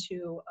transitioned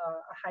to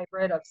a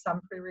hybrid of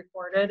some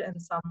pre-recorded and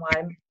some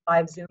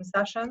live Zoom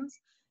sessions,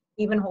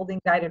 even holding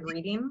guided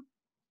reading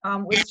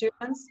with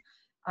students.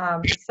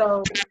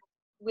 So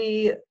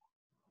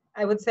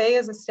I would say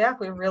as a staff,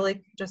 we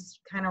really just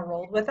kind of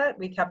rolled with it.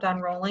 We kept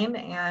on rolling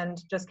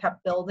and just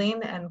kept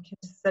building and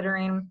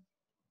considering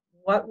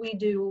what we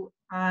do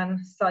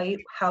on site,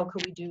 how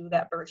could we do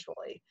that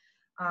virtually?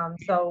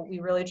 So we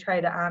really try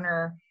to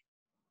honor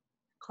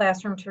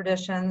classroom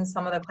traditions.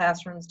 Some of the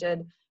classrooms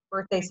did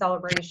birthday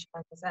celebrations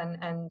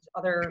and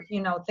other, you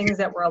know, things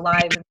that were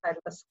alive inside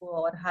of the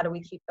school, and how do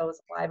we keep those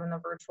alive in the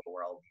virtual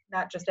world,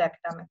 not just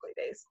academically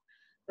based.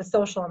 The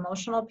social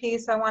emotional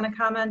piece I want to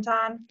comment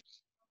on,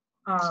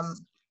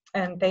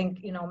 and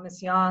thank, you know,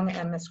 Ms. Young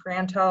and Ms.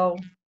 Granto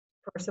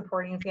for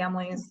supporting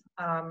families,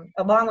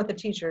 along with the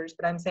teachers,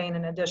 but I'm saying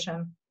in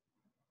addition,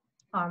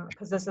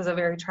 because this is a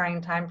very trying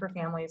time for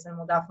families and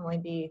will definitely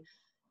be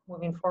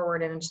moving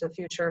forward and into the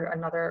future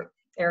another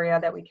area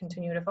that we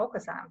continue to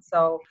focus on.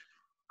 So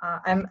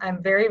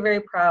I'm very,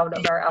 very proud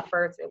of our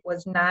efforts. It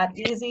was not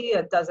easy.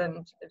 It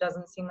doesn't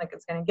seem like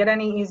it's going to get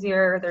any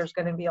easier. There's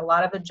going to be a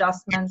lot of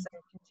adjustments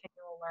and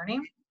continual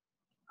learning.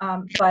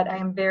 But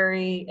I'm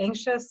very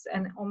anxious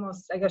and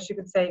almost, I guess you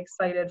could say,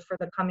 excited for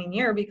the coming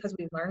year, because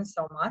we've learned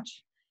so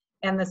much.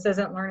 And this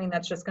isn't learning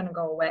that's just going to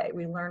go away.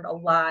 We learned a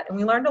lot, and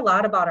we learned a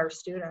lot about our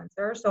students.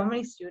 There are so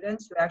many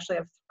students who actually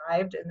have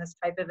thrived in this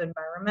type of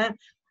environment,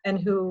 and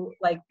who,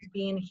 like,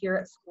 being here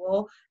at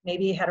school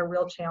maybe had a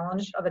real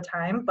challenge of a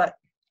time, but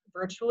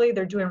virtually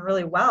they're doing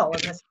really well,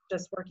 and this is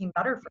just working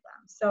better for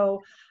them. So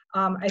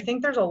I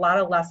think there's a lot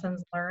of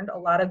lessons learned, a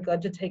lot of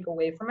good to take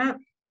away from it.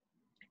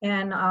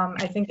 And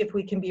I think if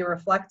we can be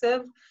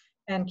reflective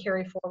and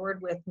carry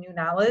forward with new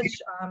knowledge,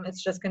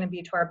 it's just going to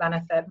be to our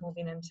benefit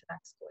moving into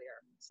next school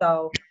year.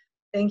 So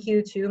thank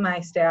you to my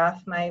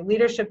staff, my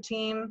leadership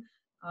team,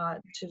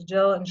 to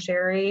Jill and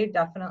Sherry,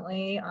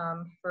 definitely,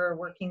 for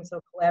working so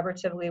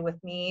collaboratively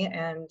with me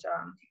and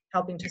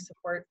helping to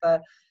support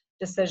the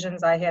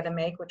decisions I had to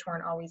make, which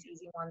weren't always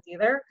easy ones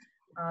either,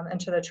 and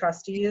to the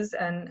trustees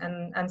and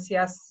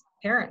NCS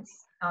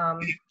parents,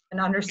 and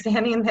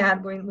understanding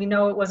that we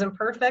know it wasn't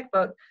perfect,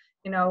 but,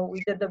 you know,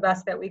 we did the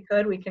best that we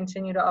could. We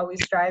continue to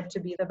always strive to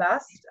be the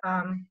best,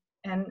 and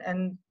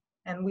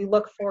we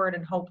look forward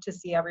and hope to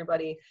see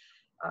everybody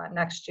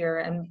next year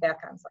and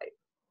back on site.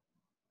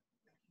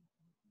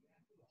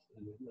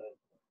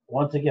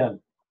 Once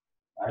again,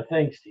 our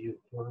thanks to you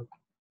for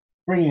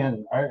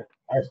bringing our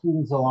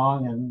students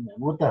along and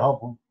with the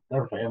help of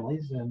their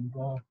families, and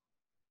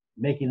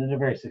making it a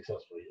very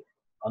successful year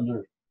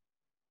under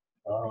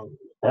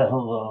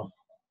the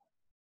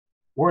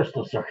worst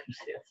of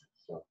circumstances.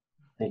 So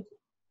thank you.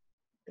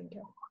 Thank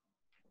you.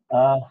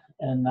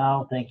 And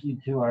now thank you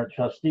to our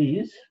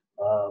trustees.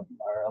 Our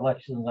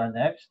elections are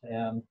next,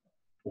 and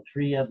the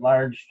 3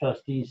 at-large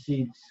trustee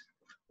seats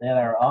that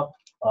are up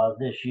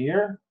this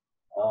year.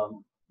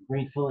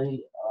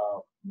 Gratefully,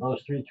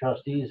 those 3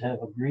 trustees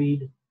have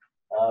agreed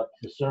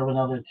to serve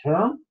another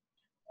term.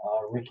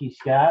 Ricky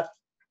Scott,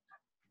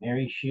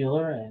 Mary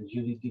Sheeler, and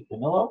Judy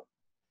DiCamillo.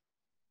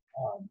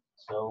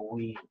 So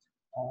we...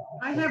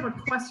 I have a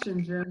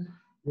question, Jim.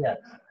 Yes.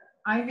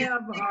 I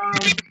have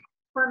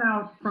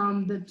printout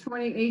from the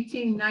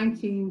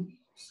 2018-19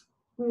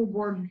 school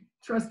board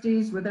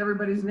trustees with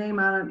everybody's name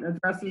on it,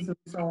 addresses and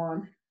so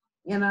on.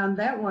 And on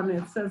that one,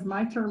 it says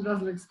my term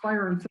doesn't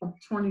expire until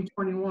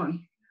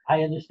 2021.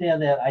 I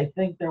understand that. I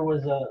think there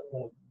was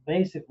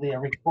basically a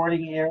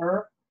recording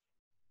error.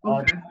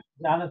 Okay.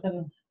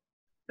 Jonathan?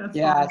 That's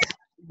Yes, fine.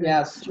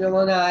 yes.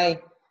 Jill and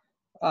I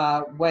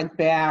went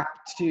back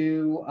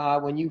to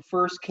when you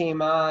first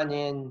came on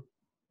in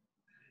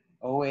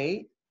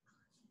 08,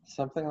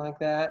 something like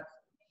that.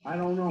 I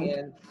don't know.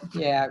 And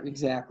yeah,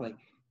 exactly.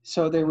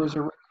 So there was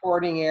a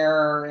recording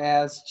error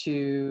as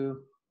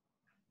to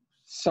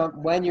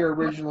when your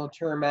original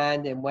term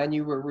ended and when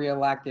you were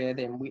reelected,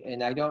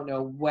 and I don't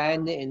know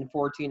when in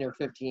 14 or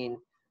 15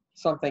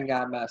 something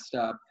got messed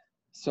up.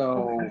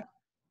 So Okay.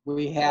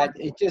 we had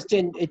it just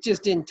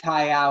didn't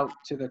tie out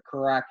to the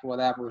correct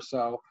whatever.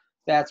 So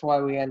that's why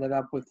we ended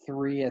up with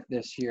 3 at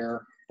this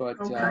year. But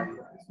Okay. As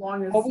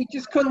long as well, we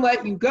just couldn't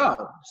let you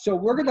go. So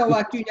we're going to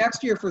elect you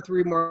next year for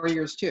 3 more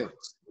years too.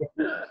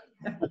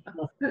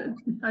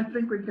 I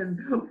think we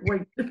can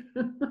wait.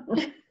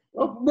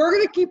 Well, we're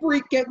going to keep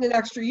getting an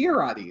extra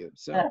year out of you.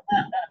 So.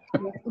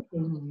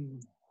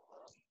 And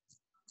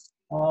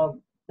are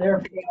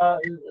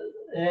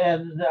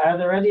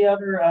there any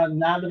other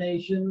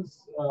nominations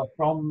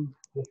from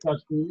the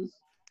trustees?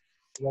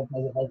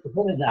 I'd like to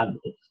put a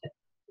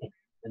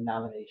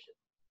nomination.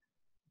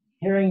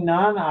 Hearing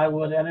none, I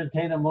would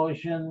entertain a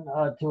motion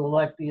to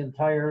elect the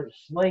entire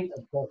slate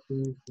of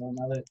trustees for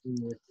another 3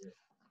 years.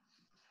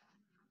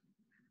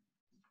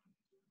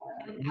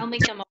 I'll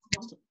make them.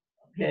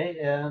 Okay,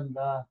 and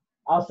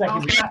I'll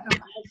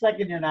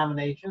second your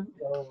nomination,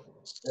 so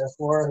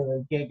therefore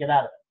we can't get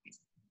out of it.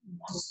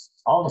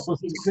 All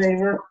those in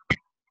favor?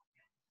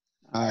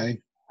 Aye.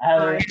 Are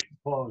there any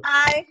opposed?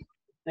 Aye.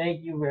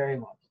 Thank you very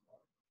much.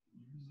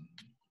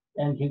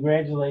 And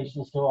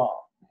congratulations to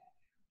all.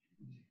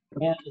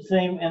 And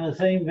in the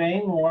same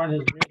vein, Warren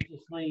has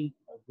graciously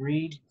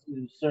agreed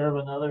to serve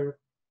another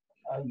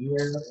year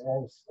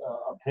as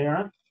a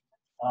parent,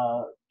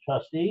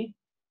 trustee,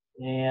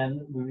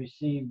 and we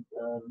received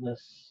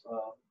this,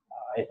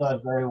 I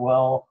thought, very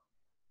well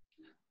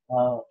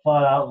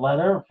thought out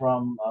letter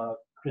from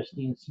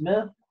Christine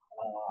Smith.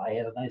 I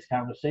had a nice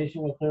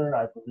conversation with her.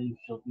 I believe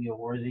she'll be a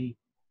worthy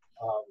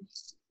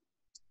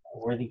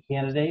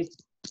candidate.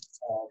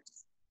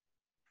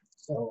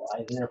 So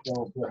I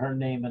therefore put her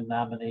name in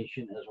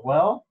nomination as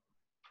well.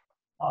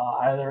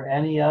 Are there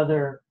any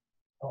other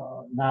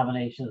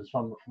nominations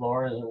from the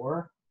floor, as it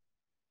were?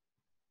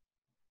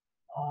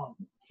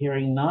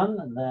 Hearing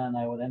none, then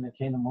I would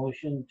entertain a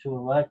motion to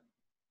elect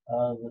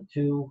the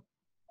two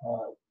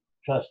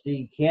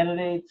trustee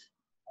candidates,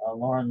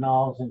 Lauren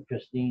Knowles and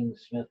Christine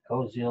Smith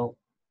Koziel,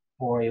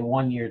 for a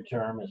one-year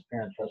term as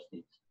parent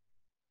trustees.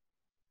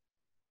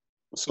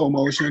 So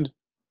motioned.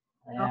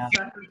 And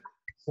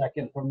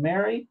second from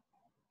Mary.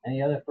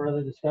 Any other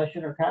further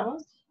discussion or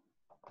comments?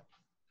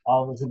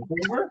 All those in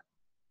favor?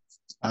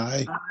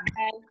 Aye.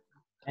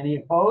 Any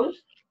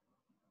opposed?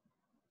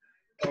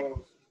 Thank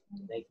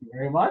you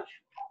very much.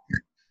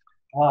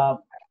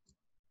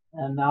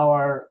 And now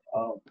our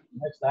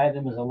next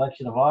item is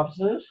election of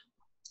officers.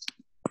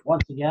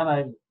 Once again,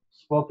 I've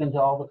spoken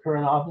to all the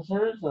current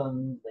officers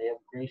and they have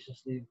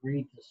graciously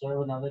agreed to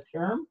serve another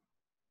term.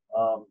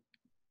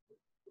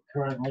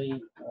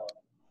 Currently,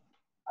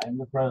 I'm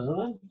the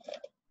president.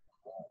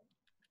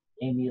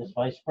 Amy is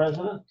vice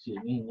president,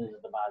 excuse me, Ms.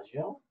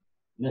 DiMaggio.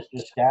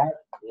 Mr. Scott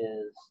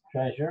is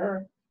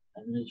treasurer,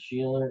 and Ms.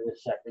 Sheeler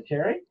is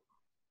secretary.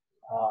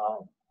 Are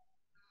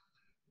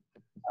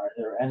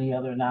there any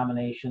other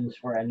nominations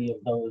for any of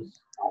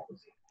those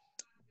offices?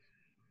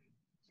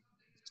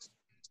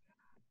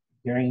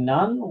 Hearing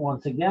none,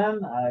 once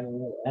again, I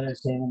will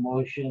entertain a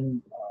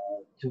motion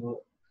to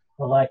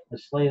elect the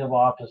slate of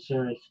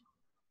officers.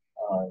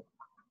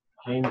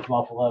 James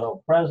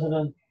Muffaletto,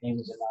 president,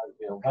 Amy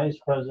DiMaggio, vice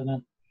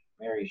president,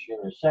 Mary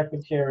Sheeler,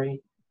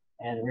 secretary,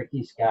 and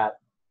Ricky Scott,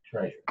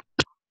 treasurer.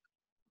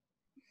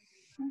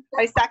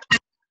 I second.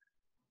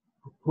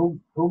 Who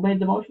made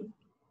the motion?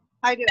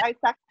 I did. I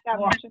second that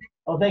motion.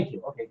 Oh, thank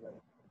you. Okay, good.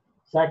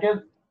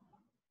 Second?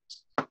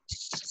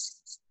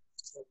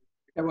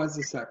 That was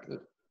the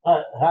second.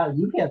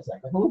 You can't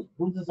second.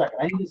 Who's the second?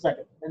 I need a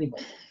second.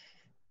 Anybody?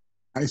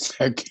 I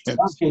second.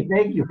 Okay,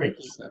 thank you,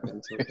 Ricky.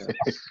 Second, okay.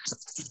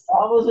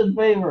 All those in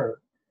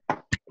favor?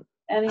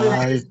 Any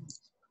Aye.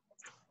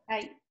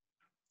 Aye.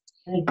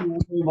 Thank you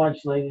very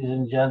much, ladies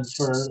and gents,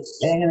 for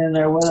hanging in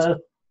there with us.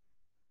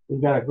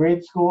 We've got a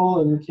great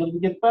school and it's going to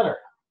get better.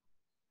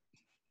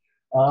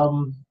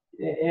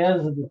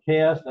 As in the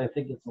past, I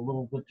think it's a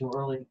little bit too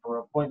early for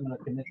appointment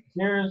of committee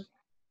chairs.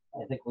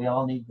 I think we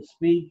all need to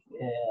speak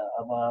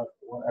about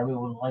what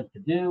everyone would like to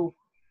do.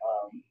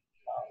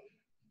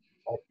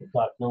 I'd like to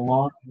talk to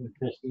Lauren and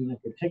Christine in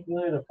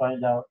particular to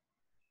find out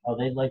how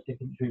they'd like to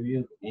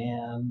contribute,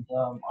 and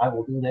I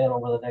will do that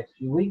over the next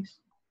few weeks,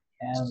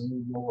 and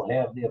we will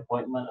have the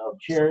appointment of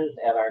chairs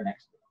at our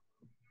next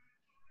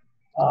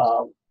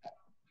meeting.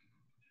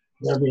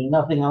 There being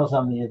nothing else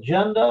on the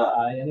agenda,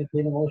 I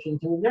entertain a motion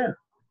to adjourn.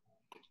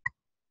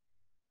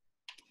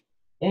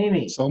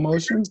 Amy. So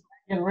motion.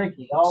 And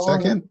Ricky, all those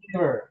in Second.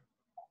 favor?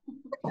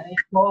 Any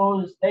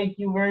opposed? Thank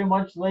you very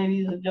much,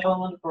 ladies and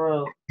gentlemen,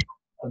 for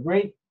a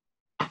great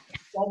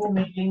double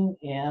meeting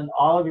and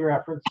all of your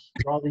efforts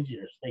for all these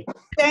years. Thank you.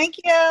 Thank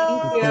you.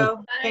 Thank you.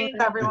 Bye.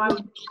 Thanks,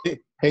 everyone.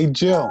 Hey,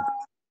 Jill.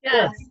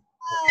 Yes.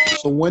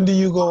 So when do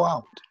you go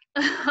out?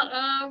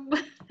 I'm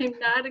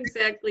not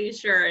exactly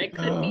sure. It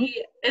could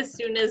be as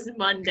soon as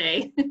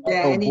Monday.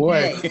 Yeah, Oh any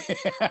boy. day.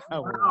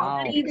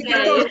 Wow. Any Get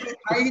day. those-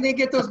 Are you gonna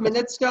get those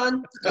minutes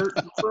done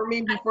for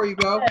me before you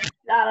go?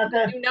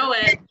 Jonathan. You know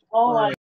it. Oh my